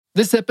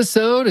This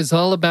episode is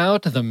all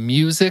about the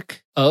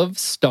music of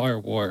Star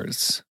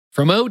Wars.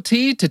 From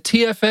OT to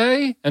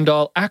TFA and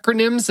all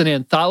acronyms and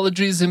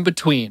anthologies in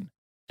between.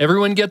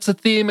 Everyone gets a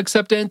theme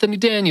except Anthony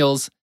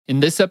Daniels in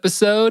this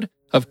episode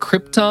of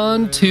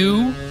Krypton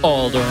to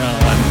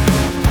Alderaan.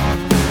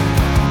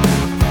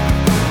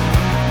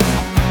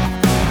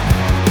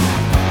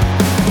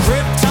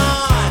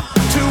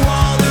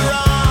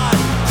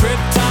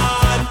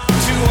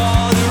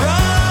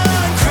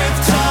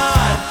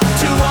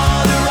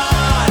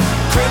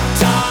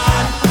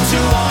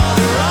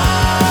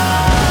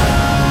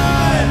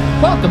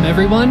 Welcome,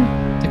 everyone,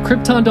 to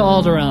Krypton to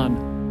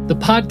Alderaan, the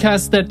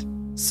podcast that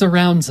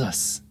surrounds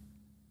us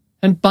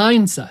and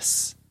binds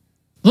us.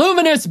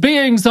 Luminous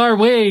beings are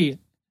we!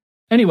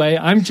 Anyway,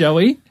 I'm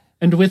Joey,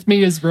 and with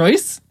me is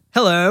Royce.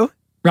 Hello.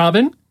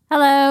 Robin.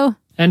 Hello.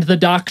 And the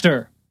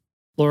Doctor,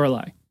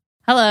 Lorelai.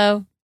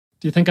 Hello.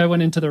 Do you think I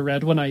went into the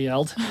red when I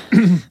yelled?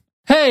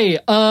 Hey,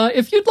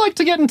 if you'd like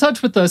to get in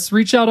touch with us,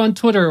 reach out on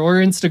Twitter or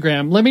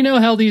Instagram. Let me know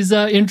how these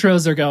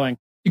intros are going.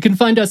 You can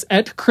find us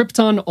at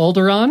Krypton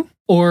Alderaan,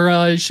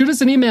 or shoot us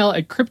an email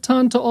at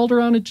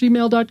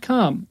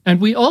kryptontoalderaan@gmail.com.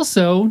 And we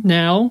also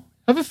now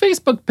have a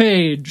Facebook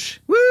page.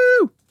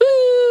 Woo!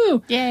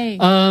 Woo! Yay.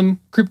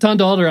 Krypton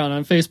to Alderaan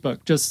on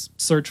Facebook. Just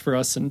search for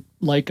us and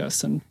like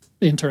us and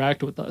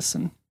interact with us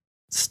and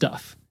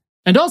stuff.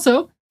 And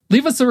also,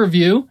 leave us a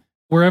review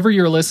wherever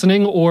you're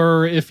listening,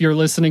 or if you're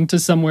listening to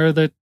somewhere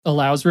that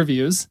allows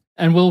reviews,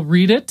 and we'll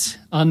read it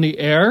on the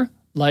air,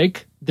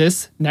 like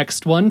this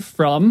next one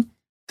from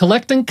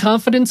Collecting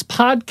Confidence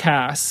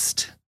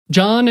Podcast.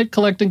 John at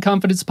Collecting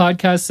Confidence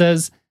Podcast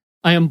says,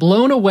 I am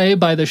blown away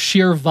by the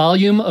sheer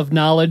volume of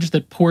knowledge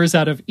that pours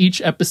out of each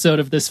episode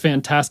of this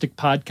fantastic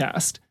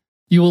podcast.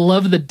 You will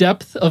love the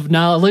depth of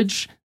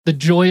knowledge, the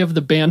joy of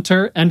the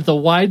banter, and the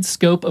wide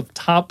scope of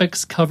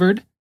topics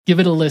covered. Give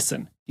it a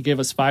listen. He gave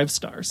us 5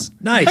 stars.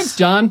 Nice. Thanks,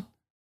 John.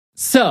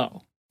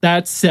 So,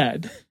 that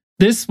said,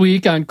 this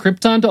week on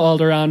Krypton to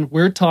Alderaan,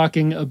 we're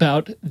talking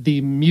about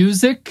the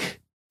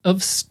music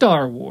of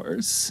Star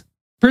Wars.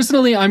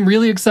 Personally, I'm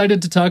really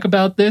excited to talk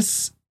about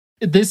this.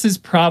 This is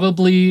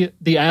probably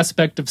the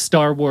aspect of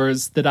Star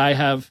Wars that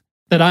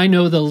I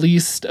know the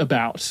least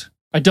about.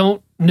 I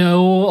don't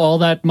know all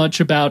that much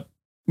about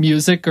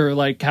music or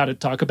like how to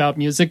talk about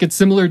music. It's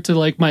similar to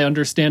like my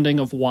understanding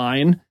of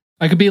wine.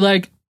 I could be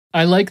like,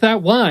 I like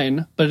that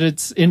wine, but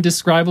it's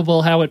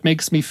indescribable how it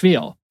makes me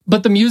feel.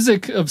 But the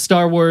music of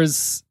Star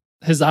Wars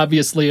has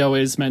obviously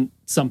always meant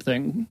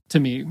something to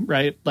me,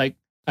 right? Like,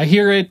 I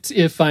hear it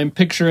if I'm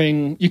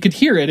picturing, you could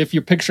hear it if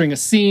you're picturing a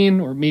scene,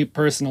 or me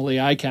personally,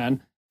 I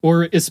can,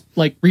 or it's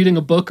like reading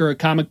a book or a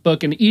comic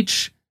book, and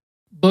each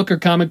book or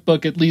comic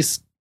book, at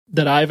least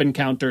that I've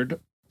encountered,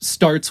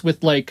 starts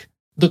with like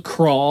the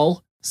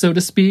crawl, so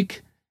to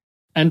speak.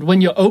 And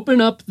when you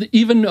open up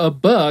even a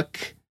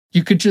book,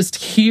 you could just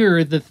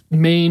hear the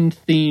main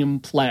theme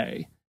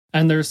play.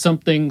 And there's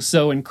something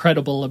so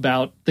incredible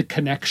about the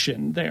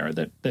connection there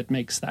that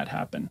makes that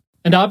happen.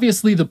 And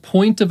obviously the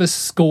point of a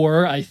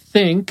score, I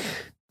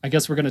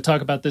guess we're going to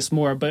talk about this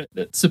more, but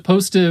it's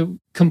supposed to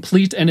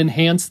complete and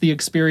enhance the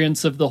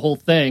experience of the whole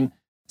thing.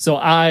 So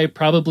I,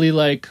 probably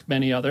like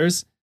many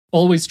others,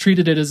 always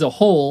treated it as a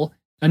whole.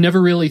 I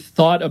never really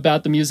thought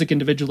about the music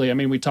individually. I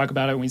mean, we talk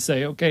about it and we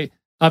say, okay,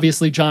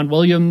 obviously John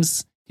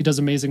Williams, he does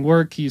amazing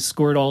work. He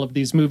scored all of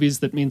these movies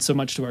that mean so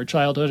much to our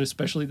childhood,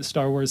 especially the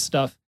Star Wars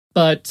stuff.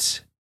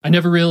 But I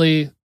never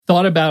really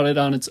thought about it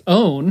on its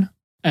own.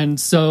 And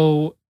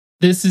so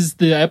this is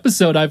the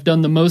episode I've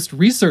done the most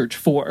research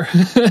for.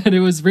 And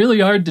it was really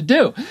hard to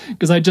do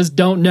because I just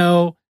don't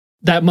know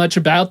that much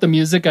about the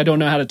music. I don't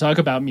know how to talk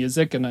about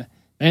music. And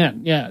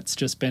it's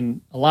just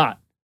been a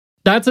lot.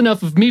 That's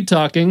enough of me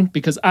talking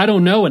because I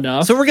don't know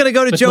enough. So we're going to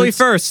go to Joey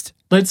first.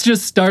 Let's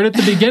just start at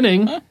the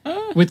beginning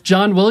with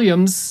John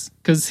Williams,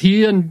 because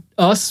he and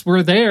us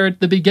were there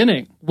at the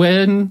beginning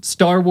when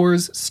Star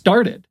Wars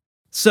started.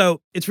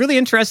 So it's really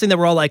interesting that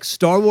we're all like,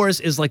 Star Wars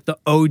is like the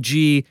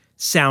OG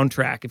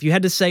soundtrack. If you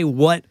had to say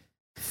what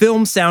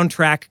film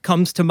soundtrack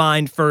comes to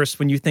mind first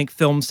when you think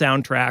film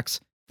soundtracks,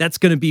 that's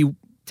going to be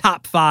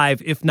top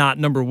 5, if not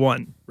number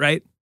 1,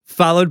 right?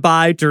 Followed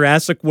by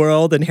Jurassic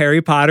World and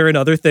Harry Potter and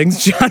other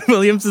things John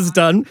Williams has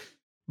done.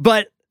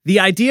 But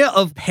the idea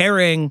of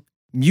pairing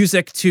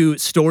music to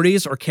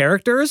stories or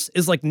characters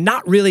is like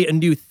not really a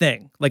new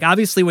thing. Like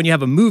obviously when you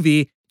have a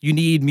movie, you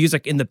need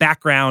music in the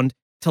background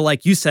to,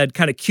 like you said,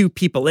 kind of cue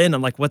people in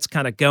on like what's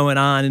kind of going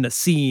on in a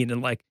scene,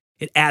 and like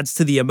it adds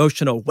to the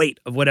emotional weight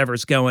of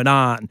whatever's going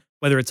on,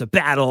 whether it's a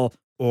battle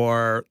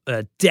or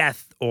a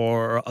death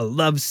or a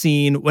love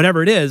scene,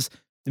 whatever it is,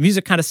 the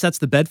music kind of sets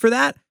the bed for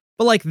that.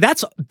 But like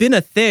that's been a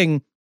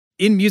thing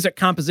in music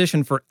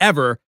composition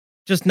forever,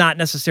 just not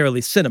necessarily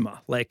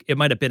cinema. Like it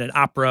might have been an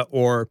opera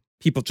or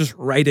people just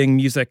writing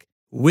music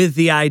with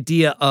the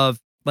idea of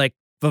like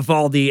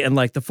Vivaldi and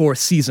like the Four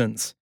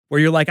Seasons,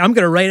 where you're like, I'm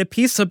going to write a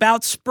piece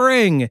about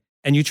spring.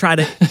 And you try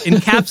to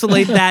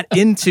encapsulate that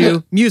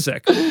into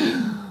music.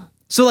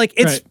 So like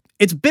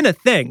it's been a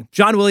thing.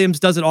 John Williams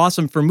does it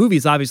awesome for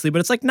movies, obviously, but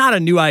it's like not a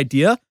new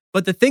idea.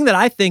 But the thing that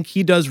I think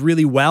he does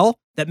really well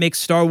that makes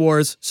Star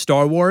Wars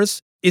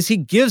is he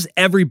gives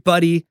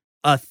everybody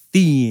a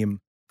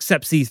theme,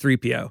 except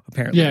C-3PO,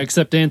 apparently. Yeah,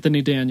 except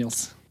Anthony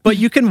Daniels. But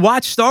you can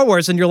watch Star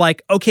Wars and you're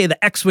like, okay,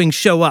 the X-Wings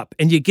show up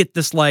and you get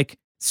this like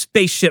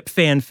spaceship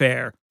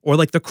fanfare, or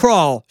like the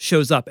crawl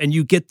shows up and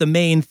you get the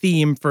main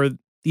theme for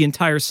the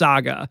entire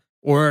saga,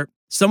 or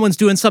someone's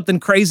doing something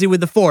crazy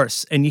with the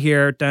Force and you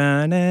hear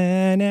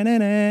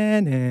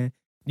da-na-na-na-na-na.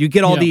 You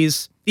get all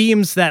these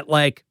themes that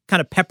like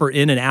kind of pepper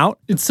in and out.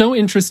 It's so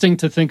interesting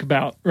to think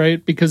about,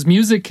 right? Because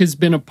music has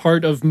been a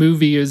part of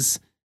movies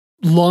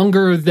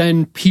longer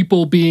than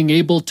people being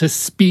able to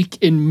speak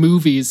in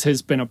movies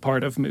has been a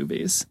part of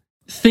movies.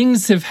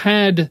 Things have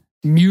had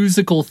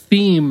musical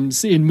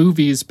themes in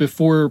movies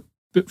before,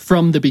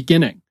 from the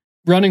beginning.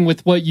 Running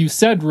with what you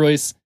said,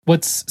 Royce,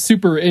 what's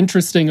super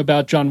interesting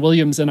about John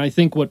Williams, and I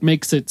think what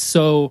makes it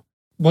so,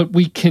 what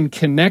we can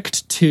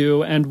connect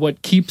to and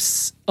what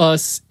keeps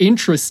us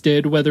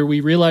interested, whether we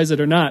realize it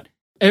or not,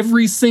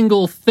 every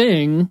single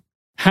thing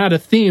had a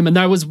theme. And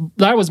that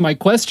was my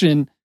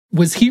question.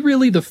 Was he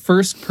really the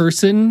first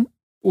person,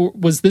 or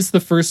was this the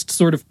first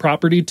sort of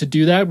property to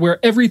do that, where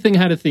everything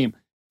had a theme?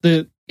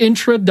 The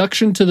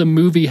introduction to the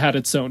movie had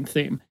its own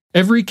theme.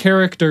 Every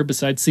character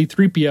besides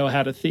C-3PO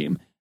had a theme.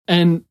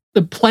 And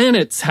the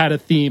planets had a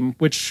theme,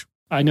 which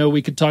I know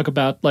we could talk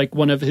about, like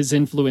one of his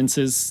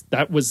influences.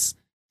 That was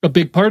a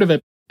big part of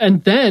it.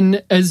 And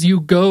then as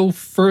you go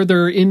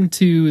further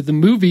into the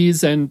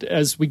movies and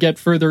as we get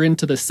further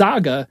into the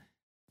saga,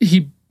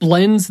 he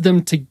blends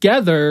them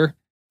together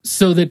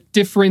so that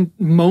different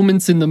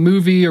moments in the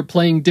movie are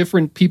playing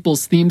different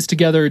people's themes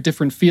together,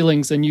 different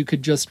feelings, and you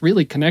could just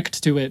really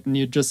connect to it. And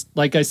you just,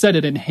 like I said,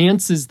 it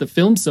enhances the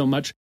film so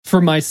much. For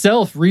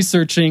myself,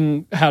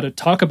 researching how to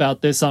talk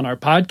about this on our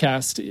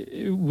podcast,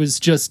 it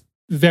was just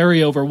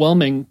very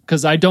overwhelming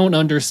because I don't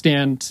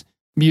understand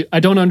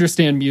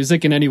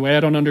music in any way. I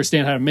don't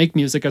understand how to make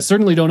music. I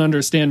certainly don't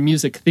understand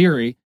music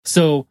theory.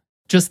 So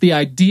just the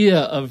idea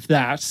of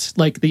that,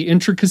 like the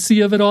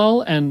intricacy of it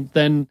all, and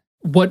then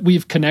what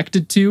we've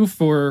connected to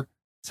for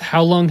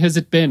how long has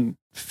it been?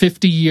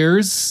 50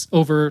 years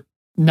over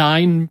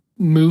 9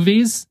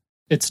 movies.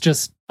 It's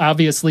just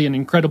obviously an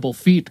incredible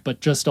feat, but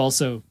just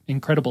also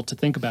incredible to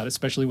think about,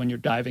 especially when you're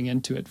diving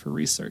into it for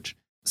research.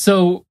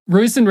 So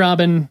Royce and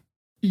Robin,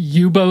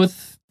 you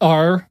both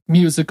are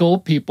musical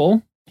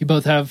people. You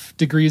both have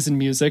degrees in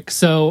music.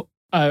 So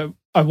I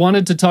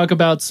wanted to talk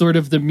about sort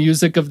of the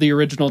music of the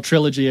original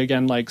trilogy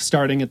again, like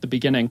starting at the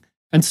beginning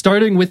and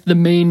starting with the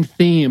main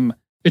theme.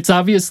 It's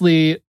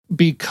obviously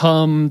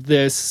become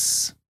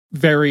this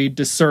very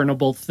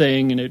discernible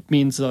thing, and it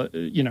means,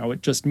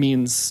 it just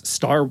means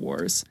Star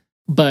Wars.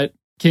 But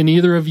can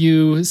either of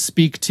you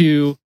speak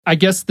to, I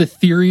guess, the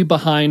theory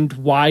behind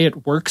why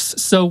it works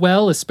so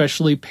well,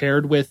 especially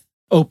paired with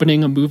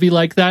opening a movie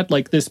like that,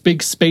 like this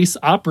big space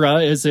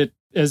opera, as it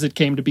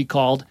came to be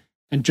called,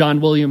 and John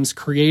Williams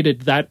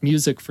created that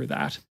music for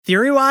that?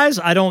 Theory-wise,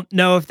 I don't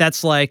know if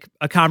that's like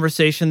a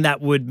conversation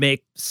that would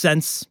make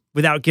sense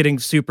without getting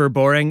super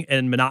boring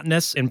and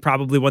monotonous, and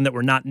probably one that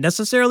we're not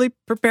necessarily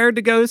prepared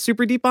to go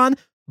super deep on.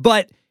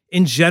 But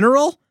in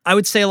general, I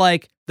would say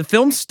like the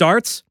film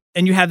starts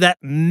and you have that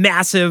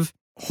massive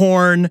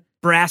horn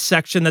brass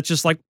section that's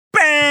just like,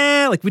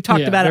 bah! Like we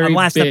talked about it on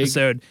last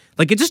episode.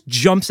 Like it just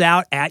jumps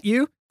out at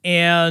you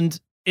and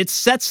it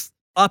sets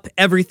up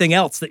everything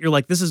else that you're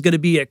like, this is going to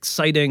be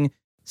exciting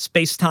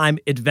space-time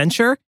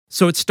adventure.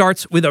 So it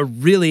starts with a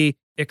really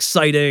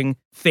exciting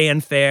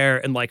fanfare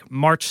and like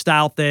march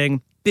style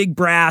thing. Big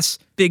brass,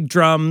 big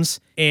drums,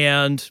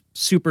 and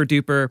super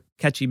duper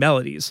catchy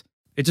melodies.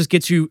 It just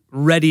gets you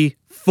ready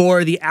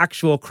for the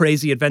actual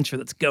crazy adventure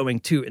that's going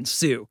to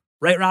ensue.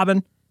 Right,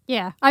 Robin?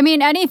 Yeah. I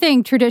mean,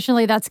 anything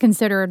traditionally that's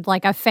considered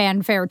like a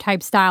fanfare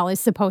type style is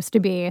supposed to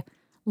be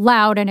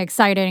loud and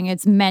exciting.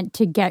 It's meant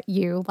to get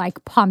you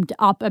like pumped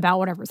up about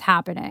whatever's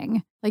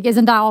happening. Like,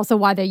 isn't that also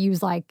why they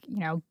use like,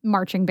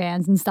 marching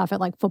bands and stuff at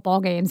like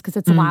football games? Because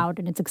it's loud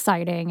and it's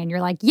exciting and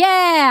you're like,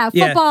 yeah,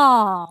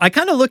 football. I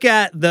kind of look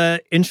at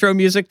the intro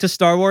music to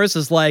Star Wars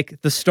as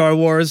like the Star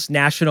Wars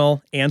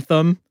national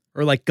anthem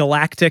or like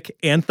galactic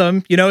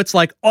anthem. It's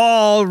like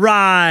all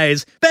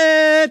rise.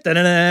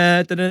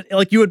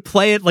 Like you would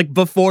play it like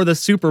before the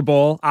Super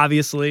Bowl,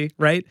 obviously,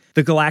 right?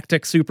 The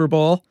Galactic Super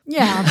Bowl.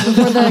 Yeah,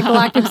 before the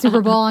Galactic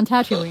Super Bowl on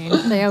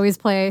Tatooine. They always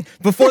play.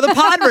 Before the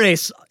pod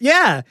race.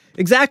 Yeah,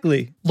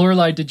 exactly.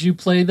 Lorelai, did you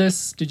play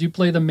this? Did you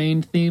play the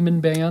main theme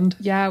in band?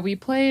 Yeah, we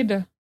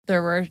played.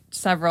 There were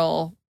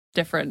several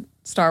different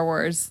Star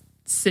Wars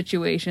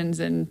situations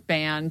in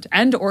band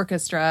and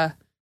orchestra.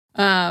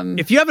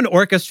 If you have an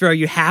orchestra,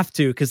 you have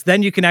to, because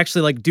then you can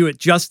actually like do it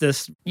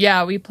justice.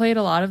 Yeah, we played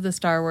a lot of the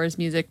Star Wars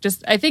music.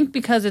 Just I think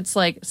because it's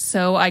like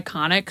so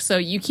iconic, so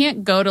you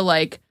can't go to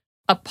like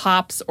a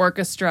Pops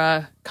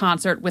orchestra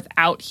concert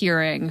without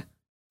hearing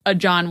a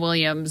John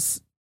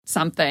Williams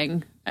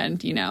something, and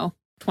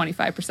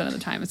 25% of the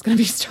time it's going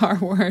to be Star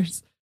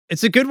Wars.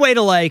 It's a good way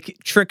to like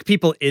trick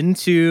people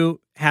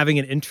into having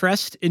an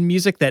interest in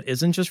music that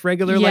isn't just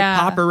regular like Yeah.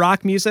 pop or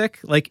rock music.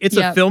 Like it's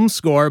a Yep. film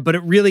score, but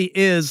it really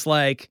is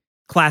like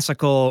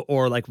classical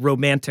or like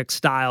romantic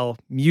style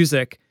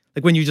music.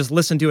 Like when you just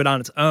listen to it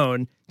on its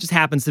own, it just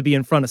happens to be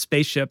in front of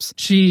spaceships.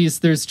 Jeez,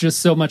 there's just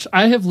so much.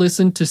 I have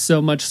listened to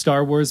so much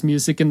Star Wars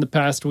music in the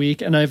past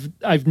week, and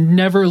I've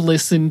never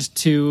listened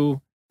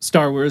to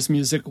Star Wars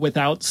music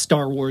without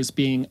Star Wars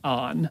being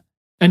on.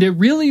 And it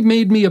really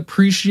made me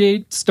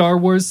appreciate Star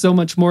Wars so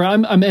much more.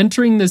 I'm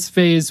entering this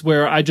phase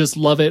where I just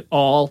love it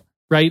all,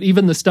 right?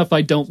 Even the stuff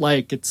I don't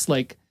like, it's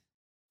like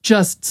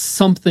just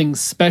something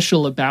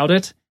special about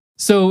it.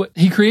 So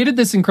he created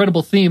this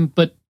incredible theme,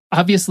 but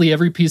obviously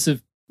every piece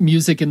of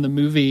music in the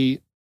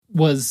movie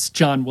was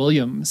John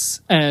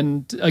Williams.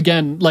 And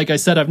again, like I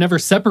said, I've never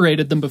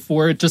separated them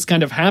before. It just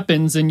kind of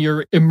happens and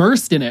you're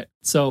immersed in it.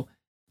 So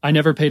I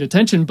never paid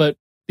attention, but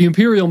the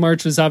Imperial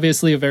March was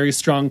obviously a very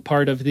strong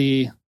part of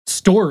the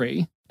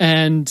story.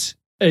 And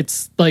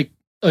it's like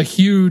a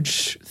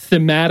huge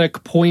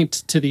thematic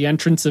point to the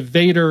entrance of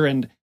Vader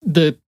and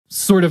the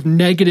sort of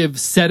negative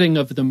setting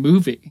of the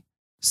movie.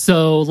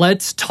 So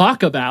let's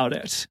talk about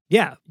it.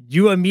 Yeah,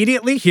 you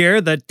immediately hear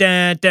the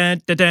da da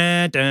da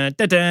da da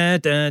da da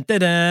da da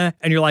da,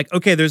 and you're like,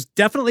 okay, there's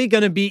definitely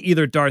going to be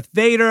either Darth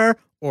Vader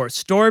or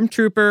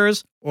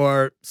stormtroopers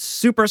or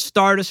super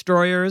star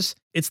destroyers.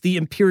 It's the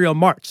Imperial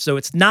March, so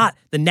it's not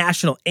the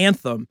national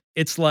anthem.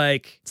 It's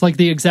like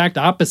the exact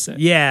opposite.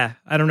 Yeah,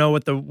 I don't know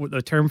what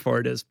the term for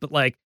it is, but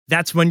like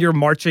that's when you're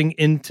marching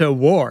into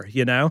war,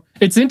 you know?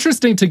 It's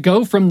interesting to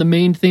go from the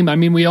main theme. I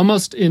mean, we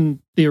almost,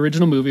 in the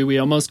original movie, we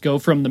almost go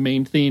from the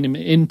main theme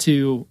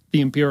into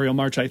the Imperial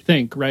March, I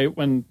think, right?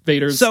 When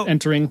Vader's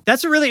entering.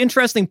 That's a really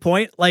interesting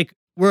point. Like,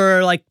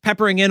 we're like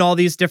peppering in all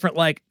these different,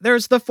 like,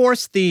 there's the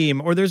Force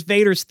theme, or there's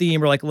Vader's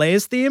theme, or like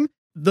Leia's theme.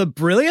 The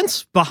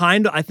brilliance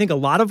behind, I think, a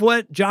lot of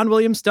what John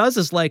Williams does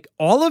is like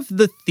all of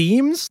the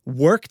themes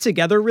work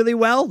together really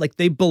well. Like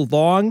they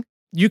belong.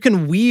 You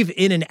can weave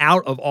in and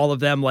out of all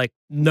of them like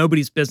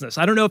nobody's business.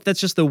 I don't know if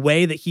that's just the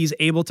way that he's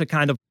able to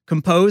kind of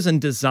compose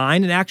and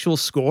design an actual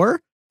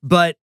score,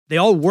 but they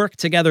all work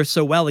together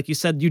so well. Like you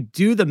said, you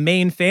do the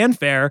main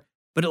fanfare,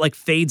 but it like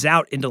fades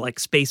out into like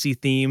spacey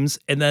themes.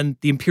 And then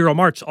the Imperial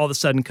March all of a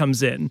sudden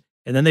comes in.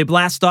 And then they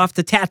blast off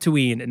to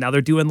Tatooine. And now they're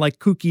doing like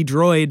kooky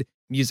droid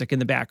music in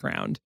the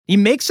background. He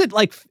makes it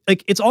like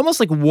it's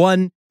almost like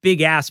one big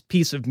ass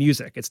piece of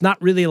music. It's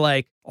not really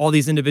like all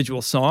these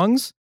individual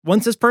songs.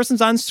 Once this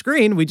person's on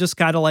screen, we just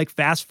kind of like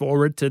fast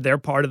forward to their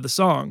part of the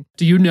song.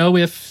 Do you know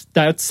if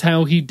that's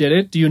how he did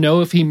it? Do you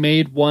know if he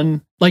made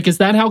one? Like, is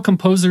that how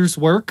composers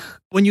work?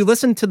 When you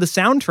listen to the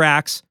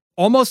soundtracks,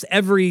 almost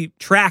every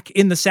track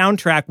in the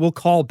soundtrack will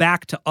call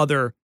back to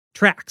other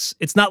tracks.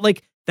 It's not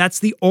like that's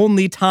the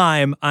only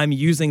time I'm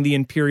using the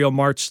Imperial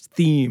March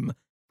theme.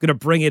 I'm going to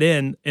bring it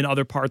in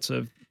other parts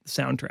of the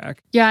soundtrack.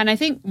 Yeah, and I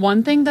think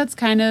one thing that's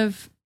kind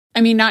of,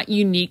 I mean, not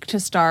unique to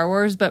Star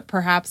Wars, but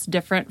perhaps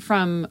different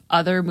from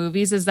other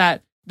movies is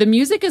that the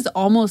music is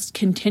almost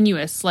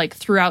continuous, like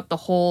throughout the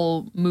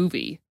whole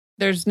movie.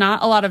 There's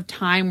not a lot of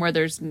time where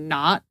there's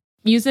not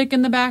music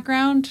in the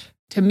background.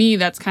 To me,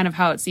 that's kind of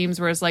how it seems,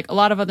 whereas like a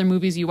lot of other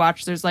movies you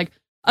watch, there's like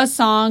a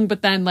song,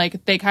 but then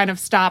like they kind of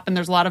stop and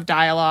there's a lot of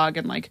dialogue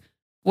and like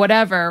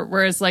whatever.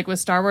 Whereas like with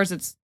Star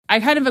Wars,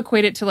 I kind of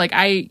equate it to like,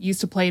 I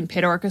used to play in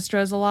pit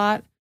orchestras a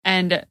lot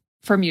and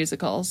for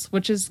musicals,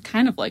 which is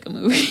kind of like a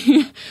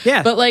movie.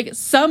 Yeah. But like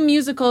some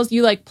musicals,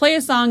 you like play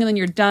a song and then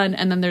you're done.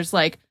 And then there's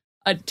like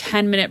a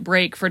 10-minute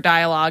break for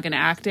dialogue and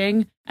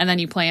acting. And then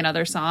you play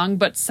another song.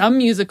 But some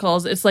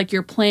musicals, it's like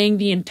you're playing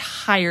the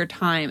entire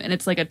time. And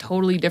it's like a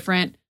totally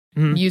different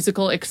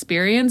musical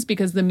experience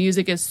because the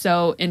music is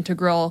so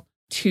integral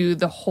to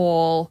the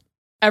whole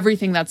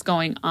everything that's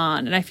going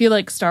on. And I feel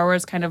like Star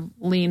Wars kind of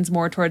leans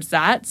more towards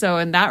that. So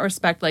in that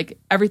respect, like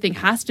everything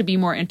has to be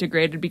more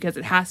integrated because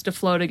it has to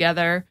flow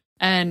together.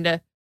 And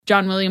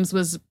John Williams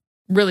was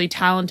really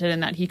talented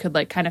in that he could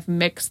like kind of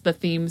mix the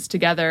themes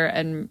together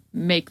and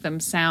make them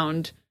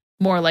sound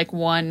more like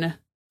one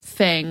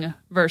thing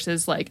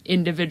versus like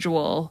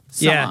individual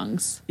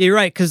songs. Yeah, you're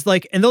right. Cause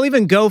like, and they'll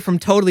even go from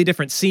totally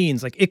different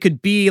scenes. Like it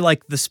could be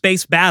like the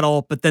space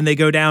battle, but then they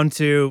go down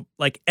to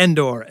like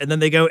Endor and then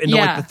they go into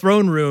like the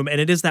throne room and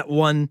it is that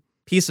one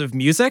piece of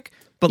music,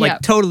 but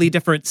like totally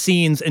different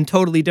scenes and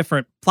totally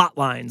different plot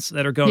lines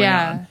that are going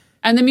on.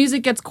 And the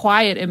music gets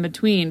quiet in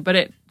between, but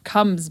it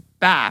comes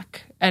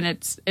back and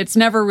it's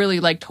never really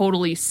like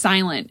totally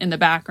silent in the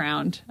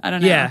background. I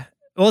don't know. Yeah.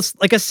 Well, it's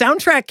like a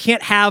soundtrack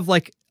can't have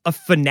like a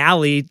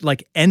finale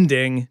like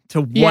ending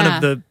to one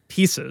of the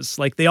pieces.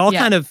 Like they all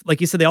kind of,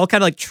 like you said, they all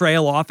kind of like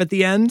trail off at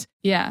the end.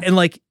 Yeah. And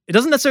like it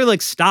doesn't necessarily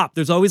like stop.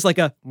 There's always like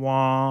a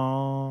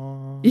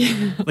wah,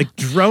 like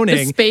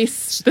droning. the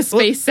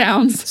space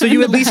sounds. So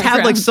you at least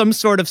have like some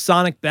sort of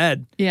sonic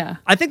bed. Yeah.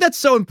 I think that's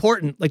so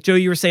important. Like Joe,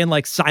 you were saying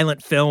like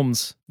silent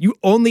films. You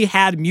only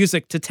had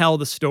music to tell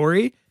the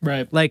story.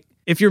 Right. Like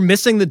if you're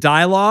missing the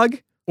dialogue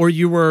or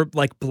you were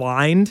like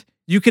blind,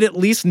 you could at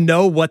least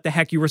know what the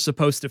heck you were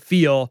supposed to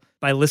feel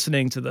by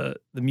listening to the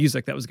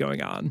music that was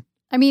going on.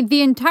 I mean,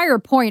 the entire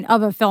point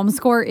of a film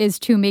score is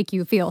to make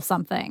you feel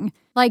something.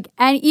 Like,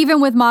 and even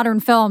with modern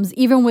films,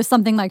 even with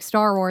something like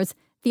Star Wars,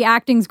 the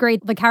acting's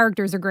great, the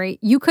characters are great.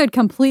 You could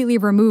completely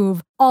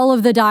remove all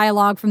of the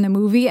dialogue from the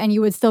movie and you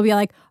would still be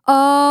like,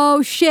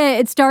 oh shit,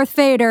 it's Darth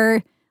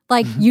Vader.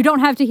 Like, you don't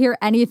have to hear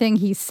anything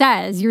he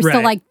says. You're still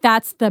Right. like,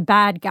 that's the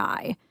bad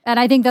guy. And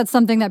I think that's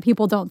something that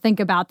people don't think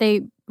about.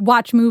 They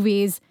watch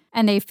movies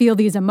and they feel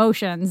these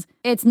emotions.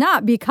 It's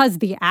not because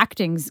the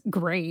acting's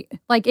great.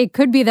 Like, it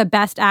could be the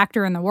best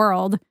actor in the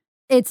world.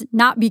 It's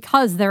not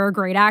because they're a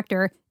great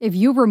actor. If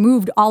you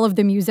removed all of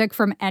the music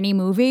from any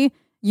movie,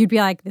 you'd be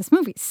like, this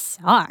movie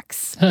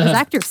sucks. This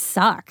actor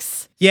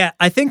sucks. Yeah,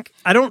 I think,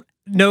 I don't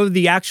know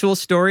the actual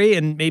story,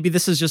 and maybe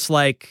this is just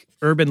like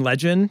urban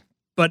legend,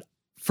 but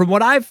from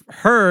what I've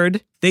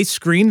heard, they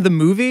screened the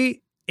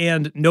movie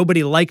and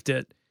nobody liked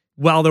it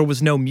while there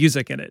was no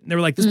music in it. And they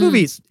were like, this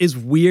movie is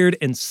weird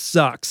and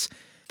sucks.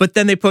 But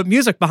then they put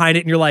music behind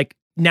it and you're like,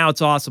 now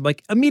it's awesome.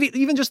 Like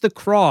immediately, even just the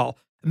crawl.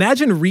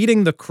 Imagine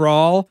reading the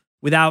crawl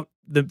without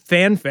the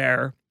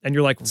fanfare and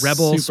you're like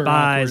rebel Super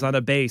spies awkward. on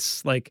a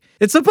base. Like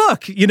it's a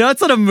book, you know,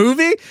 it's not a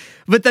movie,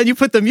 but then you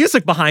put the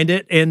music behind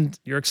it and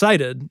you're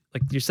excited.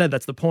 Like you said,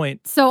 that's the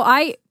point. So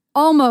I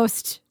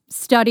almost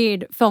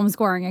studied film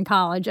scoring in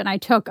college and I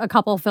took a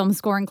couple film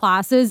scoring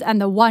classes. And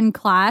the one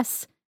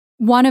class,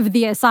 one of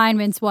the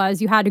assignments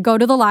was you had to go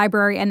to the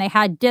library and they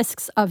had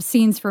discs of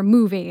scenes from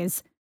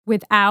movies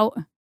without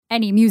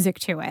any music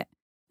to it.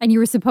 And you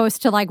were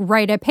supposed to like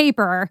write a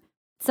paper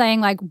saying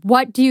like,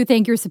 what do you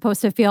think you're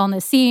supposed to feel in the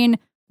scene?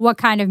 What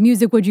kind of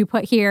music would you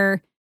put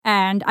here?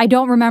 And I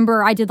don't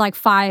remember, I did like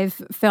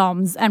 5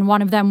 films and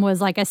one of them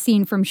was like a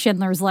scene from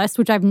Schindler's List,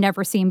 which I've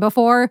never seen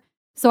before.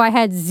 So I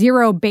had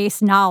zero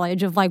base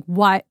knowledge of like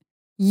what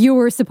you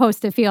were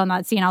supposed to feel in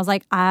that scene. I was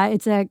like,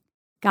 it's a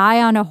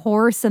guy on a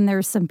horse and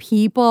there's some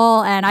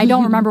people. And I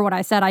don't remember what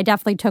I said. I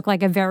definitely took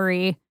like a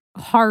very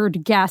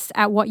hard guess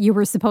at what you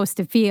were supposed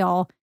to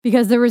feel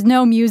because there was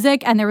no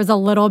music and there was a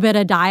little bit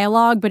of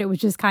dialogue, but it was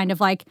just kind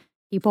of like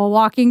people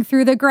walking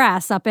through the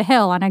grass up a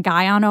hill and a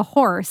guy on a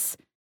horse.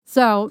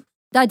 So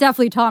that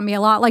definitely taught me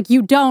a lot. Like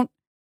you don't,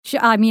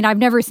 I mean, I've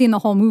never seen the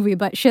whole movie,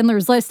 but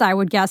Schindler's List, I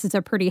would guess, is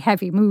a pretty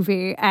heavy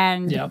movie.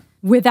 And Yeah.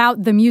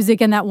 without the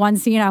music in that one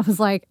scene, I was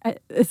like,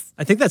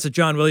 I think that's a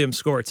John Williams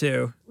score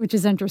too. which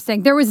is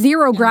interesting. There was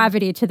zero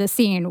gravity to the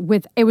scene.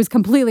 It was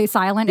completely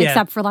silent Yeah.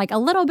 except for like a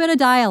little bit of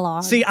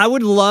dialogue. See, I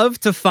would love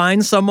to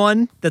find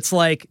someone that's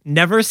like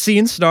never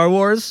seen Star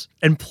Wars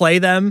and play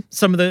them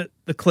some of the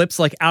clips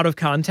like out of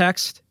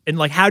context. And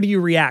like, how do you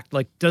react?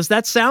 Like, does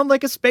that sound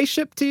like a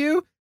spaceship to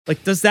you?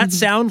 Like, does that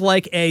sound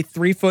like a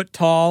 3-foot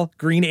tall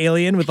green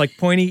alien with like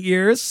pointy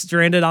ears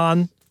stranded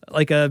on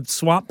like a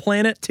swamp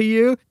planet to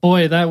you?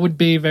 Boy, that would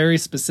be very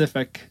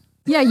specific.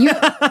 Yeah,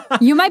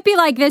 you might be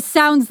like, this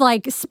sounds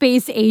like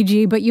space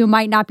agey, but you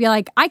might not be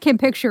like, I can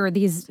picture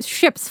these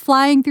ships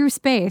flying through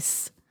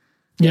space.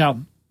 Yeah.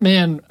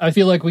 Man, I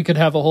feel like we could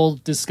have a whole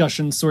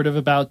discussion sort of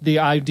about the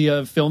idea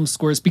of film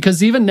scores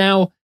because even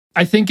now,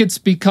 I think it's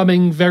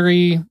becoming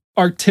very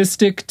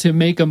artistic to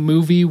make a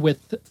movie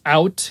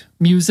without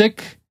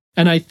music.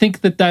 And I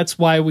think that that's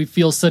why we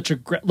feel such a...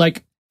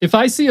 Like, if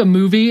I see a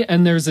movie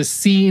and there's a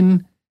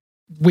scene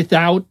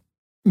without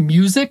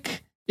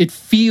music, it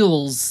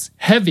feels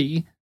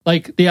heavy,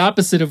 like the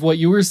opposite of what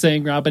you were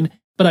saying, Robin.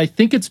 But I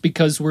think it's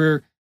because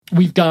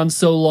we've gone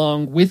so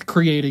long with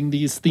creating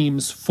these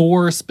themes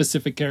for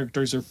specific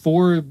characters or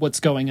for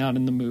what's going on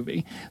in the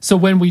movie. So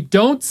when we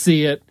don't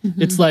see it,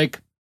 it's like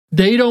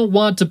they don't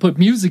want to put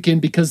music in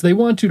because they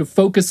want you to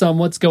focus on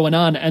what's going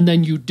on, and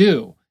then you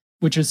do,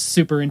 which is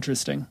super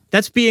interesting.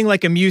 That's being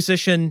like a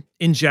musician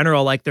in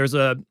general. Like there's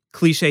a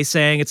cliche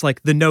saying, it's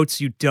like the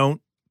notes you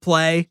don't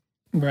play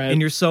Right.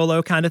 in your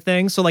solo kind of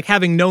thing. So like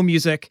having no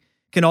music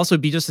can also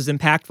be just as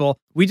impactful.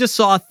 We just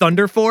saw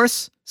Thunder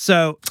Force.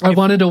 So I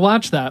wanted to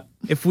watch that.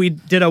 if we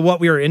did a what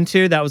we were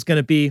into, that was going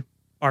to be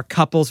our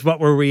couples what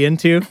were we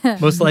into,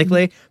 most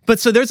likely. But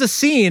so there's a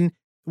scene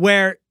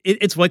where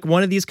it's like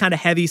one of these kind of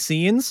heavy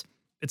scenes.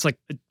 It's like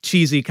a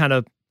cheesy kind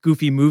of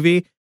goofy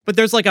movie, but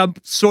there's like a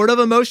sort of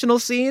emotional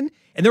scene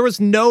and there was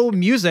no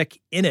music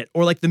in it,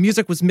 or like the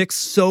music was mixed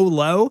so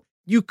low,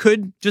 you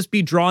could just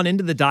be drawn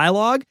into the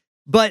dialogue.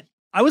 But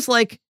I was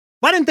like,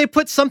 why didn't they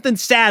put something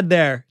sad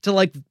there to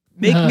like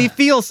make me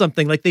feel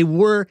something? Like they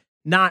were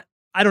not,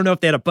 I don't know if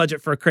they had a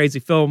budget for a crazy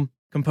film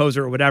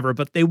composer or whatever,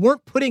 but they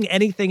weren't putting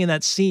anything in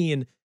that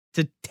scene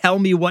to tell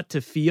me what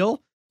to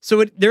feel.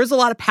 So there's a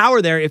lot of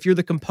power there if you're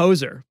the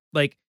composer.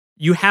 Like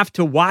you have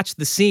to watch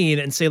the scene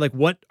and say like,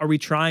 what are we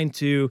trying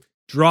to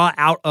draw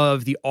out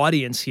of the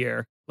audience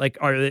here? Like,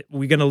 are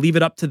we going to leave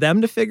it up to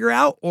them to figure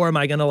out? Or am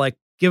I going to like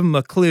give them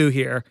a clue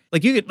here?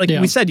 Like you could, like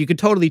we said, you could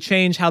totally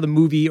change how the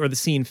movie or the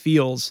scene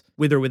feels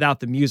with or without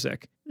the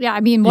music. Yeah, I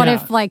mean, what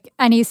if like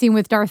any scene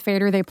with Darth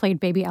Vader, they played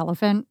Baby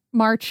Elephant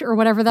March or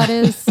whatever that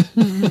is?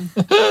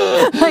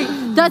 Like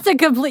that's a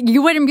complete,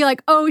 you wouldn't be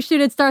like, oh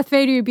shit, it's Darth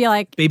Vader. You'd be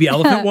like, Baby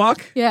Elephant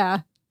Walk? yeah.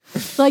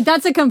 Like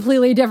that's a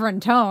completely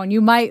different tone.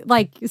 You might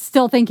like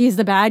still think he's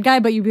the bad guy,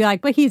 but you'd be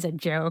like, but he's a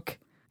joke.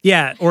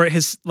 Yeah, or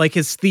his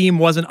theme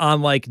wasn't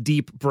on like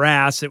deep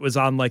brass, it was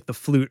on like the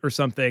flute or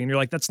something. And you're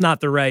like, that's not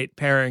the right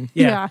pairing.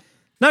 Yeah.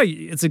 No,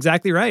 it's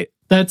exactly right.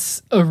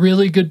 That's a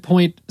really good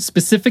point,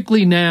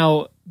 specifically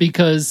now,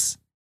 because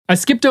I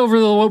skipped over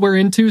what we're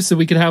into so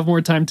we could have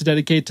more time to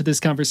dedicate to this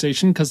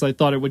conversation because I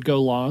thought it would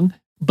go long.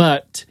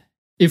 But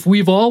if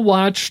we're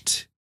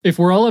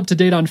all up to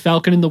date on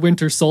Falcon and the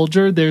Winter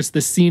Soldier, there's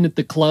the scene at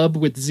the club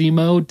with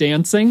Zemo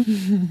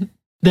dancing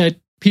that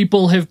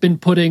people have been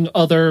putting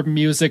other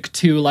music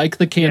to, like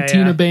the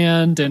Cantina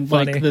Band and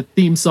funny. Like the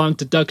theme song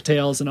to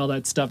DuckTales and all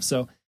that stuff.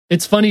 So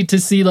it's funny to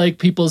see like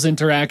people's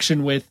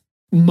interaction with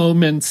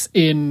moments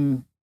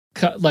in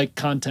like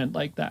content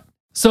like that.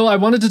 So I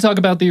wanted to talk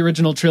about the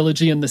original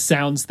trilogy and the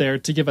sounds there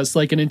to give us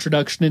like an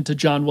introduction into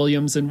John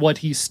Williams and what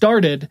he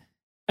started.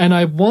 And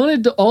I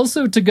wanted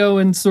also to go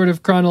in sort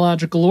of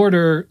chronological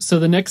order. So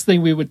the next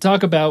thing we would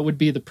talk about would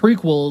be the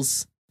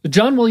prequels.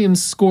 John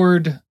Williams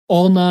scored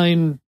all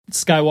 9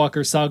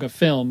 Skywalker Saga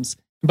films.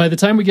 By the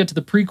time we get to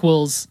the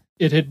prequels,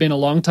 it had been a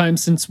long time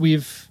since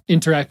we've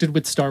interacted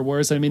with Star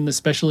Wars. I mean, the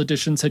special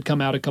editions had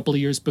come out a couple of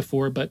years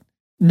before, but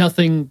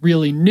nothing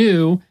really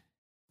new.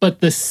 But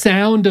the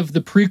sound of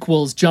the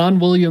prequels, John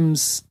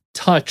Williams'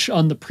 touch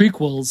on the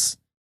prequels,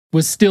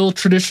 was still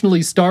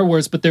traditionally Star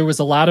Wars, but there was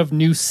a lot of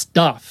new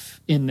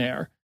stuff in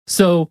there.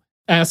 So,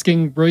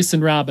 asking Royce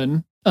and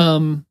Robin,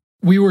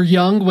 we were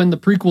young when the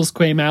prequels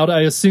came out.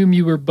 I assume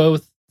you were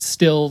both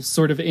still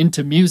sort of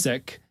into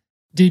music.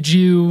 Did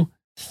you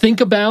think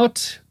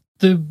about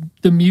the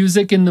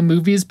music in the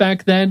movies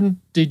back then?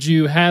 Did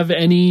you have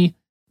any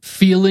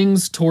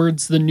feelings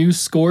towards the new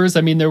scores?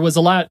 I mean, there was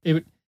a lot.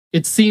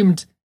 It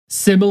seemed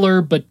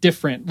similar but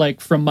different. Like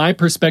from my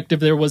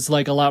perspective, there was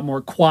like a lot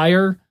more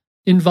choir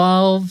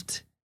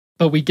involved,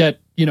 but we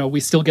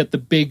still get the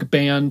big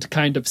band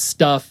kind of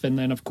stuff, and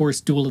then of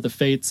course Duel of the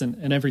Fates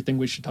and everything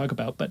we should talk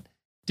about. But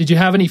did you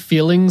have any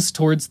feelings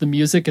towards the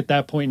music at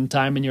that point in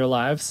time in your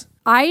lives?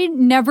 I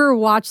never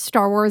watched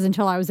Star Wars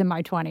until I was in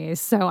my 20s,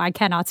 so I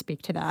cannot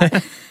speak to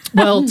that.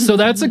 Well, so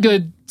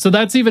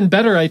that's even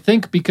better, I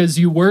think, because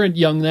you weren't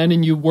young then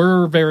and you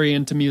were very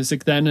into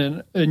music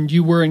then, and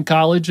you were in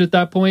college at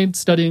that point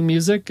studying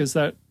music. Is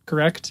that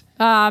correct?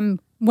 When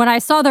I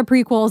saw the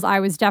prequels, I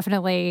was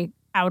definitely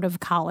out of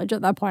college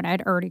at that point. I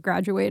had already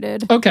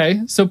graduated.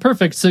 Okay, so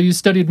perfect. So you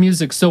studied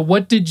music. So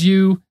what did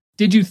you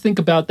think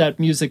about that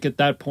music at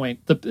that point,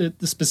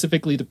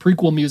 specifically the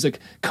prequel music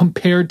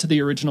compared to the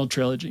original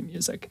trilogy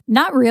music?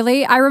 Not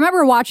really. I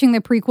remember watching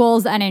the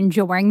prequels and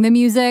enjoying the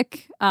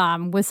music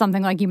with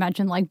something like you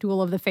mentioned, like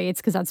Duel of the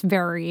Fates, because that's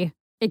very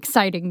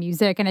exciting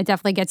music and it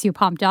definitely gets you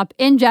pumped up.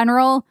 In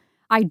general,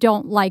 I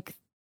don't like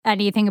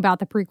anything about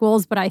the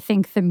prequels, but I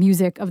think the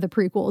music of the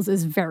prequels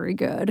is very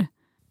good.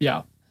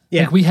 Yeah.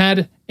 Like we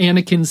had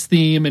Anakin's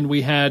theme and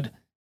we had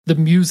the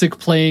music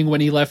playing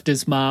when he left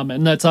his mom.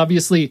 And that's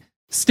obviously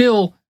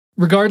still,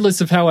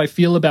 regardless of how I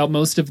feel about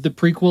most of the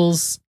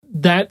prequels,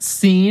 that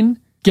scene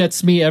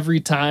gets me every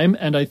time.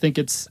 And I think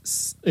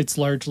it's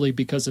largely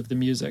because of the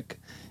music.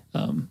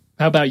 How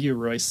about you,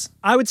 Royce?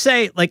 I would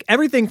say like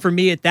everything for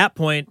me at that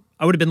point,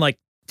 I would have been like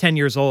 10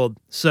 years old.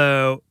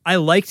 So I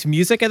liked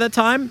music at that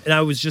time. And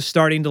I was just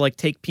starting to like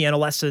take piano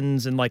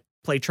lessons and like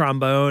play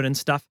trombone and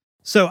stuff.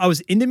 So I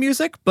was into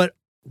music, but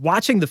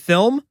watching the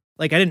film,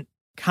 like I didn't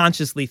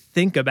consciously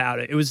think about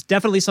it. It was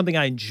definitely something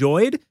I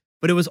enjoyed,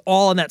 but it was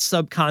all on that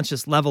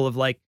subconscious level of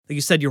like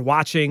you said, you're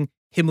watching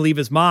him leave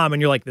his mom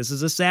and you're like, this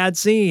is a sad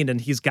scene. And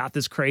he's got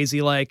this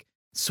crazy like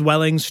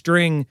swelling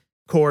string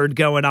chord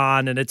going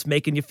on and it's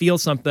making you feel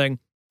something.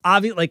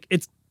 Obviously, like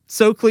it's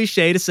so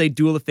cliche to say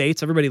Duel of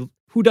Fates. Everybody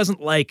who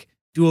doesn't like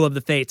Duel of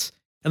the Fates.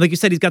 And like you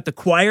said, he's got the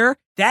choir.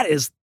 That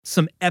is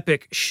some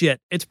epic shit.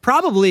 It's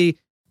probably,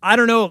 I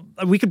don't know,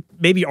 we could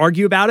maybe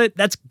argue about it.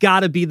 That's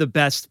got to be the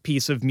best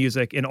piece of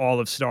music in all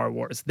of Star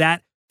Wars.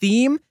 That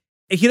theme,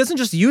 he doesn't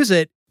just use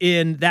it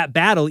in that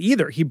battle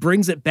either. He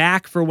brings it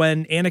back for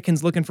when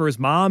Anakin's looking for his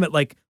mom. It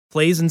like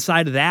plays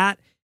inside of that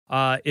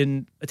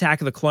in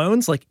Attack of the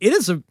Clones. Like it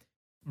is a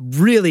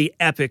really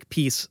epic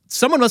piece.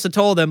 Someone must have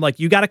told them like,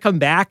 you got to come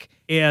back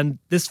and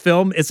this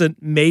film isn't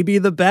maybe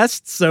the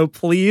best. So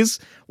please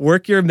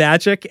work your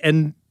magic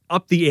and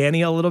up the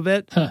ante a little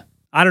bit. Huh.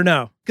 I don't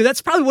know. Because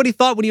that's probably what he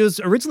thought when he was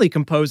originally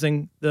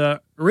composing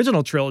the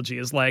original trilogy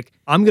is like,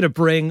 I'm going to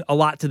bring a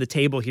lot to the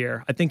table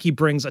here. I think he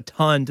brings a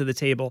ton to the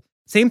table.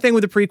 Same thing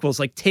with the prequels.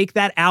 Like take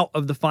that out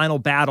of the final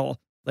battle.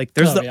 Like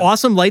there's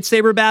awesome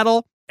lightsaber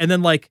battle. And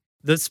then like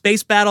the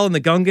space battle and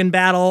the Gungan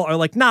battle are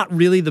like not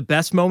really the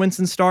best moments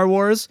in Star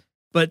Wars.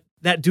 But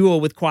that duel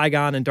with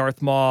Qui-Gon and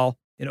Darth Maul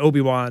and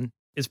Obi-Wan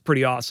is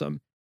pretty awesome.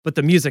 But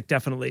the music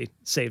definitely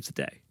saves the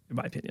day, in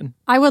my opinion.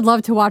 I would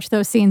love to watch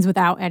those scenes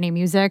without any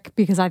music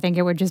because I think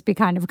it would just be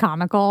kind of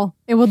comical.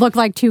 It would look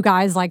like two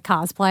guys like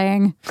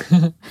cosplaying.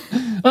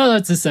 Well,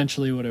 that's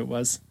essentially what it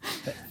was.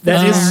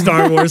 That is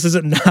Star Wars, is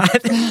it not?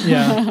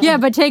 Yeah. Yeah,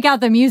 but take out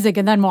the music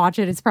and then watch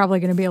it. It's probably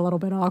going to be a little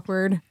bit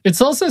awkward.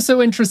 It's also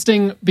so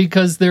interesting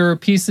because there are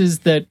pieces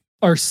that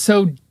are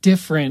so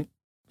different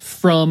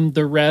from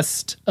the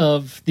rest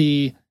of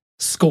the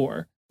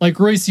score. Like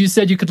Royce, you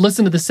said you could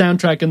listen to the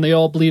soundtrack and they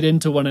all bleed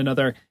into one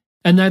another.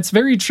 And that's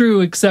very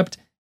true, except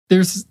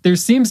there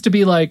seems to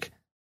be like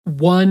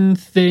one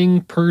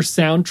thing per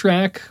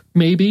soundtrack,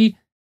 maybe,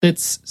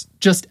 that's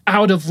just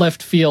out of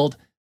left field.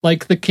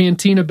 Like the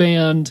Cantina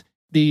Band,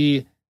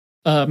 the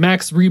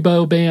Max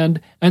Rebo Band,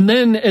 and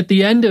then at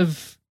the end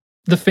of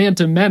The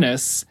Phantom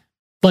Menace,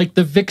 like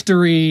the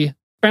victory,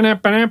 whatever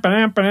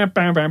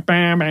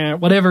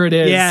it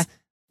is. Yeah.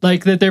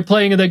 Like that they're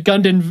playing the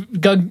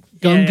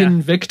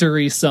Gungan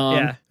victory song.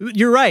 Yeah,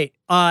 you're right.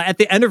 At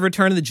the end of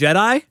Return of the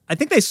Jedi, I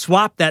think they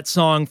swapped that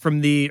song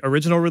from the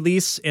original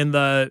release in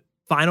the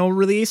final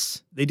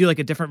release. They do like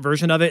a different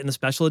version of it in the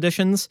special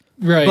editions.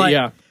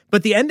 Right,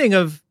 But the ending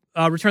of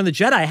Return of the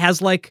Jedi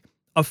has like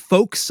a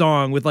folk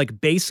song with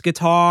like bass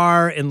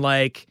guitar and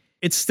like,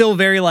 it's still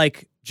very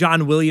like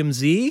John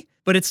Williams-y,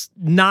 but it's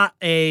not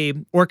a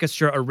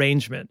orchestra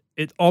arrangement.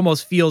 It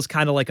almost feels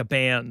kind of like a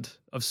band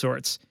of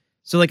sorts.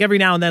 So like every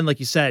now and then, like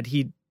you said,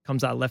 he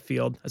comes out of left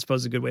field, I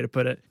suppose is a good way to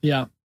put it.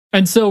 Yeah.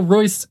 And so,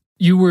 Royce,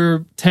 you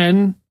were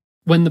 10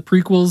 when the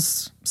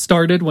prequels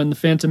started, when The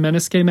Phantom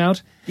Menace came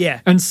out. Yeah.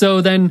 And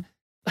so then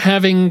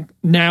having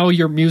now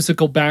your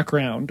musical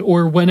background,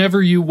 or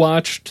whenever you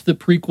watched the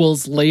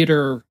prequels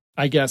later,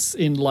 I guess,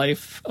 in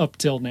life up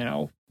till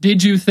now,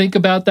 did you think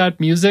about that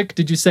music?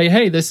 Did you say,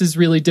 hey, this is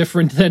really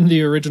different than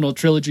the original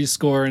trilogy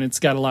score and it's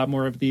got a lot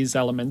more of these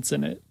elements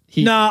in it?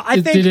 No, I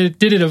think...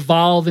 Did it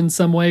evolve in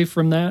some way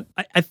from that?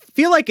 I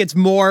feel like it's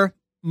more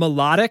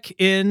melodic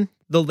in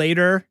the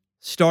later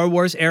Star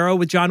Wars era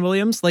with John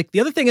Williams. Like,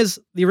 the other thing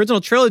is, the original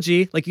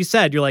trilogy, like you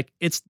said, you're like,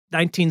 it's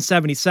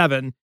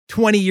 1977.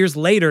 20 years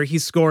later,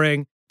 he's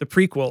scoring the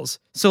prequels.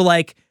 So,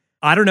 like,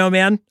 I don't know,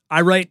 man. I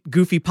write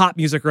goofy pop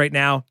music right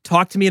now.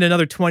 Talk to me in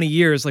another 20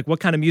 years. Like, what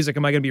kind of music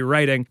am I going to be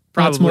writing?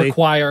 Lots more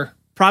choir.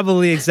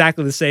 Probably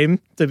exactly the same,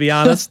 to be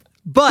honest.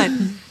 But,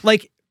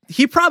 like,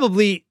 he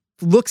probably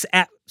looks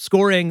at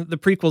scoring the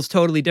prequels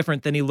totally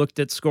different than he looked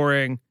at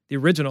scoring the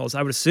originals,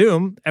 I would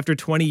assume, after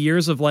 20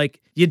 years of like,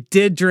 you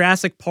did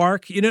Jurassic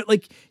Park, you know,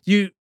 like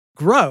you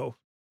grow.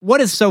 What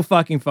is so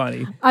fucking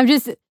funny?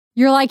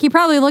 You're like, he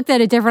probably looked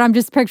at it different. I'm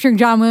just picturing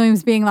John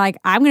Williams being like,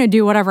 I'm going to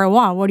do whatever I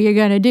want. What are you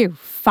going to do?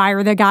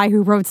 Fire the guy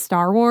who wrote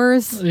Star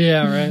Wars?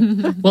 Yeah,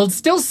 right. Well, it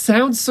still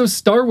sounds so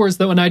Star Wars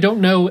though. And I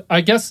don't know,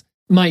 I guess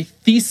my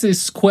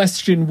thesis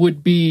question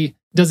would be,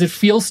 does it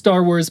feel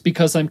Star Wars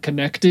because I'm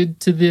connected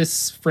to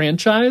this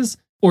franchise?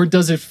 Or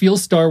does it feel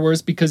Star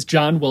Wars because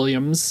John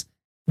Williams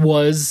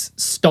was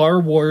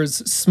Star Wars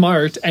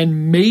smart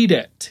and made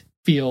it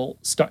feel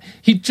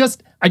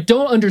I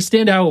don't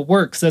understand how it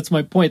works. That's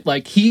my point.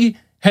 Like, he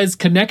has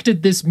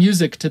connected this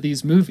music to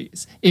these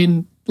movies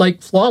in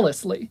like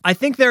flawlessly. I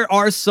think there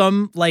are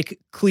some like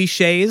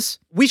cliches.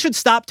 We should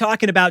stop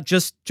talking about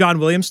just John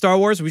Williams Star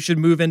Wars. We should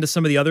move into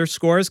some of the other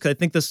scores, because I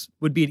think this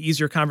would be an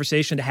easier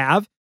conversation to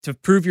have to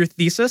prove your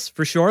thesis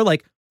for sure.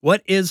 Like,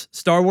 what is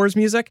Star Wars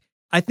music?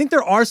 I think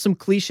there are some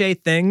cliche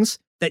things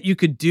that you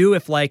could do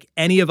if like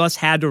any of us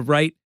had to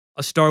write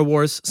a Star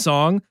Wars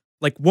song.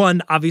 Like,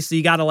 one, obviously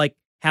you got to like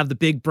have the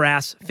big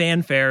brass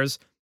fanfares,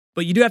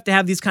 but you do have to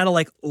have these kind of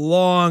like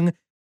long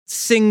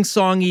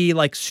sing-songy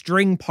like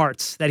string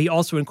parts that he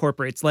also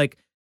incorporates, like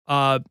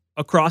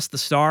Across the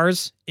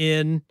Stars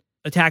in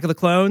Attack of the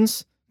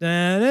Clones.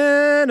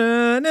 Yeah,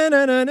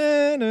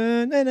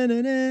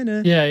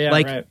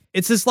 like, right.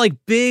 It's this like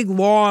big,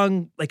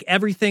 long, like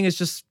everything is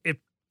just, it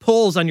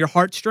pulls on your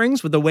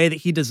heartstrings with the way that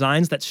he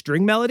designs that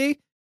string melody.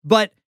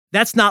 But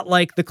that's not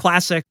like the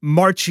classic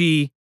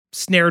marchy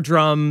snare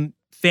drum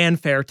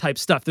fanfare type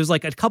stuff. There's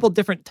like a couple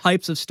different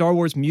types of Star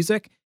Wars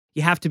music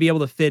you have to be able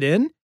to fit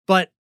in.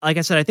 But like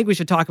I said, I think we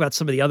should talk about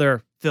some of the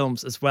other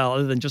films as well,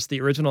 other than just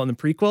the original and the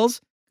prequels,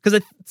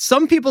 because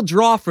some people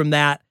draw from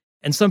that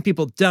and some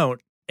people don't.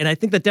 And I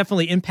think that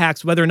definitely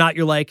impacts whether or not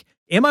you're like,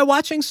 am I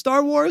watching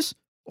Star Wars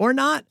or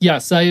not?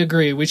 Yes, I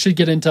agree. We should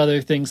get into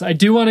other things. I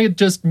do want to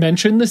just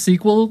mention the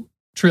sequel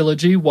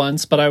trilogy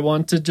once, but I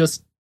want to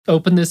just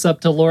open this up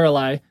to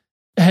Lorelai.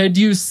 Had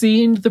you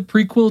seen the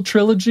prequel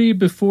trilogy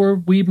before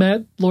we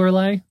met,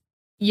 Lorelai?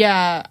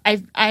 Yeah,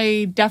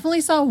 I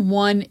definitely saw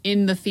one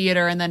in the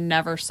theater and then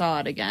never saw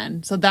it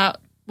again. So that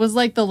was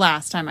like the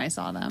last time I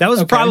saw them. That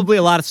was probably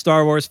a lot of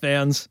Star Wars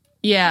fans.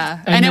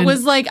 Yeah. And it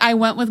was like, I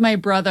went with my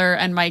brother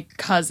and my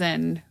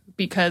cousin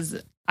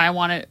because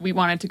we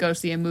wanted to go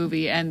see a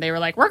movie, and they were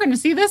like, we're going to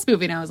see this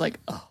movie. And I was like,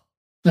 oh.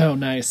 Oh,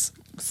 nice.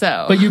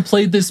 So. But you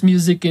played this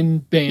music in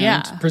band,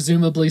 yeah.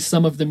 Presumably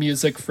some of the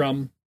music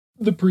from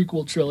the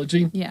prequel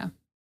trilogy. Yeah.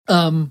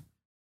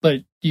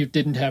 But you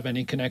didn't have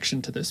any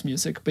connection to this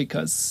music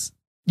because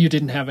you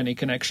didn't have any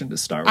connection to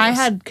Star Wars. I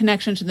had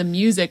connection to the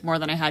music more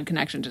than I had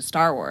connection to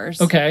Star Wars.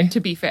 Okay.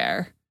 To be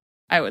fair,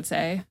 I would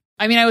say.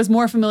 I mean, I was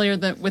more familiar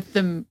with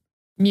the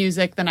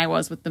music than I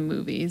was with the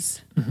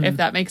movies, if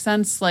that makes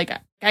sense. Like,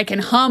 I can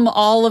hum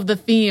all of the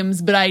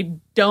themes, but I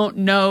don't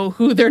know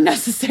who they're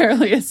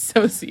necessarily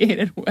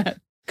associated with.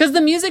 Because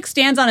the music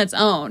stands on its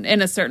own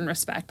in a certain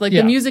respect. Like,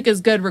 the music is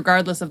good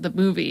regardless of the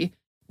movie.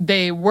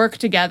 They work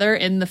together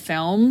in the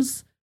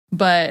films,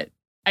 but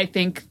I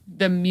think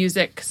the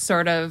music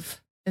sort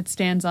of it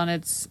stands on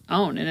its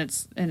own in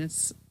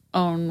its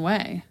own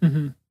way.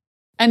 Mm-hmm.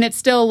 And it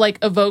still like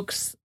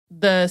evokes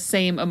the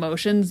same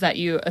emotions that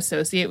you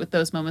associate with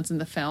those moments in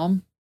the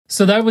film.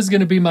 So that was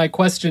going to be my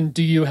question.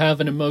 Do you have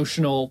an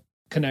emotional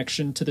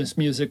connection to this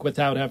music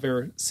without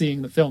ever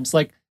seeing the films?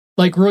 Like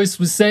Royce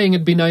was saying,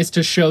 it'd be nice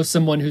to show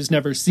someone who's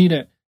never seen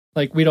it.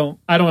 Like I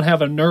don't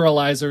have a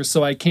neuralizer,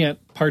 so I can't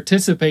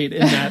participate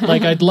in that.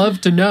 Like, I'd love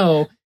to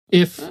know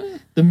if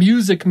the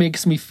music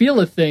makes me feel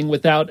a thing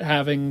without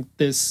having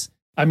this.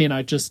 I mean,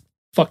 I just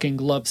fucking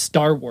love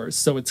Star Wars,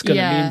 so it's going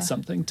to mean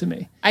something to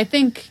me. I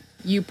think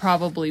you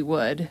probably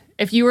would.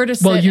 If you were to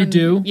sit Well, you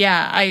do?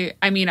 Yeah,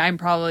 I mean, I'm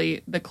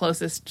probably the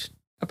closest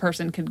a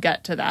person could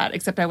get to that,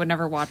 except I would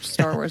never watch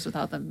Star Wars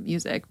without the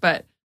music.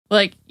 But,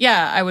 like,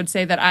 yeah, I would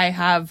say that I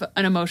have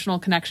an emotional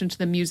connection to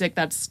the music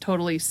that's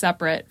totally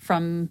separate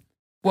from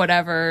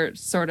whatever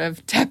sort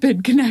of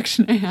tepid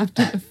connection I have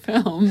to the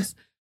films.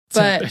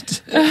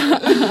 But,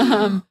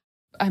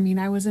 I mean,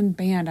 I was in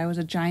band. I was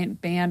a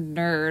giant band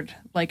nerd.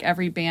 Like,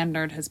 every band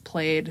nerd has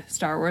played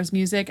Star Wars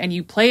music, and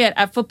you play it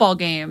at football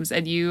games,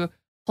 and you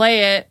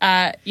play it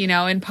at,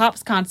 in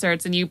Pops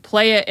concerts, and you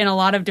play it in a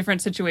lot of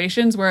different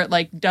situations where it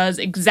like does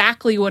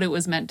exactly what it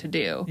was meant to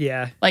do.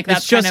 Yeah. Like,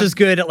 that's it's just as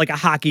good at like a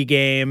hockey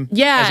game.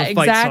 Yeah, as a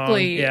fight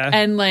exactly. Song.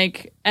 Yeah.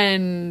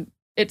 And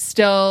it's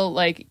still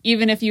like,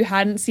 even if you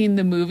hadn't seen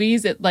the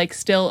movies, it like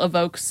still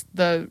evokes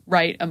the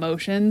right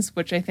emotions,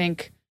 which I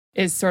think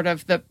is sort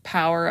of the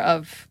power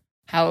of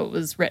how it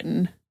was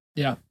written.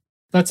 Yeah.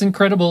 That's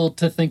incredible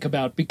to think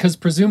about, because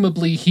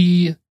presumably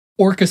he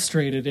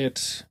orchestrated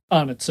it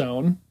on its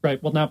own,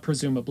 right? Well, not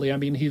presumably. I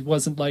mean, he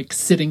wasn't like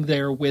sitting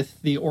there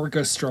with the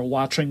orchestra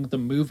watching the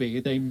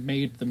movie. They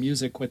made the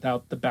music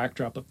without the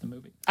backdrop of the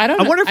movie. I don't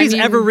know. I wonder if he's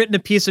ever written a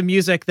piece of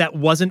music that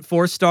wasn't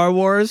for Star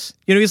Wars.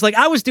 He's like,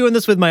 I was doing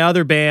this with my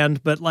other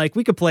band, but like,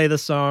 we could play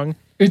this song.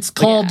 It's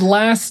called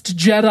Last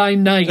Jedi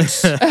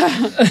Knight.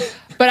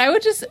 But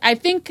I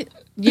think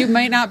you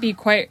might not be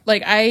quite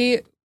like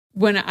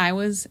when I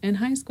was in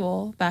high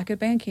school, back at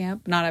band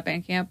camp, not at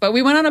band camp, but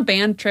we went on a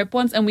band trip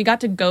once, and we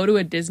got to go to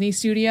a Disney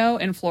studio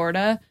in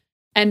Florida,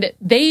 and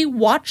they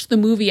watch the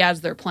movie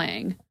as they're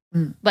playing.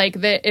 Like,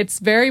 it's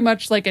very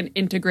much like an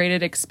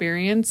integrated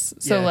experience.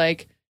 So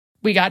like,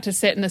 we got to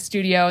sit in the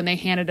studio, and they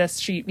handed us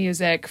sheet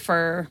music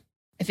for,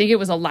 I think it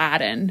was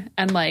Aladdin,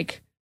 and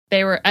like,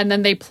 and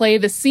then they play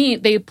the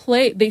scene,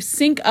 they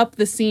sync up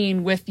the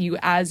scene with you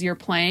as you're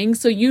playing,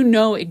 so you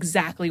know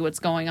exactly what's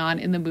going on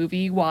in the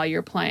movie while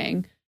you're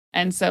playing.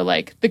 And so,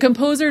 like, the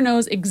composer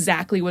knows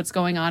exactly what's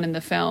going on in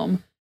the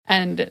film,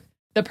 and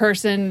the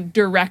person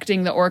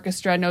directing the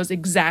orchestra knows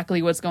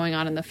exactly what's going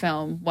on in the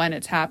film when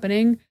it's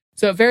happening.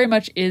 So it very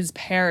much is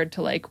paired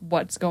to, like,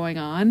 what's going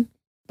on.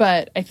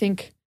 But I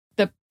think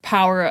the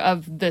power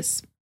of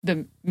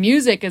the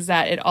music is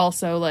that it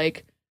also,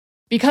 like,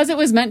 because it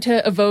was meant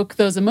to evoke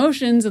those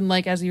emotions, and,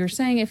 like, as you were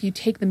saying, if you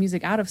take the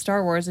music out of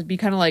Star Wars, it'd be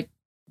kind of like,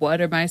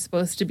 what am I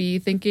supposed to be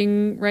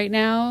thinking right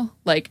now?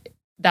 Like,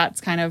 that's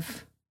kind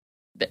of...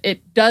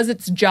 It does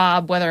its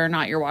job whether or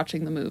not you're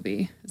watching the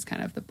movie, is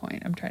kind of the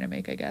point I'm trying to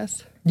make, I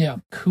guess. Yeah,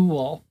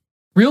 cool.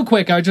 Real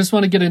quick, I just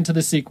want to get into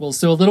the sequel.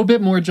 So a little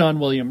bit more John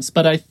Williams,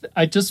 but I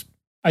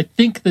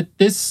think that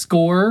this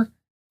score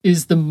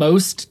is the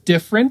most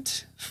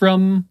different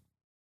from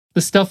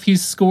the stuff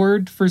he's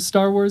scored for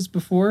Star Wars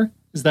before.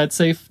 Is that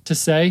safe to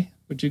say?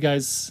 Would you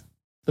guys,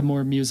 the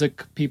more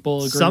music people,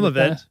 agree Some with of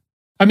it. that?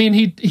 I mean,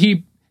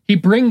 he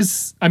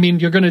brings, I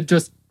mean, you're going to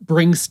just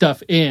bring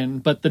stuff in,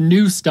 but the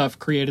new stuff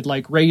created,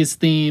 like Ray's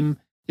theme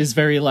is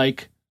very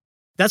like...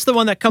 That's the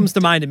one that comes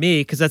to mind to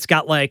me, because that's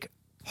got like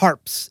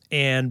harps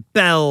and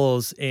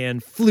bells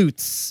and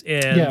flutes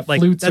and like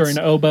flutes or an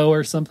oboe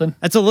or something.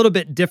 That's a little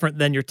bit different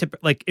than your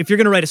typical, like, if you're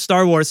going to write a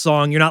Star Wars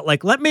song, you're not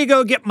like, let me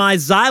go get my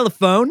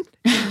xylophone.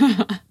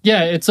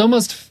 Yeah,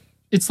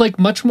 it's like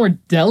much more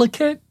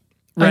delicate,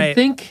 right. I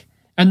think.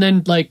 And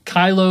then like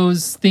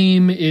Kylo's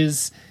theme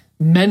is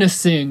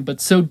menacing, but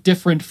so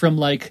different from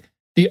like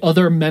the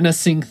other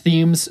menacing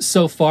themes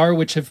so far,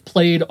 which have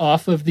played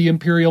off of the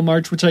Imperial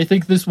March, which I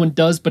think this one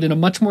does, but in a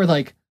much more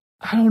like,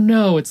 I don't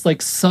know, it's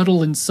like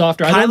subtle and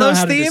softer. I don't know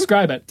how to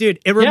describe it. Dude,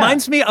 it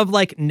reminds me of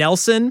like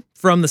Nelson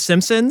from The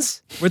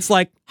Simpsons, where it's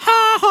like,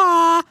 ha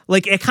ha.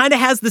 Like, it kind of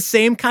has the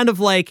same kind of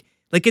like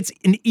it's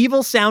an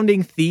evil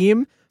sounding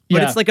theme,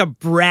 but it's like a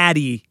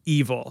bratty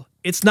evil.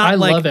 It's not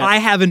like I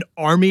have an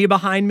army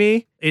behind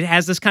me. It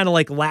has this kind of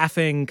like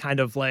laughing kind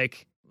of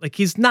like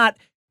he's not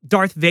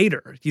Darth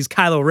Vader. He's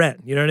Kylo Ren.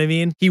 You know what I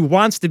mean? He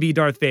wants to be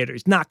Darth Vader.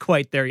 He's not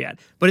quite there yet.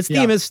 But his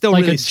theme is still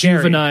like really a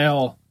scary.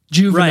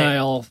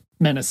 juvenile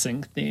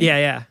menacing theme.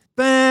 Yeah.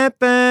 Ba,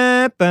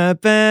 ba, ba,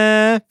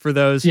 ba, for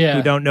those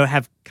who don't know,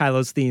 have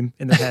Kylo's theme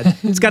in their head.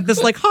 It's got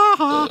this like, ha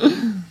ha.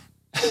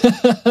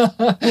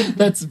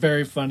 That's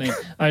very funny.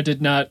 I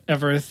did not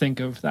ever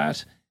think of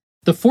that.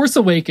 The Force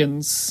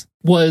Awakens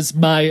was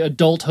my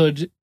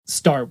adulthood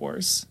Star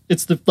Wars.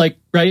 It's the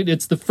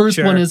it's the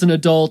first one as an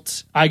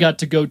adult I got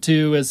to go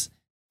to as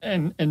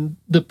and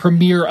the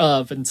premiere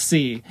of and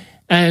see.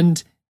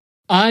 And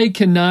I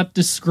cannot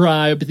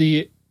describe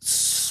the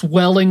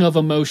swelling of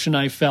emotion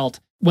I felt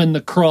when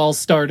the crawl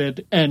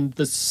started and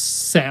the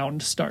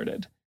sound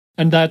started.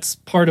 And that's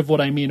part of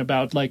what I mean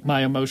about like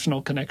my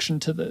emotional connection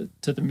to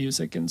the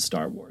music in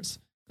Star Wars.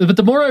 But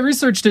the more I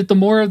researched it, the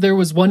more there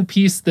was one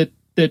piece that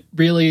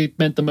really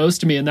meant the most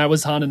to me, and that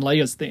was Han and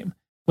Leia's theme.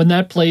 When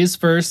that plays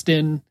first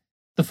in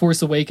The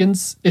Force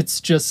Awakens,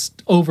 it's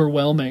just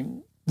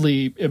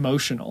overwhelmingly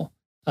emotional.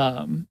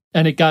 And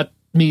it got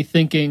me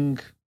thinking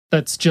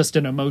that's just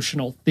an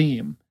emotional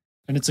theme.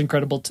 And it's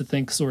incredible to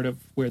think sort of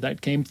where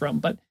that came from.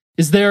 But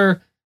is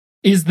there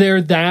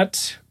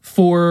that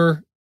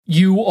for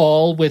you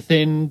all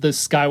within the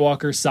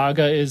Skywalker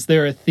saga? Is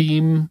there a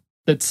theme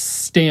that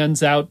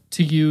stands out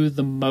to you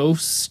the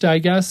most, I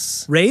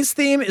guess? Rey's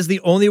theme is the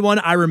only one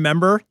I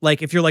remember.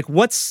 Like, if you're like,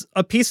 what's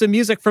a piece of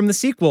music from the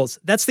sequels?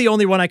 That's the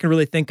only one I can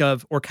really think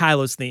of, or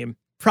Kylo's theme.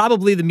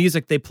 Probably the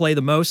music they play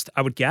the most,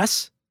 I would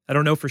guess. I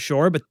don't know for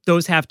sure, but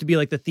those have to be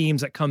like the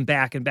themes that come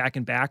back and back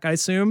and back, I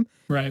assume.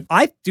 Right.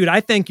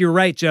 I think you're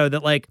right, Joe,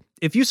 that like,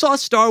 if you saw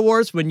Star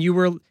Wars when you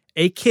were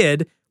a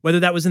kid, whether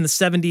that was in the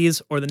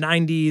 70s or the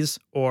 90s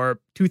or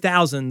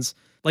 2000s,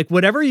 like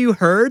whatever you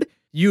heard,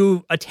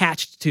 you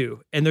attached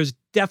to. And there's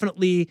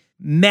definitely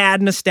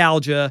mad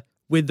nostalgia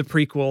with the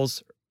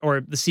prequels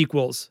or the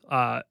sequels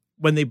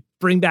when they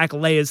bring back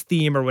Leia's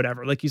theme or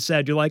whatever. Like you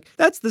said, you're like,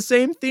 that's the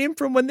same theme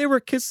from when they were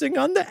kissing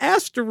on the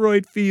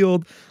asteroid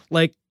field.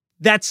 Like,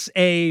 that's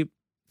a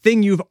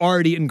thing you've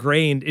already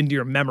ingrained into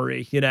your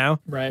memory, you know?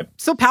 Right.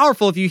 So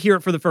powerful if you hear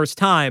it for the first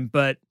time,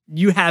 but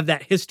you have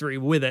that history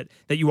with it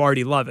that you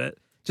already love it.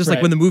 Just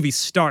like when the movie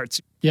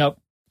starts. Yep.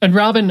 And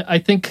Robin, I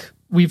think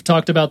we've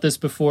talked about this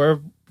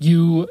before.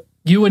 You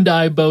and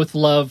I both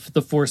love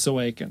The Force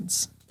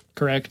Awakens,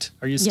 correct?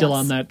 Are you still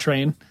on that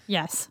train?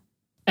 Yes.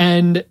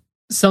 And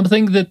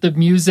something that the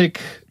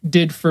music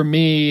did for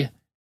me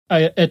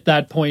at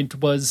that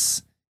point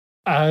was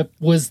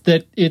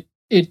that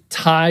it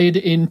tied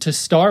into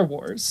Star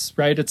Wars,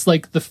 right? It's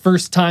like the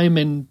first time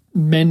in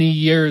many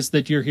years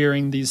that you're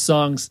hearing these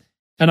songs.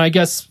 And I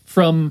guess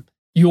from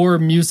your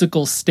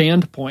musical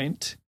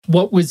standpoint,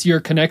 what was your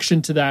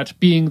connection to that,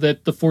 being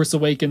that The Force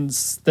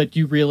Awakens, that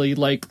you really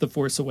like The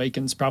Force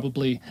Awakens,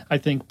 probably, I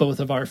think, both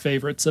of our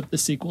favorites of the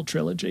sequel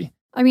trilogy?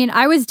 I mean,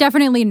 I was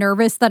definitely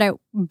nervous that it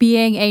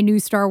being a new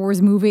Star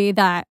Wars movie,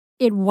 that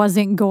it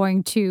wasn't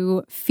going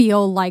to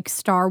feel like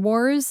Star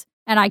Wars.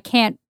 And I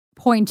can't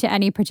point to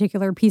any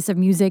particular piece of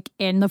music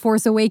in The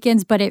Force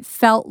Awakens, but it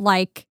felt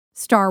like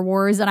Star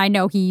Wars. And I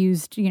know he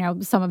used,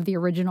 some of the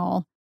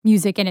original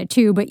music in it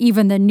too, but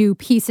even the new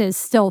pieces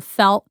still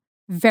felt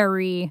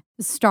very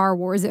Star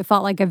Wars. It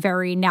felt like a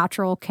very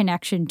natural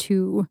connection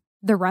to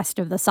the rest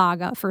of the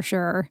saga, for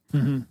sure.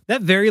 Mm-hmm.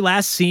 That very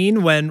last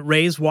scene when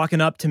Rey's walking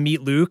up to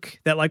meet Luke,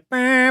 that like,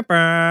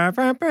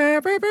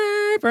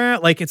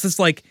 like it's just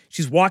like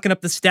she's walking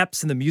up the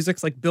steps and the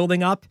music's like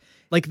building up.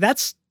 Like,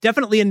 that's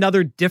definitely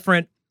another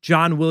different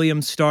John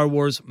Williams Star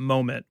Wars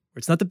moment.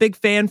 It's not the big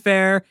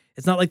fanfare.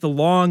 It's not like the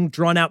long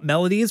drawn out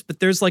melodies, but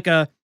there's like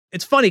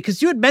it's funny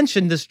because you had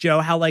mentioned this, Joe,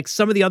 how like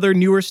some of the other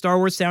newer Star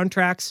Wars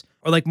soundtracks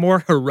are like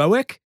more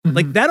heroic. Mm-hmm.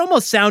 Like that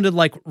almost sounded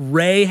like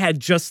Rey had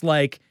just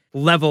like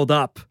leveled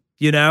up,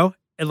 and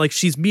like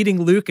she's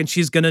meeting Luke and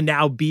she's going to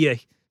now be a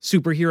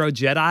superhero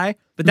Jedi.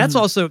 But that's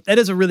that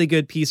is a really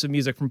good piece of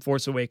music from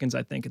Force Awakens,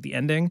 I think, at the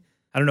ending.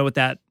 I don't know what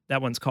that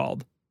one's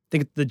called. I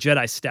think it's the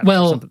Jedi Steps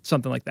or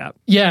something like that.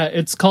 Yeah,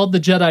 it's called the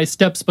Jedi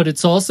Steps, but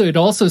it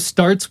also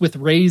starts with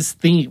Rey's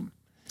theme.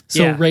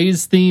 So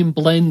Rey's theme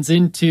blends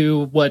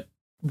into what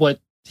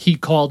he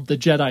called the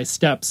Jedi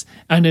Steps,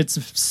 and it's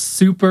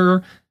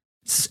super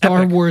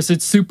Star Wars.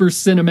 It's super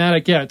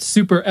cinematic. Yeah, it's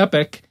super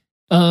epic.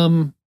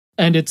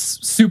 And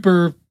it's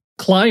super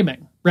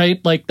climbing, right?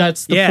 Like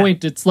that's the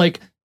point. It's like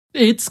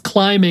it's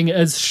climbing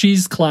as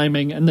she's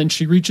climbing, and then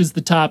she reaches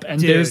the top, and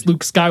there's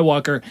Luke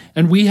Skywalker,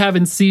 and we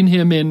haven't seen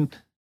him in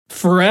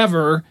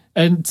forever,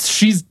 and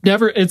she's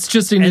never. It's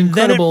just an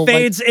incredible. Then it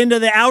fades into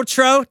the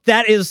outro.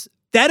 That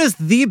is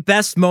the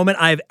best moment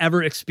I've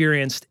ever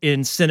experienced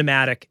in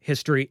cinematic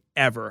history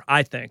ever,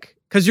 I think.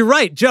 Because you're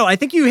right, Joe. I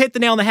think you hit the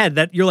nail on the head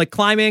that you're like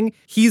climbing.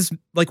 He's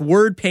like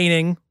word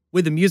painting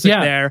with the music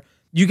there.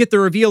 You get the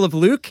reveal of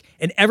Luke,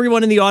 and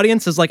everyone in the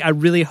audience is like, I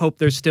really hope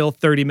there's still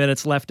 30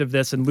 minutes left of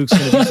this, and Luke's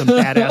going to do some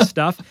badass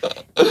stuff.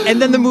 And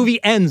then the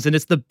movie ends, and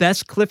it's the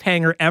best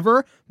cliffhanger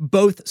ever,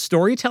 both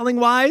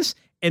storytelling-wise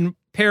and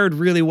paired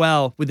really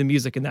well with the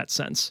music in that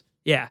sense.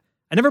 Yeah.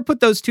 I never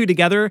put those two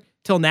together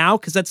till now,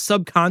 because that's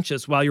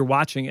subconscious while you're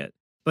watching it.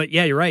 But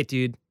yeah, you're right,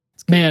 dude.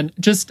 Man,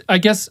 just, I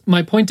guess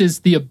my point is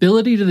the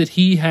ability that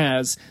he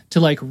has to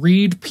like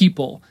read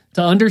people,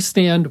 to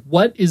understand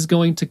what is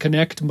going to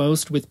connect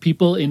most with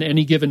people in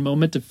any given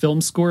moment of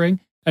film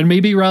scoring. And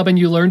maybe, Robin,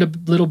 you learned a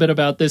little bit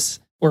about this,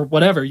 or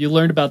whatever, you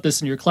learned about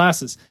this in your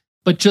classes.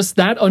 But just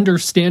that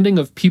understanding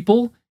of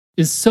people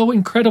is so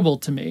incredible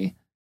to me.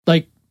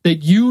 Like,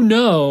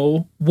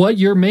 that what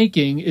you're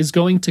making is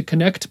going to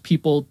connect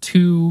people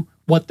to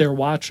what they're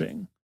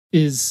watching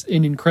is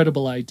an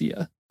incredible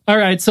idea. All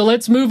right, so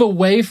let's move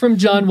away from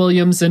John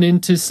Williams and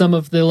into some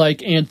of the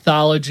like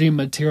anthology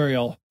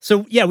material.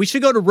 So yeah, we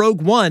should go to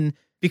Rogue One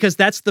because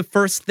that's the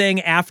first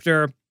thing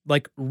after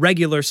like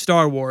regular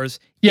Star Wars.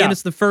 Yeah. And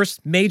it's the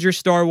first major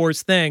Star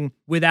Wars thing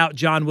without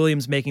John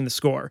Williams making the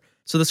score.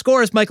 So the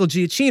score is Michael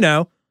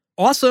Giacchino,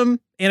 awesome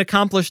and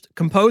accomplished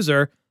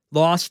composer,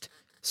 Lost,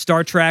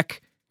 Star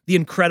Trek, The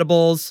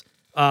Incredibles,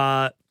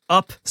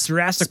 Up,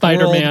 Jurassic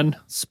Spider-Man.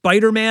 World,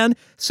 Spider-Man.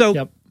 So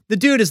Yep. the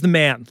dude is the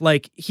man.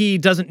 Like, he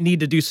doesn't need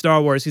to do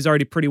Star Wars. He's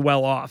already pretty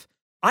well off.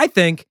 I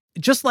think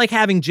just like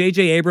having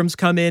J.J. Abrams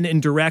come in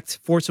and direct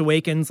Force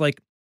Awakens,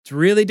 like, it's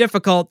really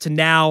difficult to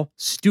now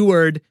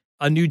steward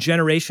a new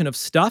generation of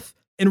stuff.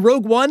 And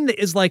Rogue One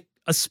is like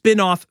a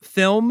spin-off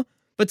film,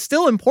 but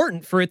still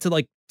important for it to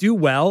like do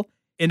well,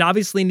 and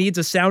obviously needs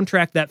a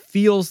soundtrack that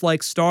feels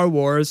like Star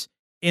Wars,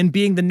 and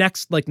being the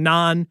next like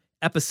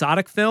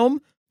non-episodic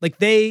film. Like,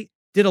 they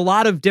did a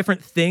lot of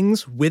different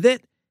things with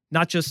it,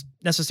 not just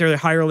necessarily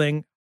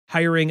hiring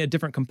a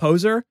different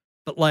composer,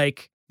 but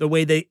like the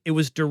way it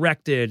was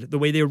directed, the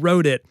way they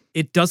wrote it.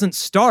 It doesn't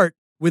start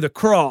with a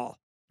crawl,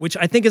 which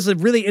I think is a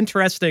really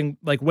interesting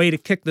like way to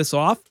kick this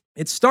off.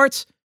 It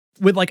starts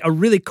with like a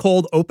really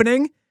cold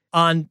opening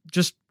on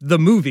just the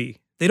movie.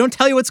 They don't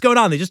tell you what's going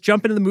on. They just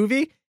jump into the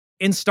movie,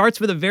 and starts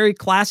with a very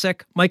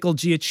classic Michael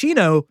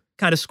Giacchino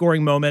kind of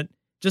scoring moment.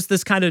 Just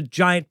this kind of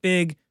giant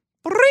big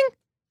bring,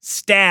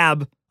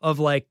 stab of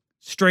like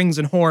strings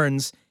and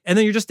horns. And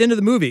then you're just into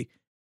the movie.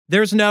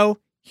 There's no,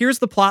 here's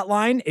the plot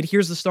line and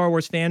here's the Star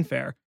Wars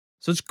fanfare.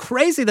 So it's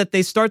crazy that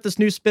they start this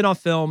new spin-off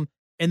film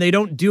and they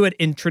don't do it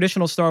in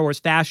traditional Star Wars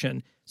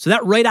fashion. So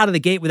that right out of the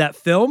gate with that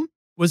film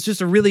was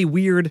just a really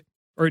weird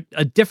or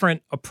a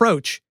different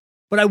approach.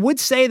 But I would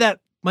say that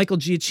Michael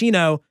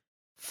Giacchino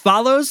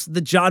follows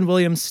the John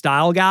Williams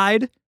style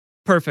guide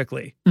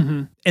perfectly.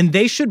 Mm-hmm. And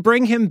they should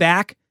bring him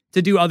back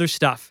to do other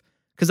stuff,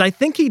 because I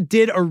think he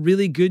did a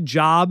really good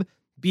job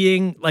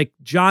being like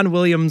John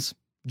Williams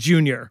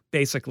Jr.,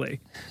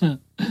 basically.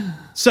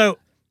 So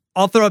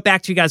I'll throw it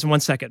back to you guys in 1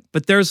 second.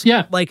 But there's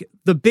like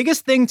the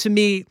biggest thing to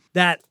me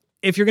that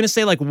if you're going to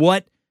say like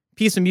what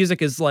piece of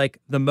music is like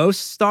the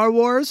most Star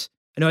Wars,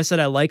 I know I said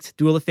I liked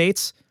Duel of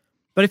Fates,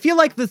 but I feel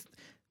like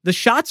the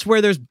shots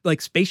where there's like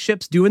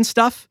spaceships doing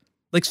stuff,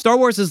 like Star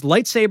Wars is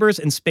lightsabers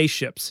and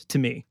spaceships to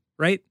me,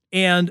 right?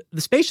 And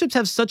the spaceships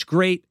have such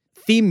great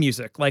theme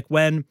music, like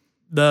when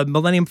the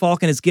Millennium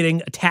Falcon is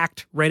getting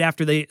attacked right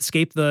after they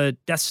escape the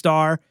Death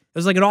Star.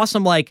 There's like an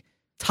awesome like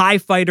TIE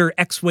Fighter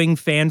X-Wing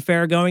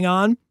fanfare going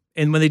on.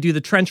 And when they do the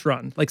trench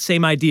run, like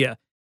same idea.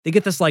 They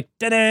get this like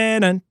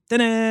and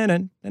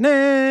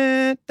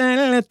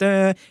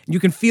you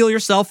can feel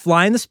yourself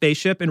flying the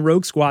spaceship in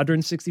Rogue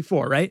Squadron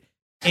 64, right?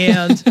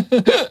 And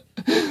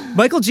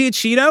Michael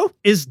Giacchino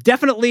is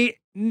definitely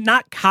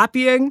not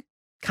copying,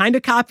 kind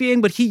of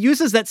copying, but he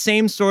uses that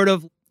same sort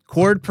of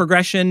chord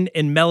progression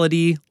and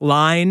melody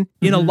line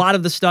in a lot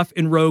of the stuff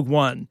in Rogue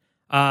One.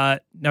 Now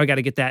I got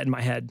to get that in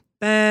my head.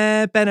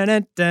 It's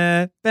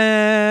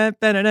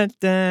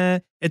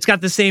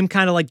got the same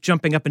kind of like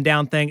jumping up and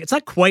down thing. It's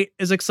not quite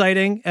as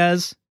exciting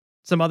as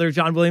some other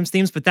John Williams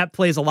themes, but that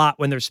plays a lot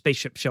when there's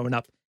spaceships showing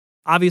up.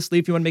 Obviously,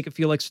 if you want to make it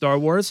feel like Star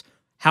Wars,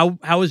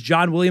 how is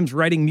John Williams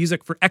writing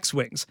music for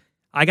X-Wings?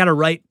 I got to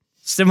write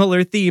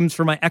similar themes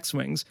for my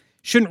X-Wings.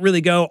 Shouldn't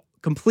really go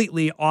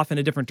completely off in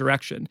a different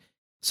direction.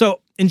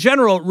 So in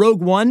general,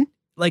 Rogue One,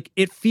 like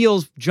it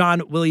feels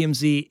John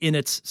Williams-y in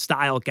its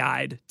style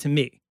guide to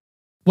me.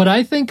 What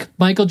I think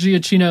Michael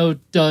Giacchino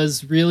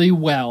does really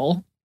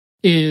well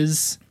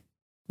is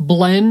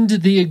blend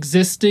the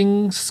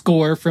existing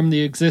score from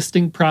the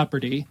existing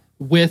property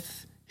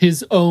with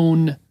his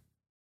own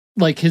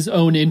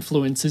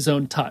influence, his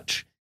own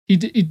touch. He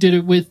did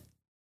it with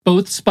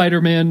both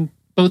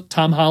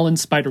Tom Holland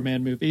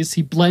Spider-Man movies.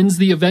 He blends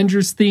the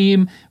Avengers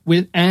theme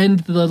and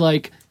the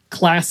like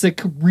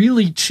classic,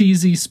 really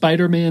cheesy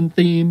Spider-Man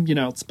theme,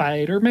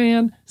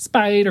 Spider-Man.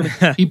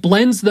 He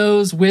blends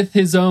those with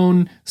his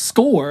own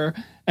score,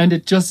 and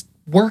it just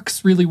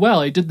works really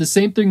well. He did the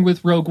same thing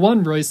with Rogue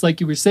One, Royce, like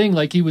you were saying,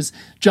 like he was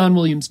John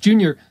Williams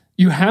Jr.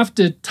 You have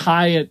to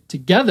tie it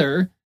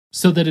together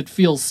so that it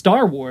feels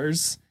Star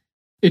Wars.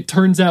 It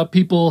turns out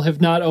people have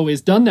not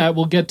always done that.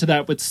 We'll get to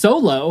that with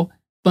Solo,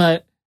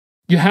 but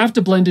you have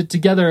to blend it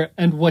together,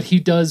 and what he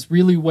does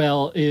really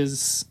well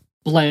is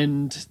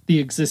blend the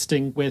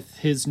existing with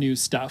his new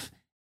stuff.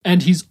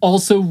 And he's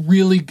also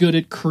really good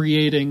at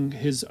creating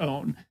his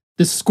own.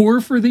 The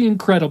score for The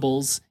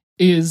Incredibles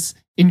is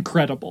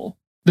incredible.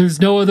 There's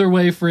no other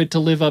way for it to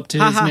live up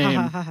to his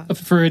name,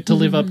 for it to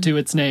live up to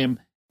its name.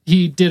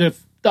 He did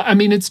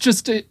it's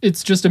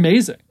just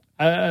amazing.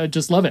 I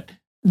just love it.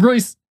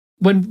 Royce,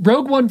 when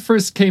Rogue One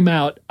first came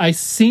out, I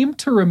seem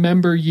to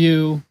remember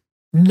you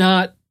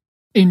not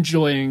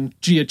enjoying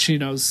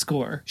Giacchino's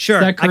score.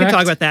 Sure, I can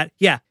talk about that.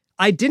 Yeah.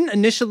 I didn't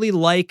initially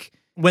like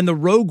when the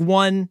Rogue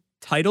One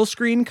title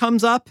screen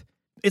comes up.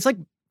 It's like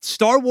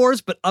Star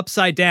Wars, but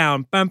upside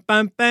down. Bum,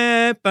 bum,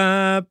 bum,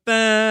 bum,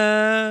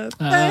 bum,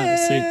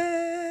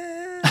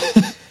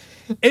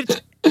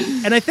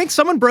 and I think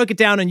someone broke it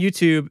down on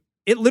YouTube.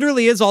 It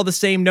literally is all the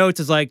same notes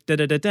as like da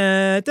da da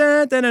da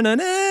da da da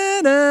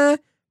da da.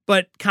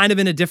 but kind of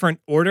in a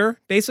different order,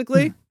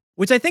 basically,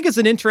 which I think is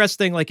an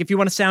interesting, like, if you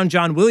want to sound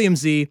John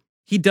Williams-y,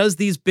 he does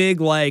these big,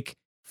 like,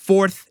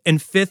 fourth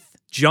and fifth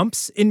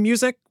jumps in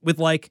music with,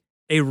 like,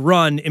 a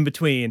run in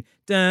between.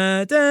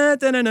 Da, da,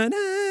 da, da, da,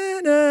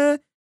 da, da.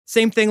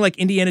 Same thing like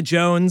Indiana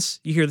Jones.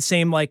 You hear the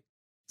same, like,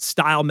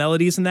 style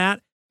melodies in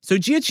that. So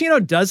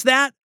Giacchino does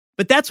that,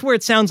 but that's where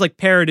it sounds like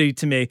parody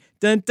to me.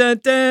 Dun, dun,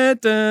 dun,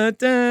 dun,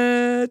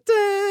 dun,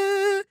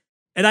 dun.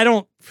 And I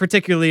don't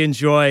particularly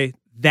enjoy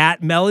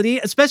that melody,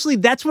 especially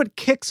that's what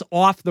kicks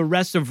off the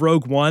rest of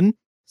Rogue One.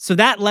 So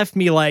that left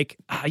me like,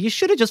 you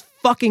should have just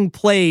fucking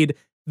played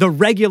the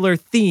regular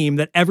theme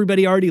that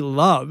everybody already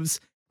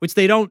loves, which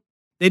they don't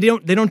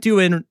do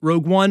in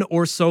Rogue One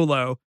or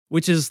Solo,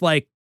 which is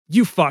like,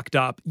 you fucked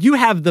up. You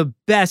have the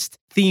best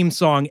theme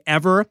song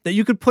ever that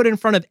you could put in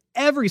front of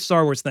every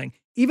Star Wars thing.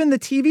 Even the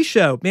TV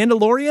show,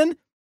 Mandalorian,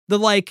 the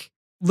like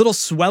little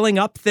swelling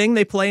up thing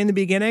they play in the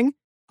beginning.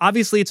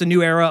 Obviously, it's a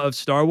new era of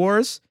Star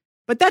Wars,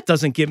 but that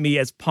doesn't get me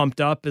as pumped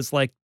up as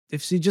like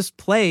if she just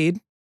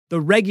played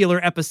the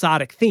regular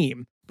episodic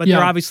theme. But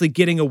they're obviously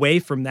getting away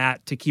from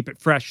that to keep it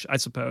fresh, I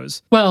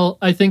suppose. Well,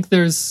 I think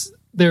there's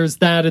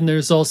that, and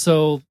there's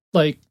also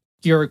like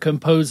you're a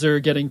composer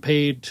getting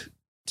paid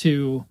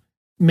to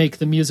make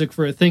the music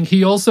for a thing.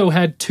 He also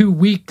had 2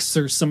 weeks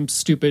or some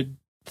stupid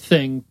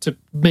thing to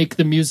make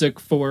the music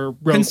for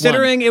Rogue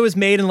Considering One. it was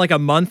made in like a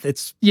month,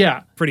 it's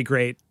pretty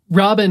great.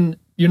 Robin,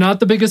 you're not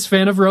the biggest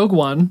fan of Rogue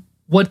One.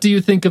 What do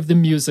you think of the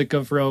music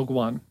of Rogue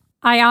One?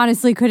 I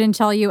honestly couldn't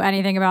tell you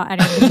anything about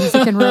any of the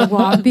music in Rogue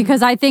One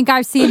because I think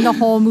I've seen the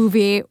whole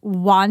movie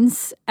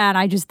once and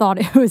I just thought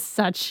it was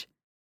such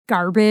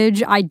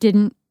garbage. I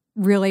didn't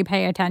really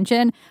pay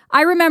attention.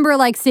 I remember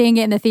like seeing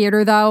it in the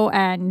theater though,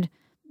 and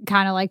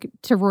kind of like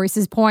to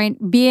Royce's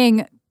point,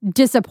 being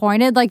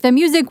disappointed. Like the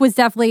music was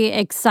definitely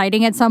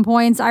exciting at some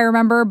points, I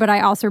remember, but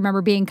I also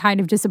remember being kind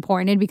of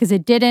disappointed because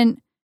it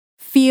didn't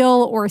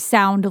feel or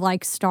sound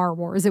like Star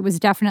Wars. It was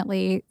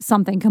definitely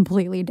something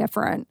completely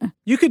different.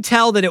 You could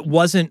tell that it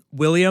wasn't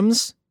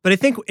Williams, but I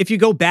think if you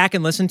go back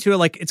and listen to it,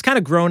 like it's kind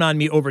of grown on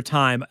me over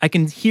time. I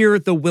can hear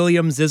the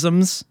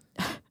Williams-isms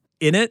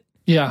in it.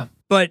 Yeah.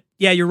 But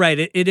yeah, you're right.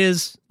 It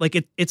is like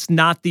it's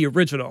not the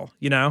original,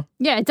 you know?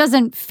 Yeah, it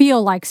doesn't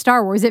feel like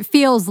Star Wars. It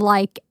feels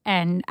like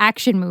an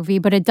action movie,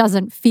 but it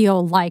doesn't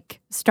feel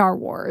like Star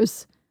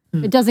Wars.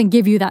 It doesn't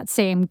give you that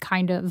same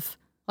kind of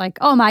like,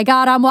 oh my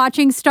God, I'm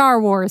watching Star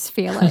Wars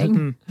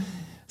feeling.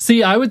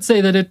 See, I would say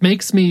that it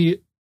makes me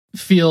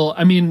feel,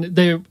 I mean,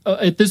 they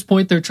at this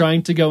point, they're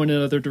trying to go in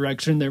another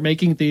direction. They're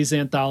making these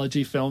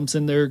anthology films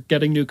and they're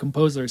getting new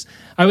composers.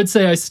 I would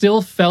say I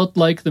still felt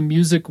like the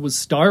music was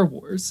Star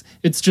Wars.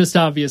 It's just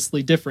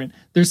obviously different.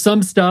 There's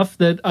some stuff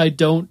that I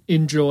don't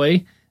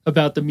enjoy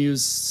about the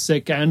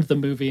music and the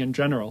movie in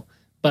general,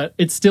 but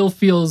it still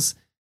feels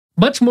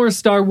much more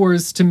Star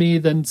Wars to me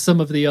than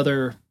some of the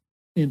other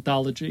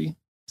anthology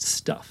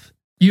stuff.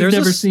 You've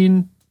never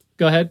seen...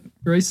 Go ahead,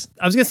 Royce.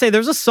 I was going to say,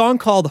 there's a song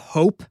called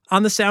Hope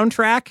on the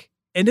soundtrack,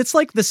 and it's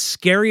like the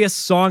scariest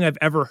song I've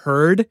ever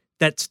heard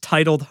that's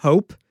titled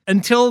Hope.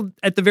 Until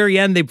at the very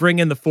end, they bring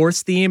in the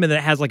Force theme, and then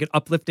it has like an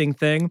uplifting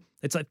thing.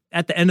 It's like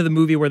at the end of the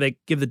movie where they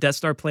give the Death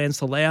Star plans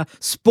to Leia.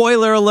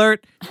 Spoiler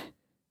alert.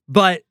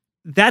 But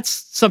that's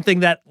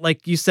something that,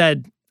 like you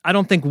said, I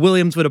don't think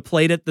Williams would have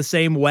played it the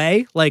same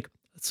way. Like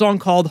a song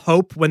called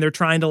Hope when they're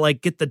trying to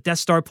like get the Death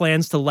Star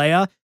plans to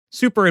Leia.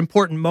 Super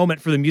important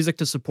moment for the music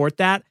to support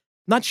that.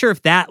 Not sure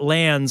if that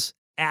lands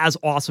as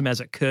awesome as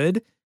it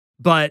could,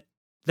 but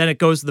then it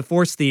goes to the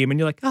Force theme and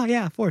you're like, oh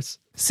yeah, Force.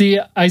 See,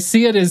 I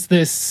see it as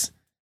this,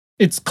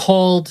 it's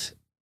called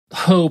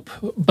Hope,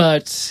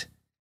 but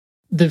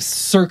the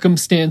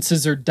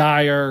circumstances are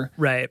dire.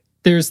 Right.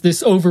 There's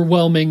this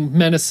overwhelming,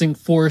 menacing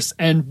force,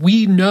 and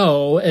we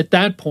know at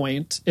that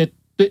point, at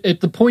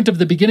the point of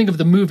the beginning of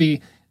the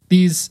movie,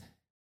 these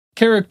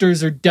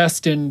characters are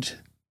destined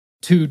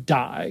to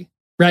die,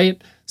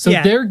 right? So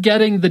they're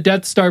getting the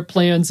Death Star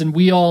plans, and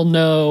we all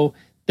know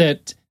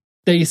that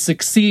they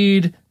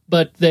succeed,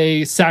 but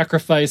they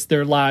sacrifice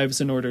their lives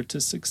in order to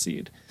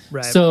succeed.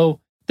 Right. So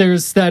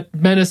there's that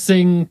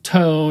menacing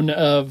tone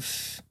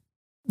of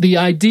the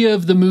idea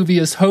of the movie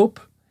is hope,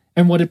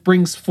 and what it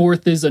brings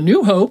forth is a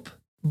new hope,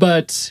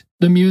 but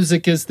the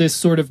music is this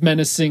sort of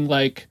menacing,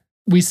 like,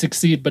 we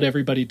succeed, but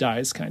everybody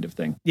dies kind of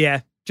thing. Yeah,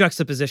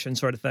 juxtaposition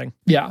sort of thing.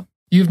 Yeah.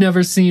 You've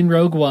never seen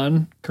Rogue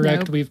One,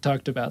 correct? Nope. We've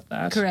talked about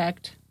that.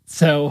 Correct.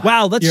 So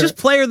wow, let's just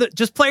play her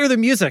the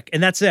music,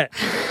 and that's it.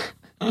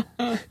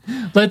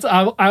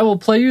 I will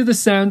play you the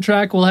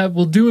soundtrack.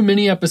 We'll do a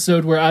mini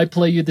episode where I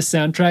play you the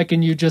soundtrack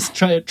and you just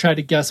try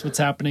to guess what's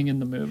happening in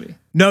the movie.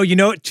 No, you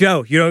know what,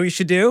 Joe? You know what you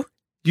should do?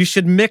 You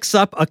should mix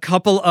up a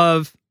couple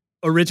of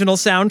original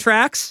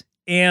soundtracks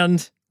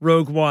and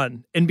Rogue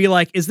One and be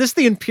like, is this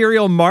the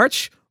Imperial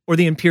March or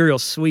the Imperial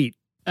Suite?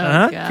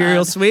 God.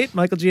 Imperial Suite,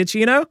 Michael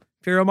Giacchino.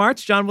 Imperial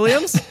March, John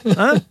Williams.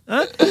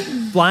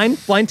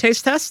 Blind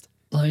taste test.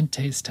 Blind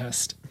taste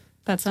test.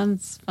 That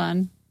sounds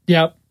fun.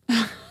 Yep.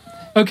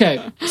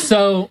 Okay,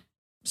 so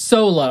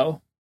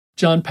Solo,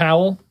 John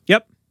Powell.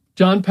 Yep.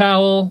 John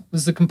Powell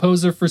was the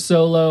composer for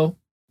Solo.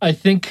 I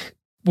think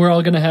we're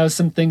all going to have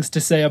some things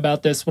to say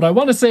about this. What I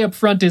want to say up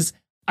front is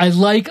I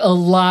like a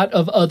lot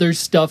of other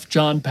stuff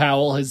John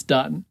Powell has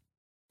done.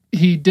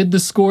 He did the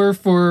score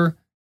for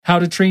How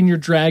to Train Your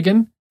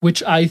Dragon,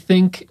 which I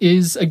think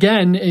is,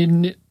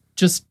 again,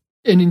 just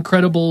an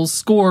incredible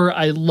score.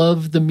 I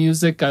love the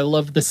music. I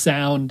love the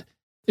sound.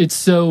 It's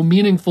so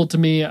meaningful to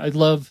me. I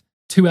love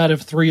 2 out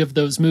of 3 of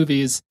those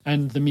movies,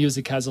 and the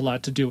music has a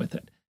lot to do with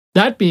it.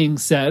 That being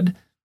said,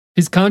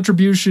 his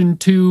contribution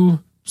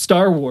to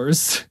Star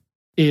Wars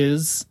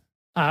is,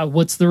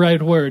 what's the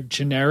right word?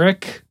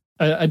 Generic?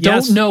 I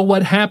don't know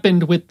what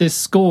happened with this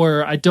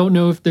score. I don't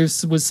know if there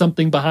was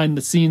something behind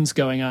the scenes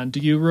going on.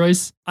 Do you,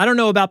 Royce? I don't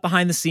know about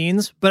behind the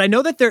scenes, but I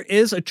know that there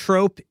is a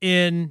trope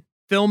in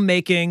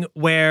filmmaking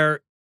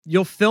where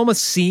you'll film a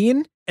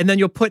scene and then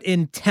you'll put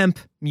in temp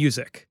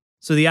music.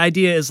 So the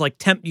idea is like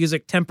temp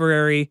music,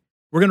 temporary.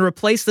 We're going to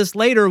replace this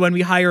later when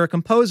we hire a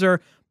composer,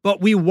 but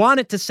we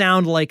want it to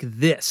sound like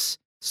this.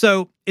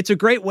 So it's a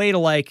great way to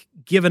like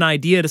give an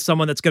idea to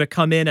someone that's going to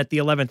come in at the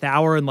 11th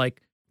hour and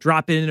like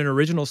drop in an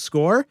original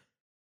score.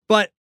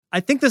 But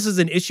I think this is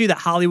an issue that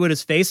Hollywood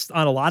has faced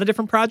on a lot of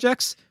different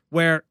projects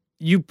where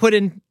you put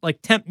in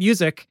like temp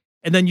music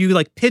and then you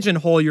like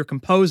pigeonhole your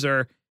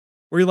composer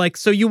where you're like,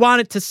 so you want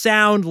it to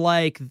sound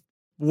like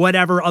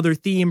whatever other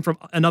theme from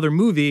another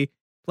movie,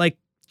 like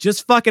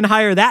just fucking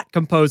hire that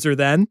composer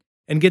then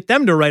and get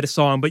them to write a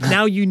song. But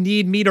now you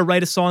need me to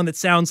write a song that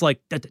sounds like,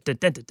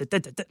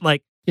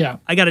 like, yeah,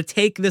 I got to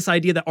take this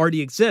idea that already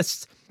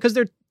exists because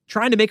they're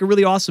trying to make a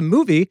really awesome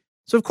movie.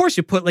 So of course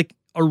you put like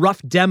a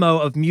rough demo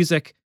of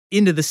music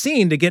into the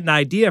scene to get an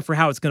idea for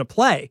how it's going to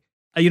play.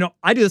 I do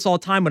this all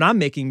the time when I'm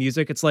making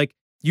music. It's like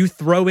you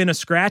throw in a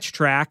scratch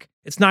track.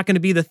 It's not going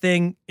to be the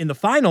thing in the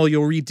final.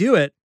 You'll redo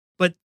it.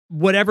 But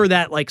whatever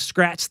that like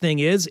scratch thing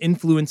is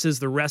influences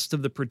the rest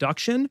of the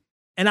production.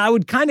 And I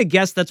would kind of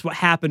guess that's what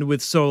happened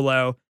with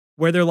Solo,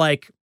 where they're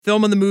like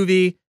filming the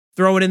movie,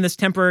 throwing in this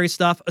temporary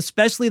stuff,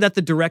 especially that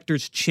the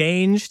director's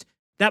changed.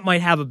 That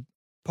might have a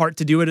part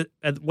to do it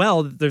as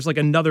well. There's like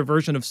another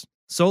version of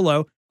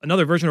Solo,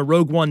 another version of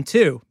Rogue One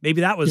too. Maybe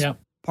that was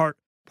part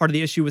of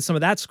the issue with some of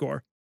that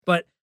score.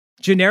 But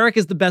generic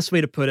is the best way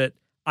to put it.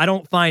 I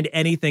don't find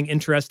anything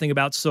interesting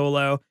about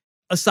Solo,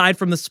 aside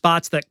from the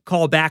spots that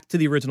call back to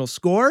the original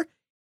score,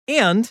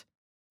 and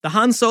the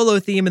Han Solo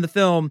theme in the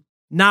film,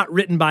 not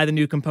written by the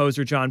new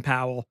composer, John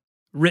Powell,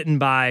 written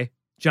by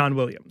John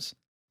Williams.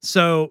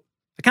 So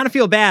I kind of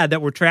feel bad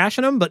that we're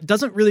trashing him, but it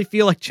doesn't really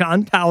feel like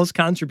John Powell's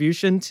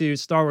contribution to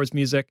Star Wars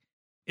music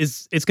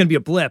it's going to be a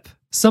blip.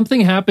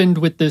 Something happened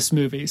with this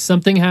movie.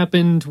 Something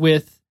happened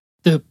with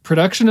the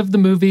production of the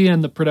movie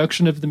and the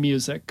production of the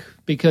music,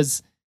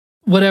 because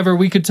whatever,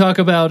 we could talk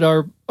about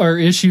our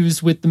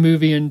issues with the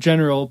movie in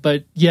general,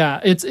 but yeah,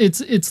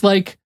 it's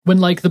like when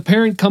like the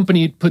parent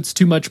company puts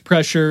too much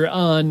pressure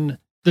on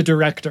the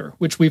director,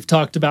 which we've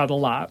talked about a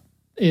lot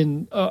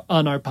in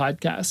on our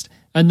podcast,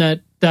 and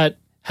that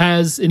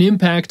has an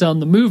impact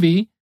on the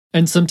movie,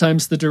 and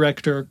sometimes the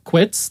director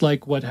quits,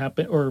 like what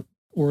happened, or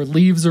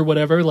leaves or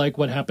whatever, like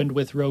what happened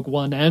with Rogue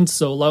One and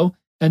Solo,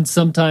 and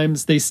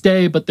sometimes they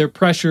stay, but they're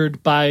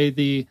pressured by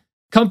the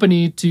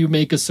company to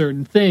make a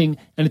certain thing.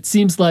 And it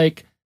seems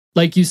like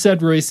you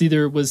said, Royce,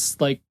 either it was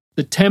like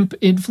the temp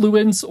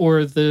influence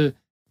or the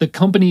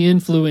company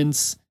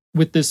influence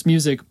with this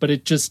music, but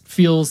it just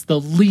feels the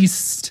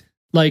least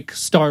like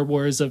Star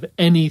Wars of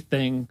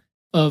anything,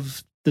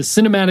 of the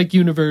cinematic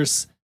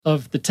universe,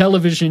 of the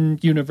television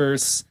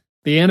universe,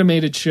 the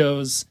animated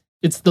shows.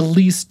 It's the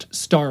least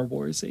Star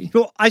Warsy.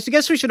 Well, I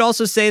guess we should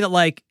also say that,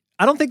 like,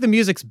 I don't think the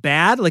music's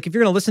bad. Like, if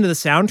you're going to listen to the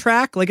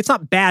soundtrack, like, it's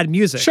not bad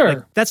music. Sure.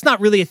 Like, that's not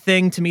really a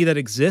thing to me that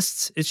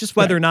exists. It's just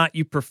whether or not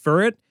you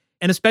prefer it.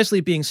 And especially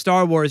being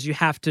Star Wars, you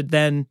have to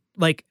then,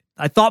 like,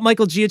 I thought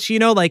Michael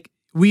Giacchino, like,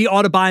 we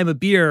ought to buy him a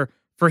beer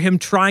for him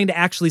trying to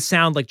actually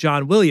sound like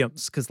John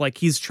Williams. Because, like,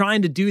 he's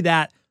trying to do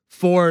that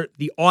for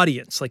the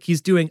audience. Like,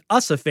 he's doing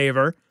us a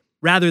favor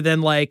rather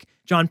than, like,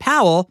 John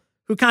Powell,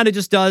 who kind of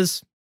just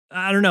does,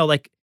 I don't know,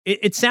 like,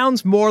 it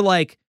sounds more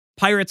like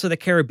Pirates of the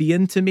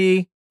Caribbean to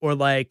me, or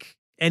like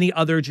any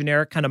other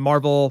generic kind of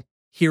Marvel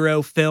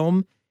hero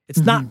film. It's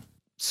not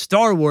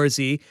Star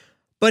Warsy,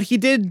 but he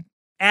did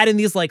add in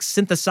these like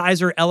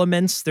synthesizer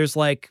elements. There's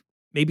like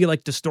maybe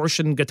like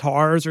distortion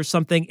guitars or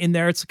something in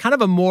there. It's kind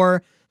of a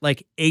more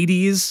like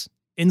 80s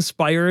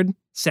inspired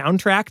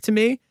soundtrack to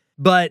me,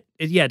 but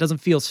it doesn't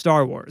feel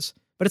Star Wars,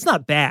 but it's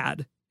not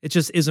bad. It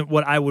just isn't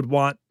what I would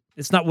want.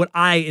 It's not what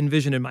I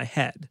envision in my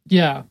head.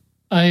 Yeah.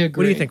 I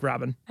agree. What do you think,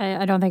 Robin?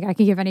 I don't think I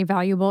can give any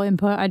valuable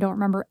input. I don't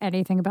remember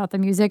anything about the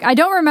music. I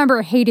don't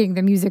remember hating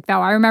the music,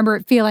 though. I remember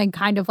it feeling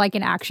kind of like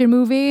an action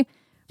movie,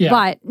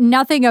 but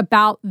nothing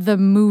about the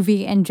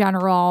movie in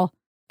general,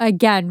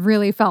 again,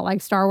 really felt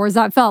like Star Wars.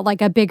 That felt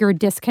like a bigger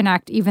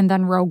disconnect even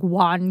than Rogue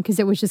One, because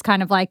it was just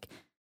kind of like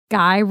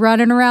guy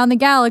running around the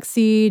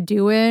galaxy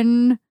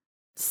doing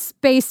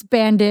space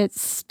bandit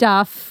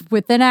stuff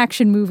with an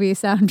action movie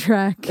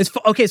soundtrack.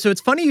 Okay, so it's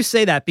funny you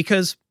say that,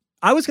 because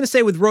I was going to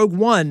say with Rogue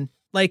One,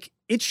 like,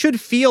 it should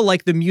feel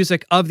like the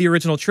music of the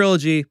original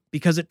trilogy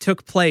because it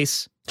took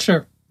place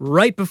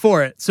right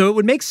before it. So it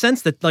would make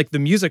sense that like the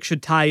music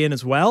should tie in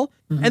as well.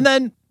 And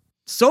then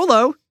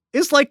Solo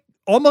is like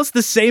almost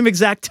the same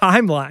exact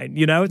timeline,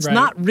 you know? It's Right.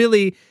 not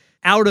really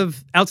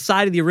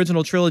outside of the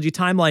original trilogy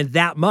timeline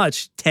that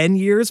much. 10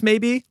 years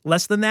maybe,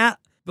 less than that,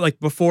 like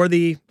before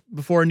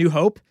A New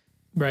Hope.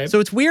 Right. So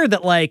it's weird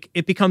that like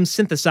it becomes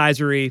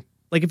synthesizery.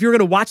 Like if you're going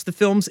to watch the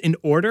films in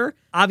order,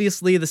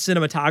 obviously the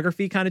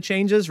cinematography kind of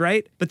changes,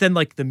 right? But then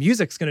like the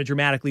music's going to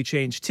dramatically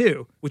change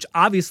too, which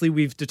obviously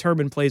we've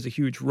determined plays a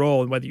huge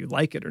role in whether you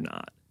like it or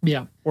not,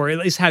 yeah. or at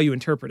least how you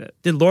interpret it.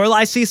 Did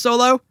Lorelai see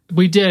Solo?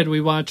 We did.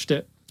 We watched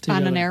it On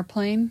an together.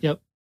 airplane. Yep.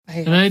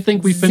 And I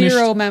think we finished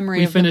zero memory.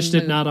 we of finished the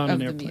it not on of an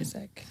the airplane.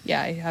 music.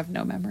 Yeah, I have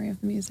no memory of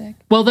the music.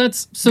 Well,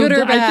 that's so. Good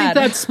or I think bad?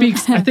 that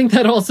speaks. I think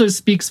that also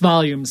speaks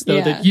volumes, though,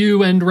 Yeah. that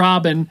you and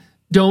Robin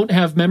don't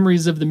have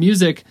memories of the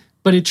music,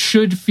 but it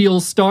should feel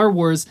Star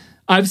Wars.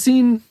 I've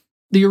seen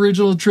the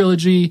original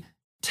trilogy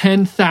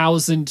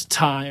 10,000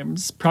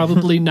 times,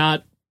 probably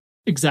not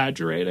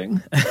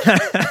exaggerating.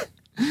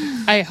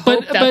 I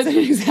hope that's an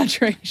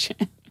exaggeration.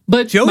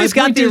 But Joey's my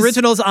got point the is,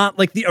 originals on,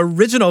 like the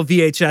original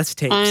VHS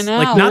tapes. I know.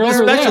 Like not the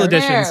They're special rare.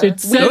 editions. It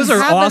says- Those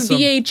are have awesome. a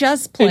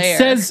VHS player. It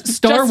says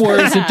Star Just for Wars.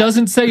 It that.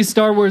 doesn't say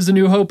Star Wars: A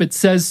New Hope. It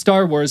says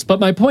Star Wars.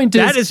 But my point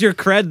is, That is your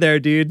cred there,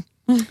 dude.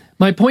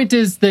 my point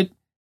is that,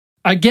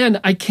 again,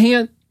 I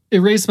can't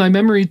erase my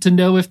memory to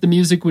know if the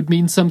music would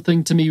mean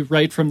something to me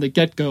right from the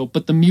get-go.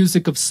 But the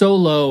music of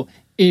Solo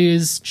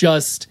is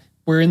just,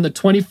 we're in the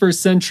 21st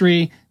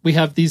century. We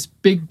have these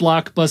big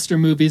blockbuster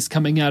movies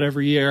coming out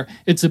every year.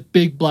 It's a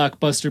big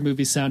blockbuster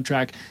movie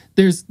soundtrack.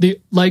 There's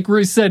like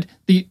Roy said,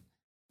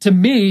 to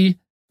me,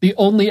 the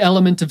only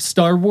element of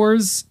Star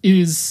Wars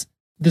is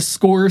the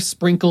score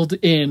sprinkled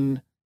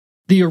in,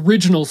 the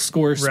original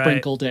score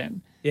sprinkled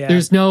in. Yeah.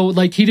 There's no,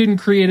 like, he didn't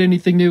create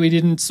anything new. He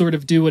didn't sort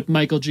of do what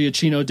Michael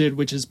Giacchino did,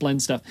 which is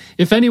blend stuff.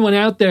 If anyone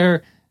out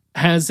there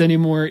has any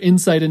more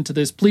insight into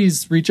this,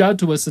 please reach out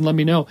to us and let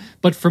me know.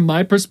 But from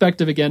my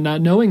perspective, again,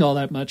 not knowing all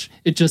that much,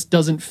 it just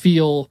doesn't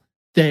feel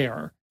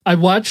there. I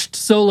watched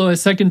Solo a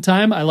second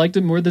time. I liked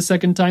it more the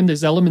second time.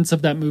 There's elements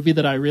of that movie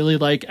that I really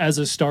like as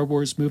a Star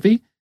Wars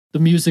movie. The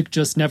music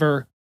just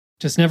never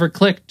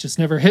clicked, just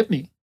never hit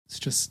me. It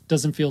just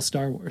doesn't feel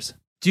Star Wars.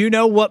 Do you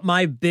know what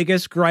my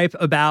biggest gripe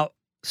about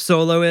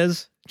Solo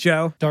is,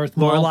 Joe? Darth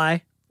Maul.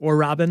 Lorelai or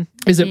Robin?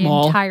 Is it The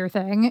Maul? entire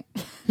thing.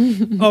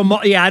 Oh,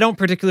 Maul, yeah, I don't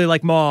particularly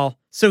like Maul.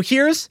 So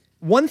here's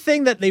one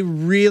thing that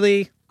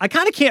I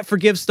kind of can't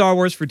forgive Star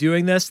Wars for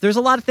doing this. There's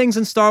a lot of things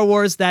in Star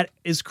Wars that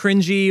is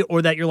cringy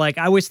or that you're like,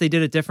 I wish they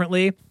did it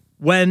differently.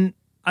 When,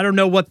 I don't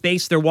know what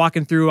base they're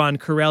walking through on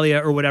Corellia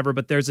or whatever,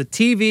 but there's a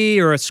TV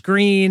or a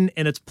screen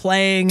and it's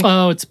playing.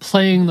 Oh, it's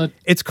playing the...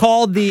 It's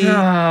called the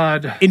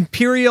God.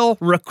 Imperial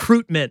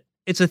Recruitment.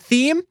 It's a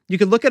theme. You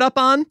can look it up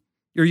on,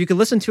 or you can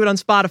listen to it on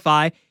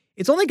Spotify.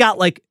 It's only got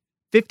like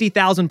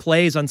 50,000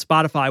 plays on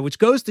Spotify, which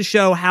goes to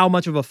show how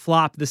much of a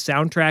flop the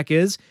soundtrack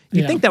is.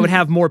 You'd Yeah. think that would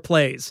have more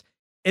plays.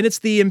 And it's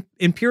the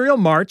Imperial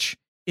March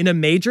in a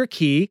major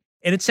key,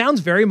 and it sounds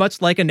very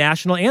much like a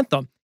national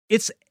anthem.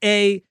 It's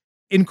a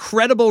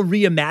incredible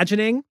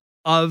reimagining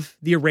of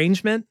the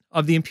arrangement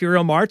of the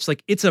Imperial March.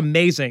 Like, it's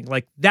amazing.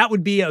 Like, that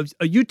would be a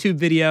YouTube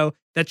video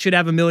that should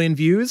have 1 million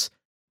views.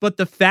 But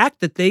the fact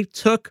that they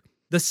took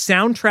the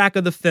soundtrack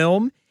of the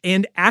film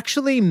and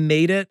actually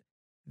made it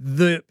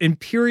the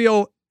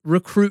Imperial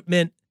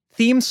Recruitment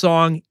theme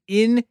song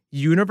in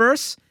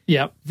universe,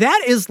 Yep.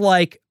 that is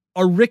like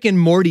a Rick and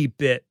Morty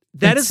bit.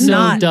 That It's is so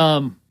not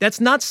dumb. That's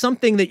not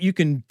something that you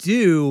can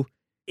do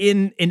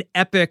in an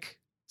epic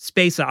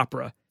space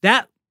opera.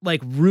 That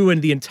like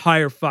ruined the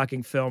entire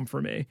fucking film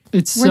for me.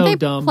 It's Weren't so they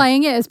dumb.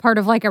 playing it as part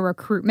of like a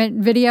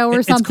recruitment video or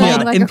It's something?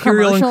 called like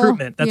Imperial a commercial?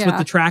 Recruitment. That's what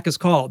the track is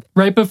called.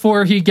 Right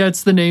before he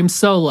gets the name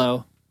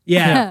Solo.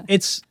 Yeah,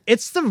 it's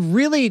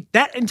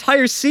that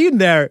entire scene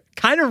there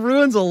kind of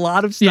ruins a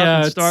lot of stuff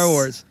in it's Star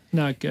Wars.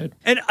 Not good.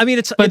 And I mean,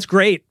 it's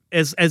great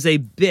as a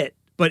bit,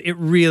 but it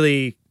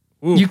really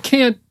You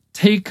can't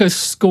take a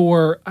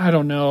score. I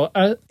don't know.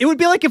 it would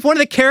be like if one of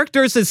the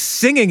characters is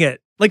singing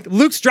it. Like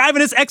Luke's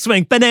driving his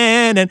X-Wing.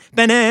 Banana.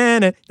 But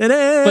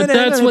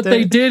that's what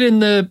they did in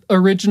the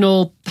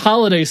original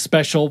holiday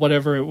special,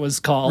 whatever it was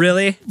called.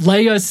 Really?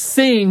 Leia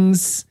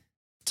sings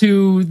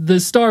to the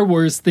Star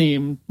Wars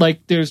theme. Like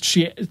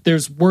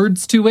there's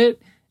words to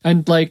it,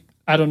 and like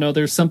I don't know,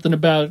 there's something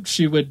about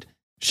she would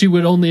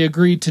only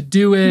agree to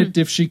do it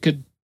if she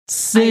could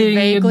sing.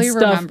 I vaguely and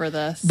stuff. remember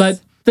this.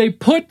 But they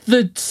put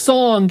the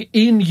song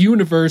in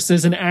universe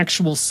as an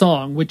actual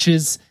song, which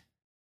is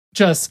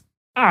just,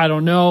 I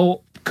don't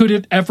know. Could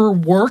it ever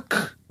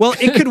work? Well,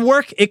 it could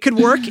work. It could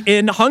work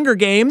in Hunger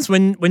Games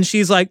when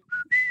she's like,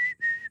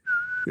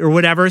 or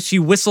whatever, she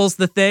whistles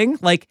the thing.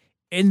 Like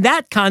in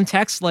that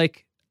context,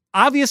 like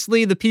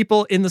obviously the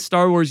people in the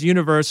Star Wars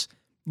universe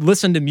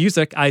listen to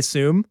music, I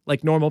assume,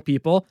 like normal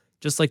people,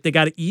 just like they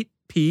got to eat,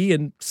 pee,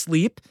 and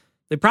sleep.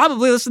 They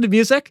probably listen to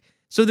music.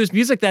 So there's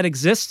music that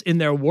exists in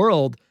their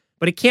world,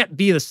 but it can't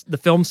be the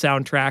film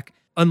soundtrack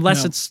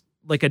unless No. it's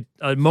like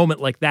a moment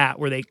like that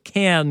where they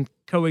can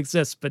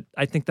coexist, but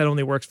I think that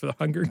only works for the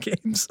Hunger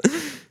Games.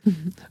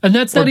 And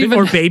that's not even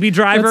or Baby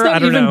Driver. I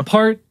don't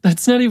know.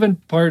 That's not even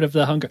part of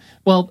the Hunger.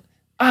 Well,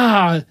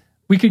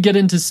 we could get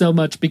into so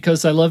much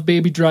because I love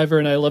Baby Driver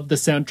and I love the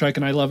soundtrack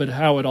and I love it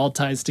how it all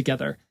ties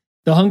together.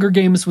 The Hunger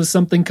Games was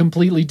something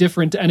completely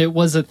different, and it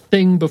was a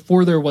thing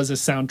before there was a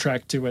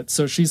soundtrack to it.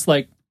 So she's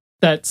like,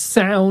 that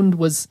sound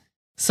was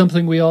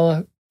something we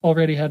all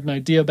already had an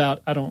idea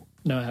about. I don't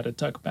know how to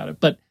talk about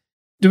it, but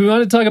do we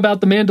want to talk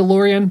about The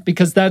Mandalorian?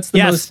 Because that's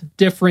the most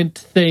different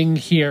thing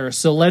here.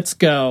 So let's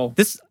go.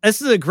 This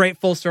is a great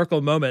full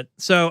circle moment.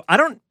 So I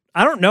don't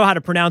know how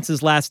to pronounce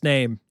his last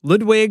name.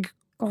 Ludwig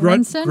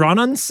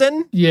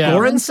Göransson? Yeah.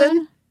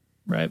 Göransson?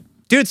 Right.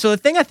 Dude, so the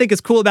thing I think is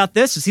cool about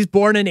this is he's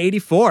born in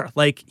 84.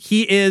 Like,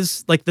 he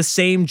is like the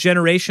same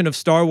generation of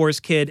Star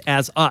Wars kid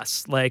as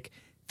us. Like,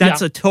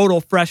 that's a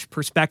total fresh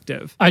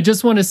perspective. I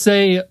just want to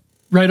say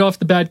right off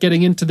the bat,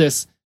 getting into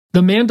this, The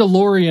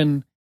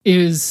Mandalorian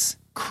is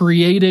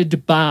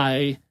created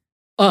by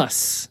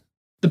us.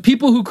 The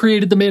people who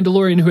created The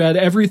Mandalorian, who had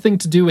everything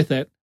to do with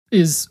it,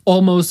 is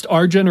almost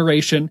our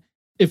generation.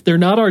 If they're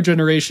not our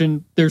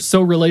generation, they're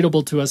so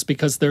relatable to us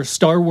because they're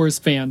Star Wars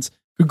fans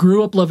who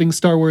grew up loving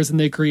Star Wars and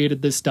they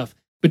created this stuff.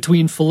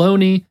 Between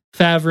Filoni,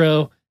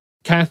 Favreau,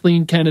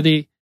 Kathleen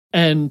Kennedy,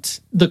 and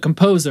the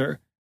composer.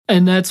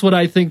 And that's what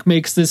I think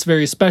makes this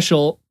very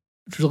special,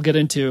 which we'll get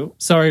into.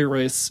 Sorry,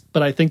 Royce,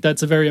 but I think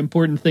that's a very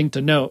important thing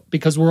to note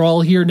because we're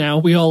all here now.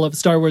 We all love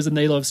Star Wars and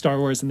they love Star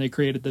Wars and they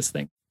created this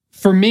thing.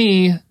 For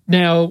me,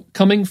 now,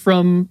 coming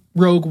from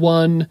Rogue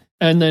One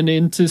and then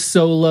into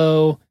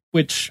Solo,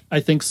 which I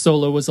think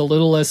Solo was a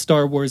little less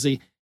Star Warsy,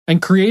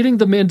 and creating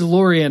The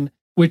Mandalorian,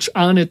 which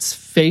on its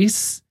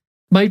face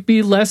might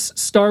be less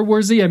Star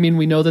Warsy. I mean,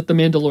 we know that the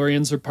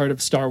Mandalorians are part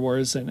of Star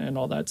Wars and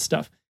all that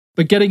stuff.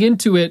 But getting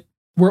into it,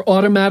 we're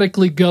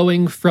automatically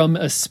going from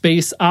a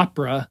space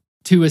opera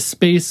to a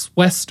space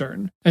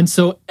western. And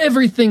so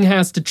everything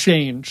has to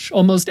change.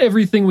 Almost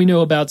everything we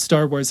know about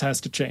Star Wars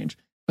has to change.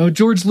 Now,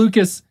 George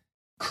Lucas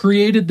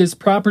created this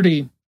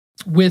property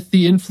with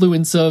the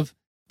influence of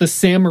the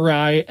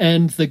samurai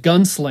and the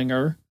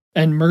gunslinger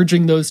and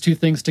merging those two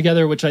things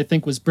together, which I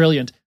think was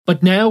brilliant.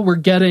 But now we're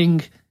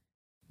getting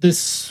this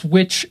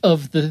switch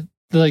of the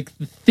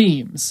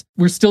themes.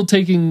 We're still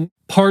taking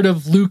part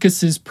of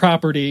Lucas's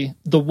property,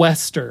 the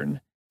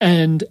Western,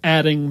 and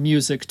adding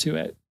music to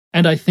it.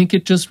 And I think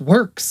it just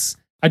works.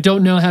 I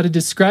don't know how to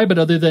describe it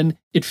other than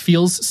it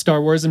feels Star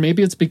Wars. And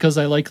maybe it's because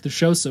I like the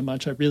show so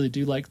much. I really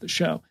do like the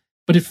show.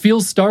 But it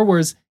feels Star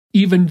Wars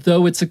even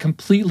though it's a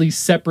completely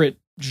separate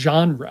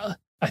genre.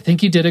 I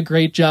think he did a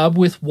great job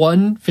with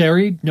one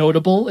very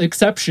notable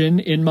exception,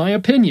 in my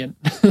opinion.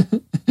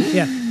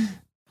 Yeah.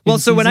 Well,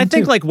 so when I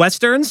think like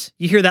Westerns,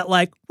 you hear that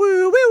like,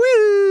 woo, woo,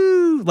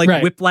 woo,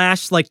 like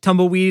whiplash, like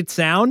tumbleweed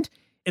sound.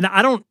 And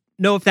I don't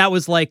know if that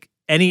was like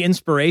any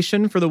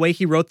inspiration for the way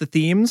he wrote the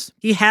themes.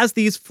 He has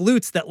these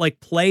flutes that like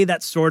play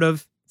that sort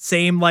of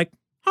same like,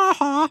 ha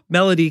ha,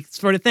 melody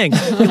sort of thing.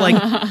 He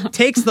like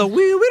takes the woo,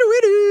 woo,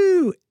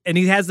 woo, woo, and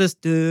he has this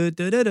da,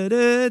 da, da, da,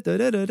 da,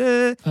 da, da,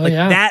 da. Like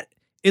that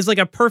is like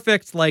a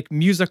perfect like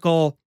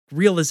musical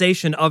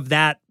realization of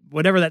that.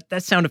 Whatever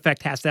that sound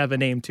effect has to have a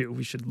name too.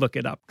 We should look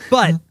it up.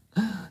 But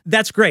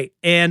that's great.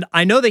 And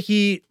I know that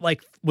he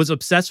like was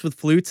obsessed with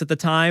flutes at the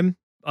time,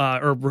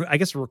 or I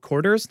guess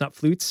recorders, not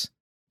flutes,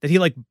 that he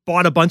like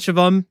bought a bunch of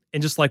them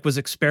and just like was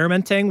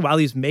experimenting while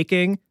he's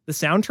making the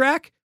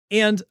soundtrack.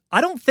 And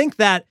I don't think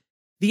that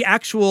the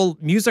actual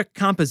music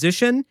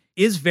composition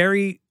is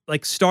very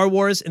like Star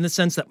Wars in the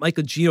sense that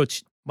Michael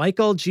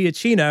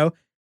Giacchino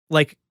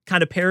like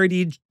kind of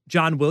parodied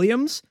John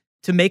Williams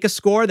to make a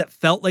score that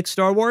felt like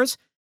Star Wars.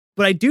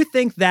 But I do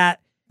think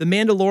that the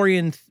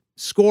Mandalorian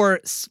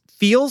score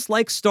feels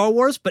like Star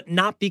Wars, but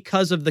not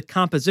because of the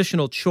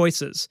compositional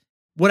choices.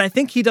 What I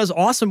think he does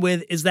awesome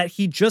with is that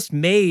he just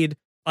made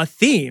a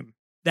theme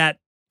that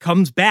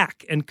comes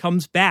back and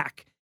comes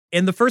back.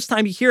 And the first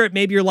time you hear it,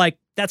 maybe you're like,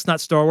 that's not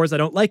Star Wars, I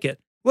don't like it,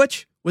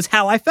 which was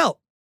how I felt.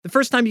 The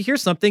first time you hear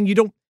something,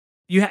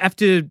 you have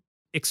to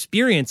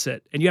experience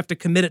it and you have to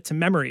commit it to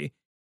memory.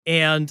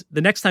 And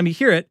the next time you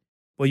hear it,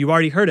 well, you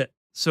already heard it.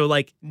 So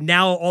like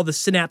now all the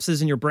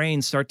synapses in your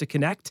brain start to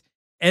connect.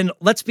 And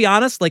let's be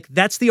honest, like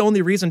that's the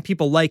only reason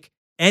people like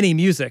any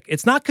music.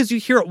 It's not because you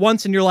hear it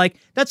once and you're like,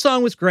 that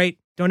song was great.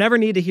 Don't ever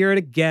need to hear it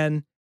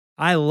again.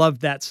 I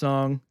loved that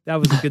song. That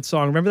was a good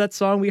song. Remember that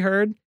song we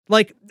heard?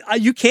 Like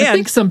you can. I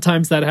think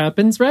sometimes that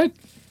happens, right?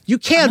 You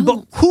can,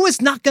 but who is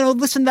not going to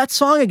listen to that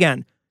song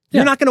again?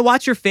 You're not going to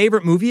watch your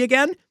favorite movie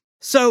again?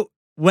 So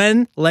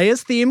when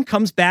Leia's theme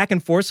comes back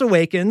in Force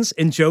Awakens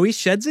and Joey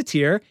sheds a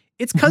tear,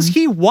 it's because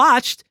he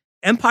watched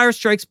Empire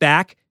Strikes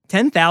Back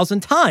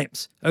 10,000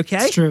 times, okay?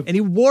 It's true. And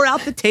he wore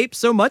out the tape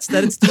so much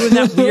that it's doing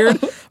that weird,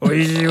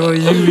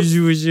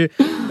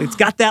 it's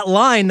got that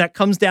line that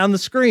comes down the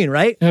screen,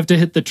 right? You have to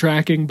hit the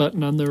tracking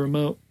button on the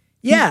remote.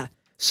 Yeah.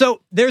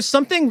 So there's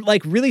something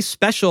like really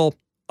special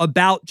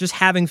about just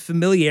having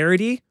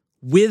familiarity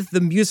with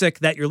the music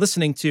that you're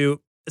listening to,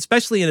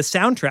 especially in a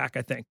soundtrack,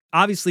 I think.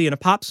 Obviously in a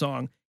pop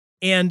song,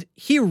 and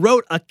he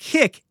wrote a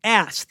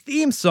kick-ass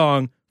theme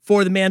song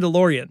for The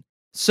Mandalorian.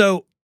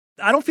 So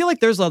I don't feel like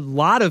there's a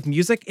lot of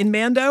music in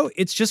Mando.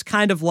 It's just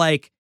kind of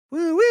like,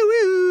 woo, woo,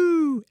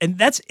 woo, and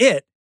that's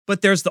it.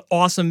 But there's the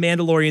awesome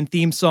Mandalorian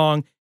theme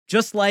song,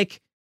 just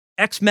like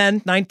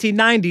X-Men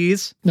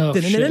 1990s. Oh,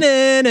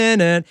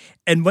 shit.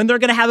 And when they're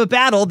going to have a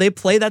battle, they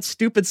play that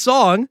stupid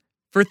song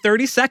for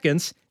 30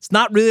 seconds. It's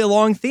not really a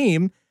long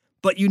theme,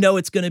 but you know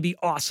it's going to be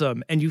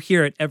awesome, and you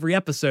hear it every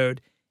episode.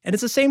 And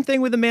it's the same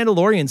thing with the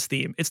Mandalorian's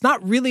theme. It's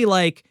not really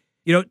like,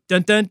 you know,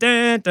 dun dun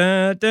dun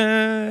dun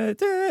dun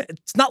dun.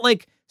 It's not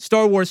like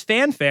Star Wars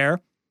fanfare.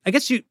 I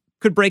guess you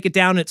could break it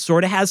down. It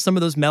sort of has some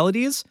of those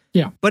melodies.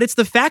 Yeah. But it's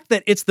the fact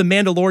that it's the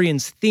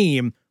Mandalorian's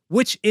theme,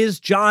 which is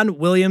John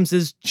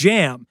Williams'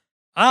 jam.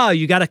 Oh,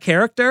 you got a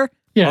character?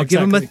 Yeah, I'll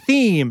give him a exactly.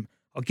 theme.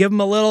 I'll give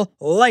him a little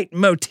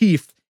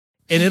leitmotif.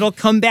 And it'll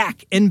come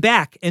back and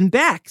back and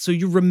back. So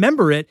you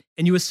remember it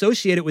and you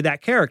associate it with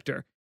that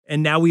character.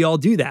 And now we all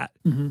do that.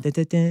 Mhm.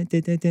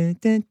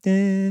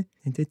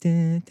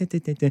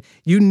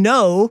 You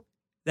know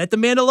that the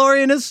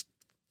Mandalorian is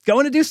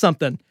going to do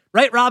something.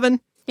 Right, Robin?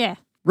 Yeah.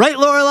 Right,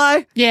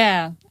 Lorelai?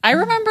 Yeah. I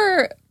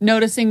remember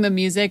noticing the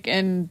music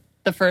in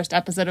the first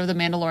episode of The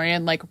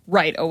Mandalorian like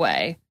right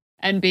away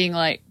and being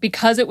like,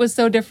 because it was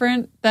so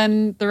different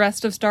than the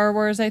rest of Star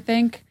Wars, I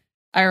think.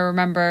 I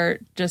remember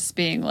just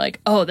being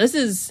like, oh, this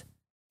is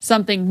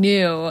something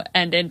new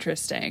and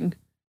interesting.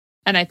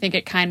 And I think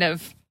it kind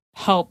of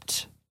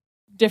helped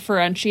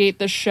differentiate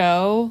the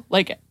show.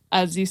 Like,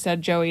 as you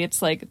said, Joey,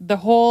 it's like the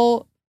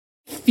whole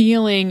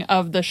feeling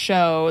of the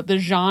show, the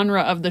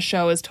genre of the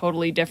show is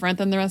totally different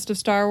than the rest of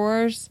Star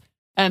Wars.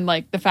 And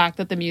like the fact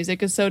that the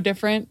music is so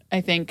different,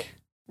 I think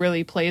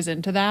really plays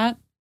into that.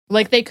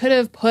 Like they could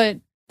have put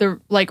the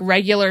like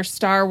regular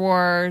Star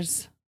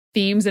Wars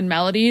themes and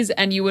melodies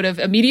and you would have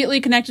immediately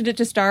connected it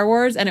to Star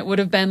Wars and it would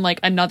have been like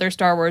another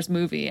Star Wars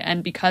movie.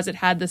 And because it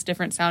had this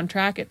different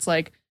soundtrack, it's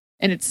like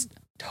in its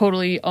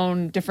totally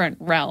own different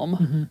realm.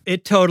 Mhm.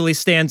 It totally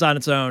stands on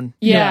its own.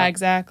 Yeah, Yeah.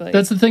 exactly.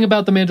 That's the thing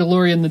about The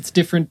Mandalorian that's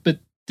different, but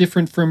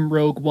different from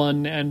Rogue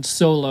One and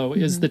Solo,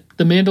 is that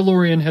The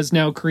Mandalorian has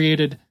now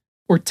created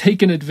or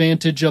taken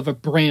advantage of a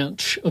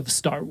branch of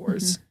Star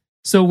Wars.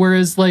 So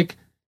whereas like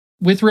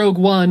with Rogue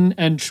One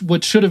and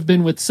what should have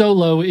been with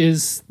Solo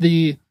is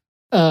the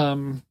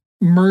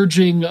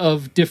merging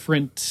of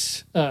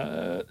different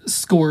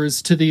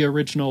scores to the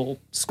original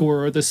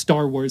score or the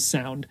Star Wars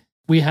sound.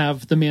 We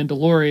have The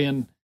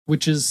Mandalorian,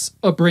 which is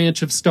a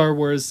branch of Star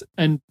Wars,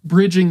 and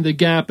bridging the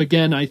gap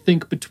again, I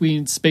think,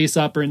 between space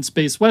opera and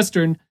space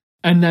western.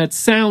 And that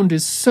sound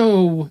is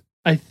so,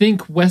 I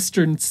think,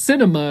 Western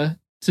cinema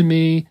to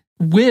me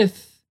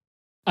with,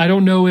 I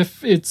don't know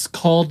if it's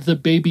called the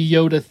Baby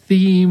Yoda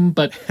theme,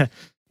 but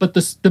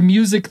the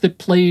music that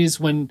plays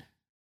when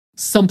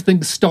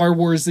something Star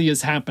Warsy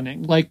is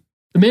happening. Like,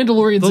 The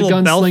Mandalorian's The a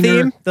little bell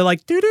gunslinger. theme, they're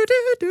like,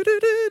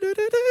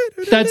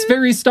 doo-doo-doo-doo-doo-doo-doo-doo-doo-doo. That's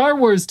very Star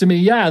Wars to me.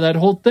 Yeah, that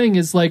whole thing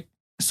is like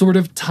sort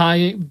of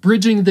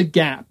bridging the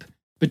gap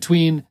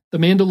between the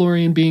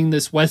Mandalorian being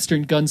this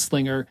Western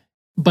gunslinger,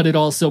 but it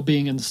also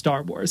being in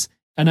Star Wars.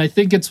 And I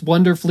think it's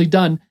wonderfully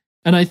done.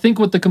 And I think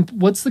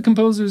what's the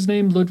composer's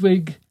name?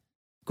 Ludwig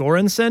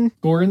Göransson?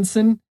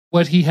 Göransson.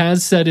 What he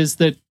has said is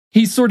that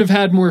he sort of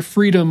had more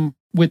freedom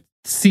with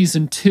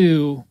season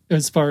 2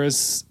 as far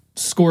as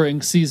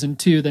scoring season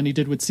 2 than he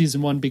did with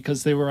season 1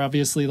 because they were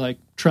obviously like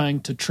trying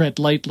to tread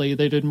lightly.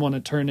 They didn't want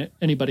to turn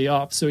anybody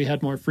off. So he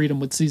had more freedom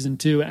with season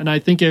 2. And I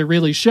think it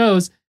really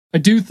shows. I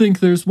do think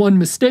there's one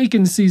mistake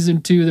in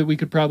season 2 that we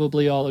could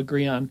probably all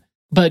agree on.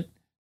 But,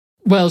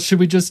 well, should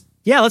we just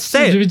Yeah, let's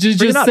say it. Did you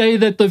Bring it just up. say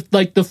that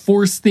the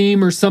Force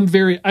theme or some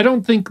I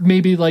don't think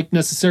maybe like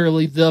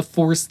necessarily the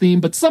Force theme,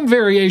 but some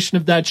variation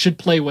of that should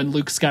play when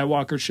Luke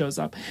Skywalker shows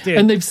up. Dude.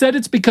 And they've said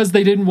it's because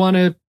they didn't want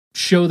to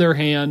show their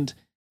hand.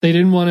 They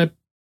didn't want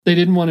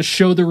to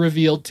show the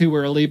reveal too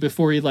early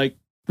before he like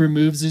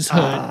removes his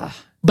hood.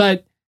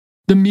 But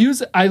the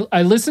music,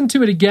 I listened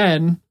to it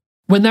again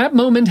when that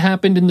moment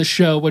happened in the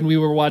show when we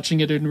were watching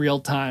it in real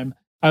time.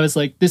 I was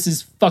like, this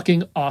is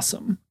fucking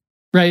awesome,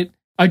 right?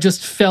 I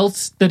just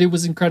felt that it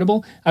was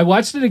incredible. I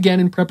watched it again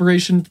in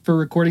preparation for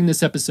recording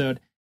this episode,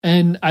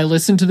 and I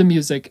listened to the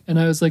music, and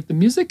I was like, the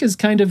music is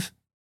kind of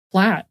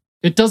flat.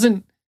 It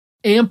doesn't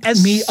amp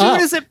As me soon up.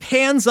 as it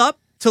pans up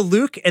to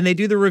Luke and they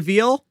do the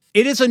reveal,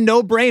 it is a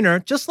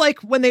no-brainer. Just like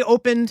when they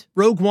opened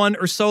Rogue One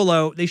or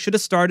Solo, they should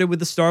have started with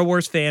the Star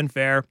Wars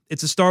fanfare.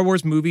 It's a Star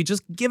Wars movie.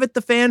 Just give it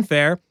the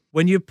fanfare.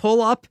 When you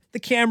pull up the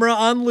camera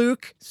on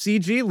Luke,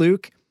 CG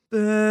Luke, boom,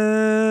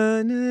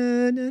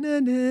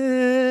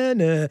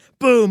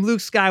 Luke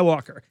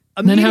Skywalker.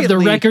 And then have the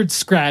Immediately- record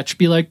scratch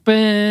be like,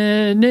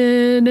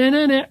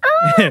 "Ba-na-na-na-na."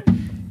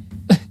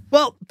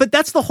 Well, but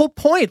that's the whole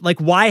point. Like,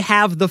 why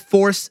have the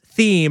Force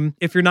theme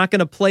if you're not going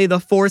to play the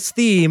Force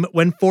theme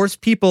when Force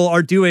people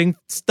are doing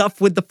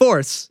stuff with the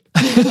Force?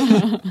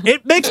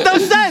 It makes no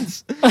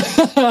sense.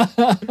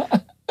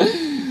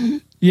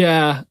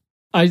 Yeah,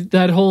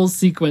 that whole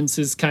sequence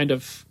is kind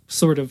of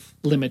sort of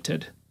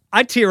limited.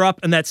 I tear up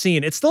in that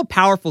scene. It's still a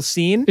powerful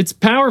scene. It's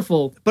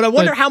powerful. But I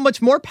wonder how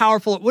much more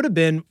powerful it would have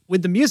been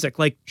with the music.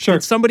 Like, Sure.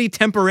 did somebody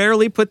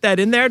temporarily put that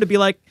in there to be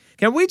like,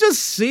 can we just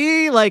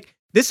see, like,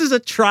 this is a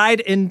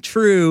tried and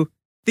true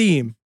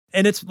theme.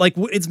 And it's like,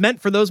 it's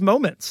meant for those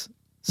moments.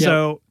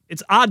 So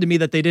it's odd to me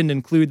that they didn't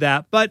include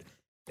that, but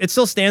it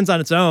still stands on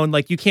its own.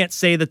 Like, you can't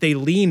say that they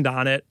leaned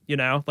on it, you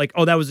know, like,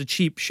 oh, that was a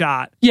cheap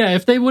shot. Yeah,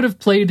 if they would have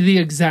played the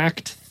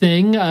exact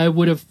thing, I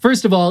would have,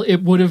 first of all,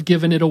 it would have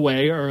given it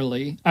away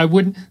early. I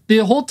wouldn't, the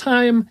whole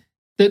time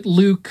that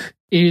Luke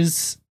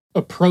is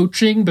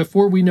approaching,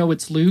 before we know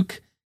it's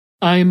Luke,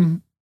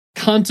 I'm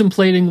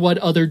contemplating what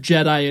other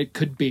Jedi it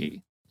could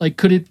be. Like,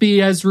 could it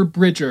be Ezra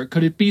Bridger?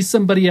 Could it be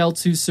somebody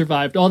else who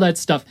survived? All that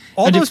stuff.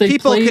 All And if those they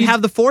people played- could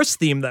have the Force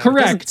theme, though. It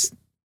Correct. doesn't-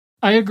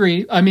 I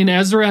agree. I mean,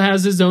 Ezra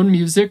has his own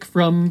music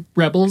from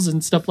Rebels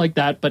and stuff like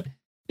that, but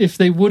if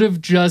they would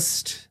have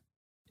just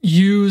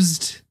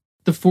used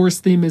the Force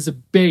theme as a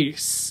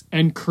base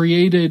and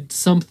created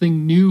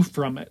something new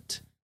from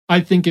it, I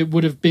think it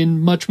would have been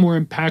much more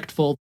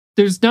impactful.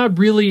 There's not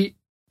really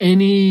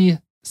any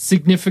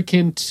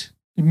significant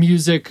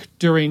music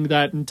during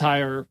that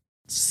entire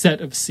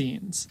set of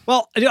scenes.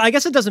 Well, I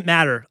guess it doesn't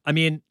matter. I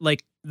mean,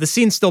 like, the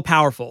scene's still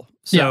powerful.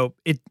 So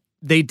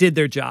they did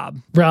their job.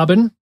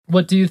 Robin,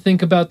 what do you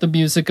think about the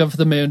music of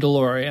The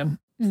Mandalorian?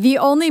 The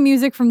only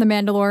music from The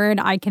Mandalorian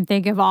I can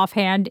think of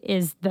offhand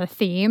is the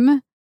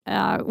theme,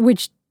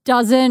 which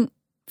doesn't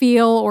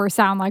feel or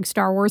sound like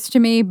Star Wars to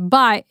me,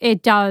 but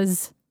it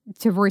does,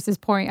 to Royce's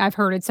point, I've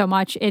heard it so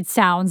much, it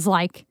sounds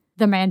like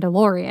The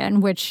Mandalorian,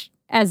 which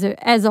as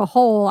a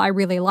whole, I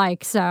really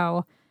like.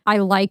 So I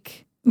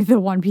like the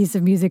one piece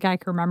of music I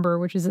can remember,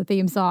 which is a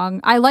theme song.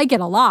 I like it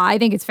a lot. I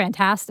think it's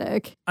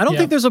fantastic. I don't Yeah.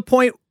 think there's a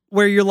point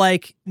where you're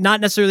like, not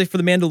necessarily for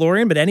The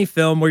Mandalorian, but any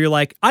film where you're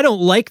like, I don't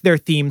like their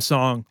theme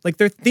song. Like,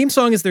 their theme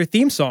song is their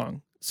theme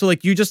song. So,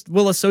 like, you just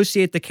will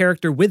associate the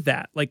character with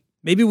that. Like,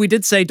 maybe we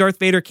did say Darth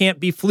Vader can't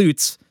be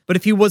flutes, but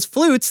if he was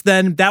flutes,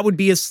 then that would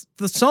be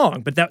the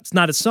song. But that's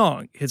not his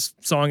song. His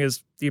song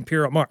is the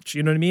Imperial March.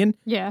 You know what I mean?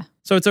 Yeah.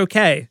 So it's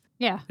okay.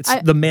 Yeah. It's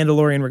The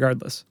Mandalorian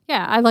regardless.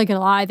 Yeah, I like it a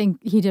lot. I think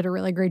he did a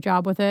really great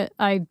job with it.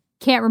 I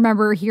can't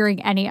remember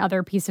hearing any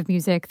other piece of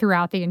music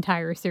throughout the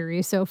entire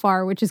series so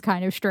far, which is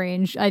kind of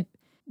strange. I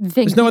think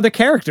There's no other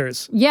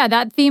characters. yeah,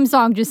 that theme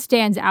song just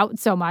stands out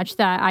so much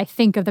that I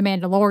think of The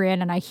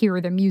Mandalorian and I hear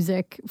the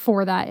music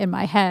for that in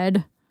my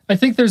head. I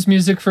think there's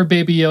music for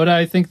Baby Yoda.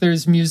 I think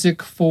there's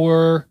music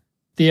for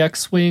the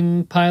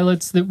X-Wing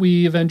pilots that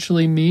we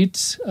eventually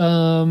meet.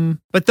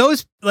 But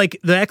those, like,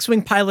 the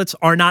X-Wing pilots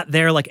are not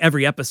there, like,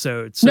 every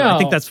episode. So I No.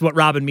 think that's what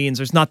Robin means.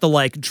 There's not the,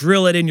 like,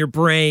 drill it in your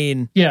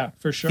brain Yeah,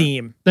 for sure.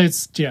 theme.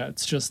 It's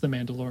just the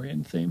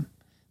Mandalorian theme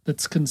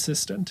that's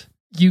consistent.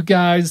 You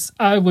guys,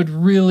 I would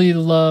really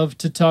love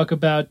to talk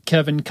about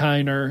Kevin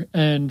Kiner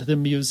and the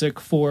music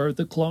for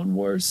the Clone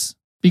Wars,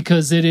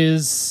 because it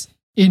is,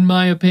 in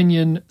my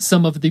opinion,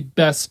 some of the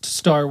best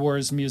Star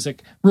Wars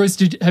music. Royce,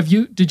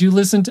 did you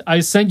listen to,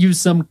 I sent you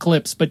some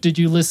clips, but did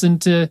you listen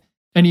to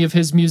any of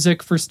his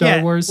music for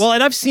Star Wars? Well,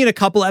 and I've seen a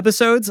couple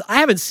episodes. I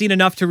haven't seen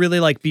enough to really,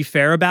 like, be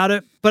fair about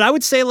it. But I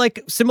would say,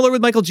 like, similar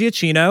with Michael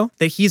Giacchino,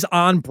 that he's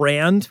on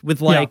brand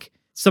with, like,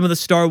 some of the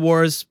Star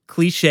Wars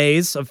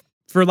cliches of,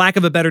 for lack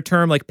of a better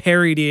term, like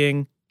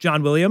parodying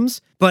John Williams.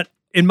 But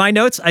in my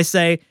notes, I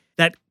say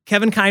that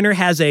Kevin Kiner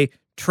has a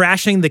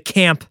trashing the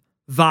camp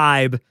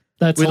vibe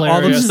That's with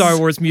hilarious. all of Star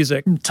Wars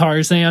music.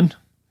 Tarzan.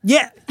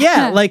 Yeah,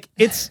 like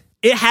it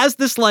has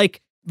this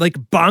like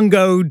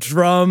bongo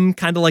drum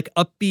kind of like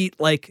upbeat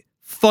like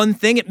fun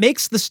thing. It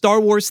makes the Star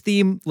Wars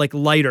theme like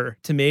lighter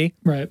to me.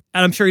 Right.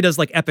 And I'm sure he does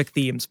like epic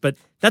themes, but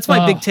that's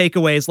my big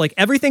takeaway is like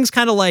everything's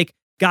kind of like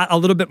got a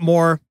little bit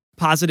more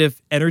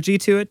positive energy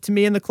to it to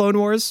me in the Clone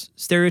Wars,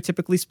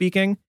 stereotypically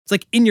speaking. It's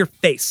like in your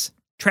face,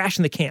 trash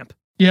in the camp.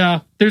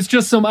 Yeah, there's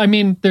just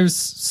there's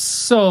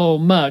so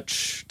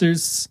much.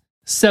 There's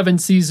 7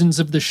 seasons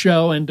of the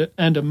show and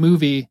a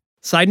movie.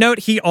 Side note,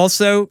 he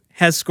also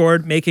has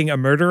scored Making a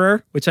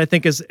Murderer, which I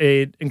think is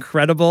a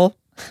incredible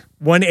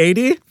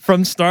 180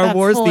 from Star That's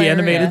Wars, the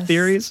animated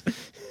hilarious.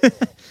 series.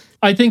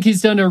 I think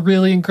he's done a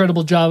really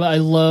incredible job.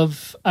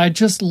 I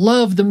just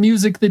love the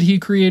music that he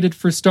created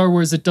for Star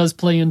Wars. It does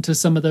play into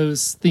some of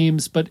those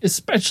themes, but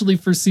especially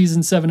for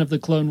season 7 of the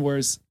Clone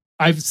Wars.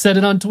 I've said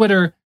it on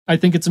Twitter. I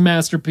think it's a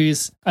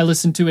masterpiece. I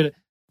listened to it.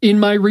 In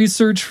my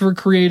research for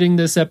creating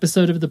this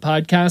episode of the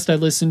podcast, I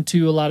listened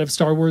to a lot of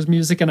Star Wars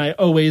music, and I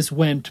always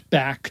went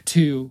back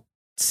to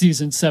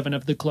season 7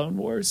 of the Clone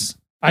Wars.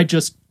 I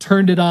just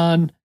turned it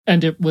on,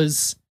 and it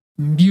was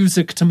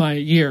music to my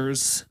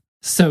ears,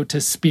 so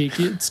to speak.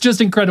 It's just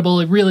incredible.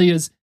 It really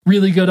is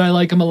really good. I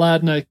like him a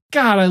lot, and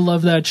I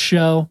love that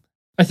show.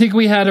 I think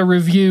we had a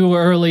review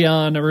of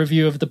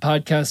the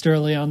podcast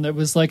early on that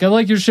was like, I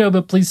like your show,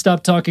 but please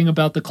stop talking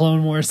about the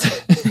Clone Wars.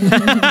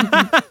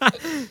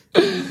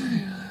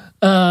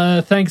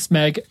 Thanks,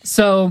 Meg.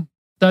 So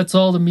that's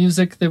all the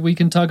music that we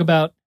can talk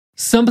about.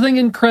 Something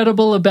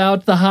incredible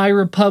about the High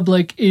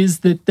Republic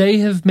is that they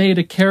have made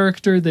a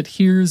character that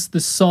hears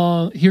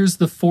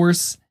the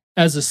Force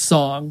as a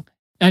song.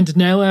 And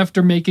now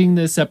after making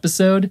this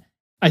episode,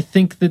 I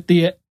think that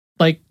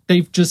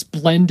they've just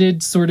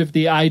blended sort of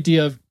the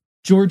idea of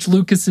George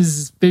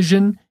Lucas's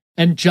vision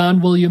and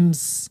John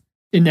Williams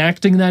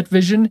enacting that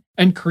vision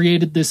and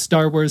created this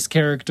Star Wars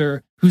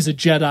character who's a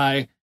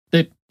Jedi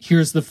that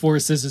hears the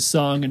Force as a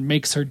song and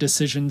makes her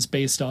decisions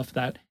based off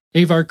that.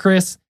 Avar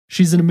Kriss,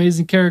 she's an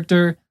amazing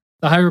character.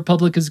 The High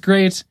Republic is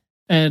great,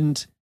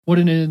 and what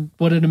an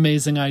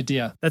amazing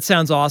idea. That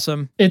sounds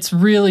awesome. It's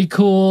really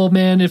cool,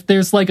 man. If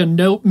there's like a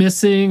note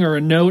missing or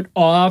a note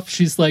off,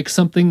 she's like,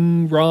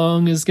 something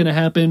wrong is going to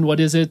happen. What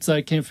is it? So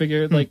I can't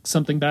figure it. Like,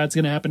 something bad's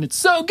going to happen. It's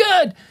so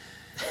good.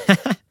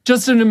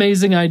 Just an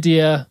amazing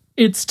idea.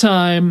 It's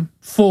time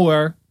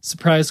for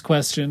Surprise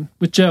Question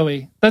with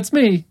Joey. That's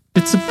me.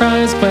 It's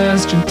surprise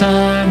question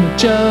time with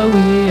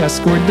Joey. I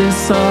scored this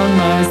song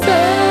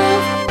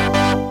myself.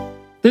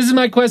 This is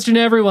my question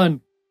to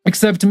everyone,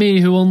 except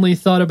me, who only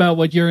thought about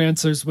what your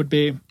answers would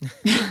be.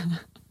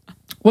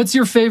 What's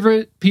your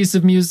favorite piece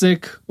of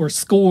music or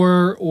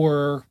score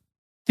or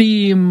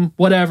theme,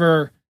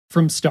 whatever,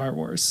 from Star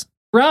Wars?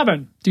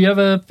 Robin, do you have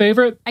a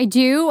favorite? I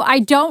do. I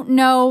don't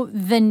know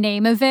the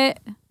name of it,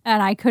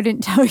 and I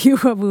couldn't tell you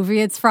what movie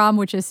it's from,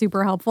 which is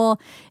super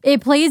helpful. It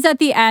plays at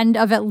the end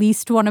of at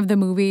least one of the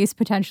movies,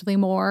 potentially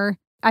more.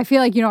 I feel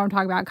like you know what I'm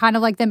talking about. Kind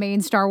of like the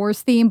main Star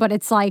Wars theme, but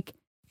it's like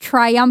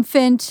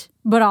triumphant,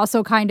 but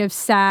also kind of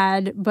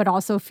sad, but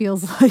also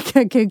feels like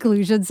a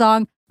conclusion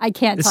song. I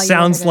can't It tell you.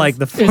 sounds like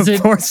the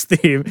Force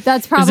theme.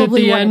 That's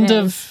probably what it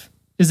is.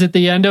 Is it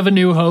the end of A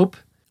New Hope?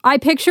 I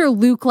picture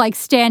Luke like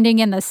standing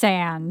in the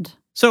sand.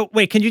 So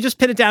wait, can you just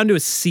pin it down to a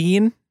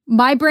scene?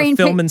 My brain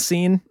film and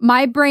scene.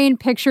 My brain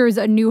pictures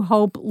A New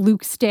Hope,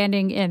 Luke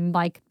standing in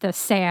like the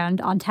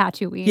sand on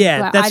Tatooine.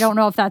 Yeah, but I don't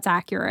know if that's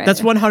accurate.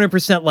 That's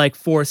 100% like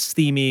Force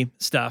themey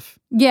stuff.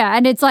 Yeah,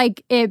 and it's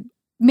like it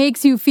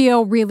makes you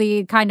feel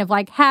really kind of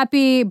like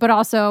happy, but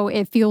also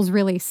it feels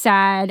really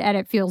sad and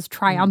it feels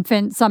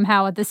triumphant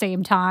somehow at the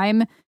same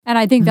time. And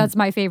I think that's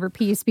my favorite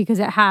piece because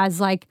it has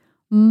like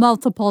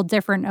multiple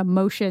different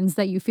emotions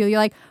that you feel. You're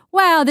like,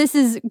 wow, this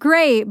is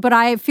great, but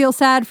I feel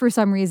sad for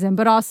some reason,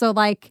 but also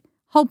like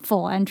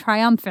hopeful and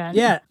triumphant.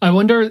 Yeah. I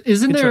wonder,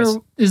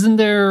 isn't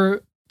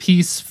there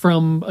piece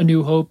from A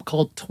New Hope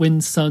called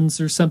Twin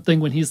Suns or something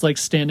when he's like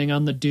standing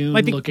on the dune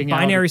looking out?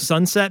 Binary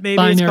Sunset, maybe.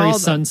 Binary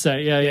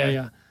Sunset.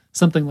 Yeah.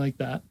 Something like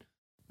that.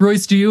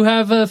 Royce, do you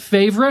have a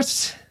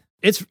favorite?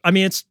 It's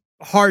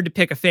hard to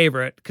pick a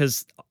favorite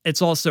because it's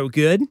all so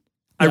good. Yeah.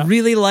 I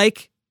really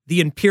like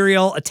the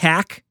Imperial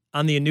attack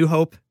on the A New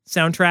Hope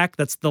soundtrack.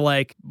 That's the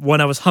like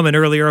one I was humming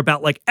earlier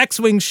about like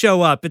X-Wings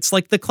show up. It's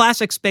like the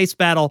classic space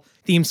battle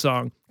theme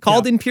song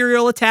called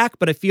Imperial Attack,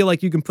 but I feel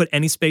like you can put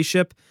any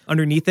spaceship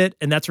underneath it,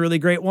 and that's a really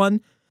great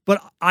one.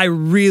 But I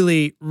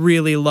really,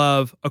 really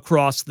love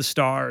Across the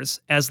Stars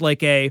as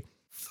like a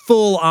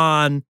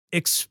full-on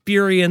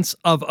experience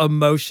of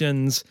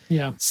emotions,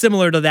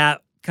 similar to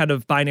that kind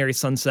of Binary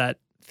Sunset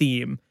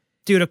theme.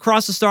 Dude,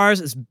 Across the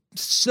Stars is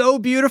so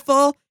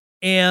beautiful,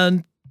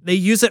 and they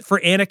use it for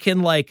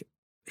Anakin, like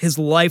his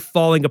life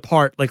falling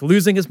apart, like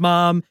losing his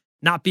mom,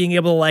 not being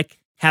able to like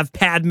have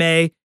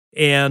Padme,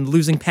 and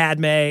losing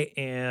Padme.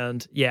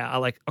 And yeah, I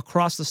like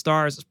Across the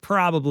Stars is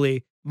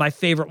probably my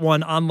favorite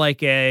one on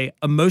like a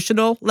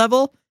emotional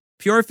level,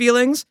 pure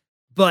feelings.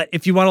 But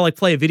if you want to like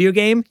play a video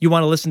game, you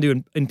want to listen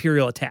to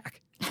Imperial Attack.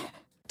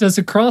 Does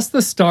Across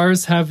the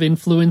Stars have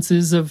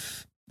influences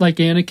of like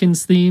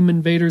Anakin's theme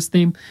and Vader's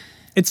theme?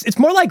 It's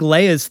more like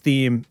Leia's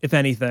theme, if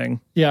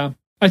anything. Yeah.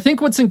 I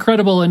think what's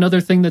incredible,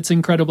 another thing that's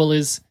incredible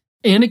is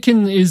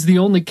Anakin is the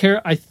only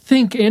I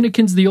think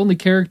Anakin's the only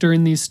character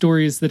in these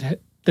stories that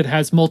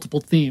has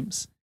multiple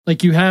themes.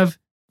 Like you have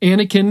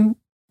Anakin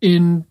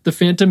in The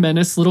Phantom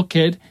Menace, little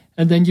kid,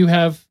 and then you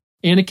have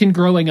Anakin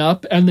growing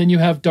up, and then you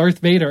have Darth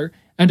Vader,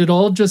 and it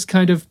all just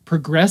kind of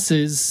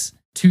progresses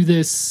to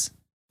this,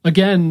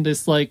 again,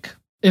 this like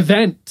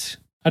event.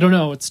 I don't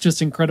know, it's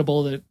just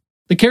incredible that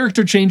the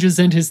character changes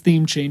and his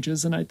theme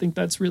changes, and I think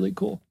that's really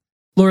cool.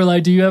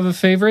 Lorelai, do you have a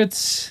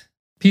favorite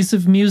piece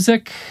of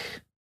music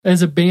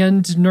as a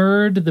band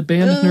nerd, the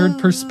band nerd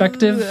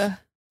perspective?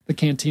 The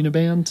Cantina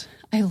Band.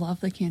 I love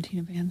the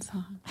Cantina Band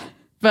song.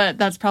 But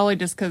that's probably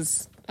just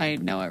because I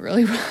know it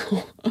really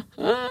well.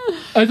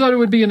 I thought it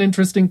would be an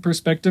interesting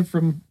perspective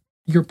from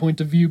your point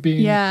of view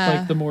being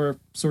like the more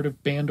sort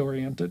of band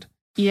oriented.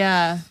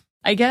 Yeah.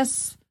 I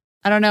guess,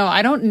 I don't know.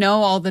 I don't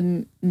know all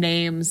the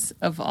names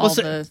of all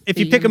the if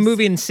you pick a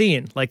movie and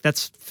scene, like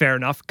that's fair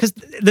enough. Because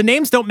the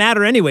names don't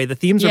matter anyway. The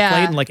themes are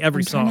played in like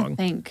every song. I'm trying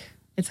to think.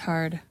 It's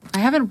hard. I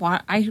haven't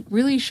watched. I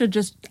really should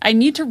I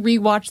need to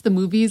rewatch the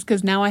movies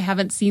because now I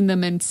haven't seen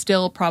them and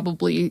still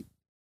probably.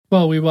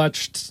 Well, we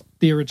watched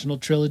the original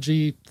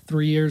trilogy 2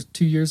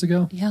 years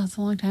ago. Yeah, it's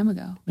a long time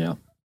ago. Yeah.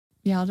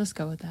 Yeah, I'll just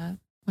go with that.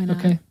 Why not?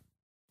 Okay.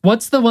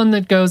 What's the one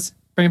that goes?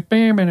 That's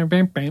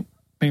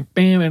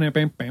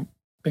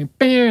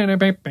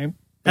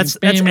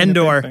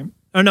Endor.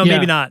 Oh no,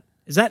 maybe not.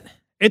 Is that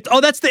it?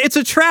 Oh, it's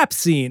a trap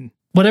scene.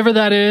 Whatever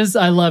that is,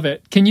 I love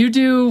it. Can you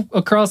do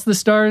Across the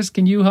Stars?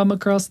 Can you hum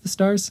Across the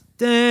Stars?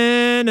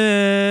 Yeah,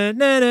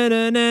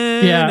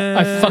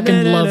 I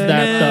fucking love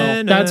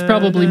that, though. That's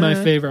probably my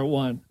favorite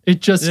one. It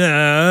just...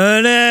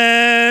 And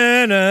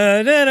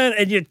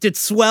it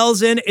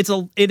swells in.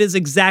 It is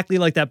exactly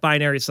like that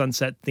Binary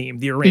Sunset theme,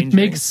 the arrangement. It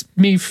makes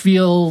me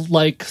feel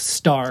like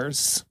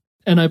stars.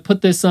 And I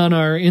put this on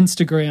our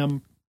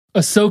Instagram.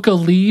 Ahsoka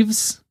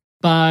Leaves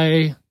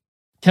by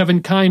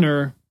Kevin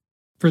Kiner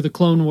for the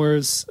Clone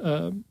Wars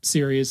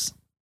series,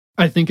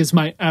 I think is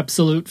my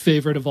absolute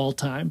favorite of all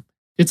time.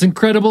 It's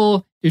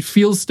incredible. It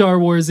feels Star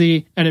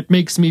Wars-y, and it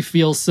makes me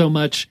feel so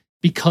much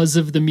because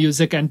of the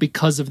music and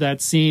because of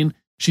that scene.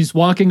 She's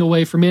walking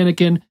away from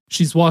Anakin.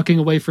 She's walking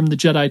away from the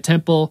Jedi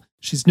Temple.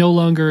 She's no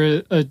longer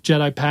a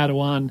Jedi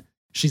Padawan.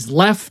 She's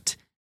left,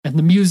 and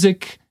the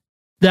music,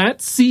 that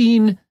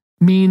scene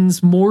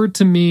means more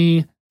to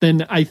me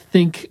than I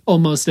think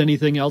almost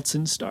anything else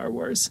in Star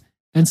Wars.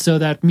 And so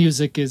that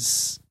music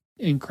is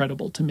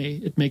incredible to me.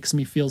 It makes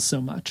me feel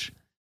so much.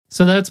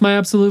 So that's my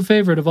absolute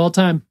favorite of all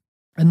time.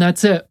 And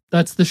that's it.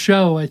 That's the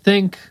show, I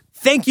think.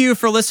 Thank you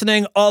for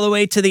listening all the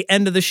way to the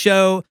end of the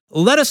show.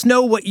 Let us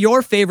know what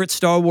your favorite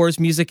Star Wars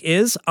music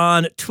is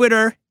on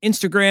Twitter,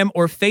 Instagram,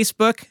 or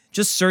Facebook.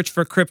 Just search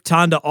for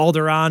Krypton to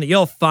Alderaan.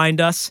 You'll find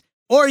us.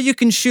 Or you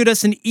can shoot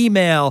us an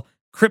email,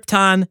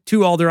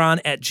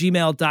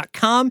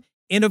 krypton2alderaan@gmail.com.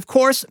 And of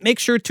course, make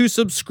sure to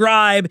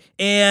subscribe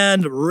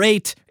and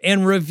rate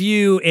and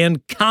review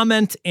and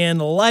comment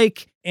and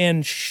like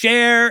and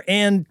share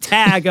and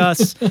tag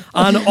us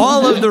on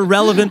all of the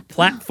relevant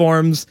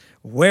platforms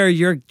where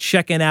you're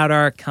checking out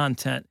our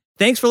content.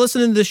 Thanks for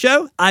listening to the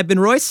show. I've been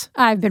Royce.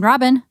 I've been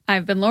Robin.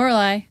 I've been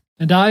Lorelai.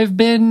 And I've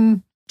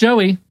been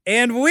Joey.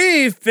 And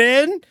we've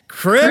been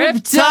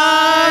Krypton to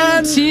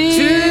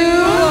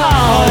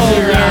Alderaan.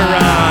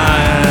 Alderaan.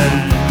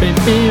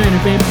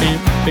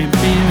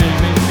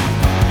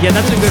 Yeah,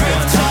 that's a good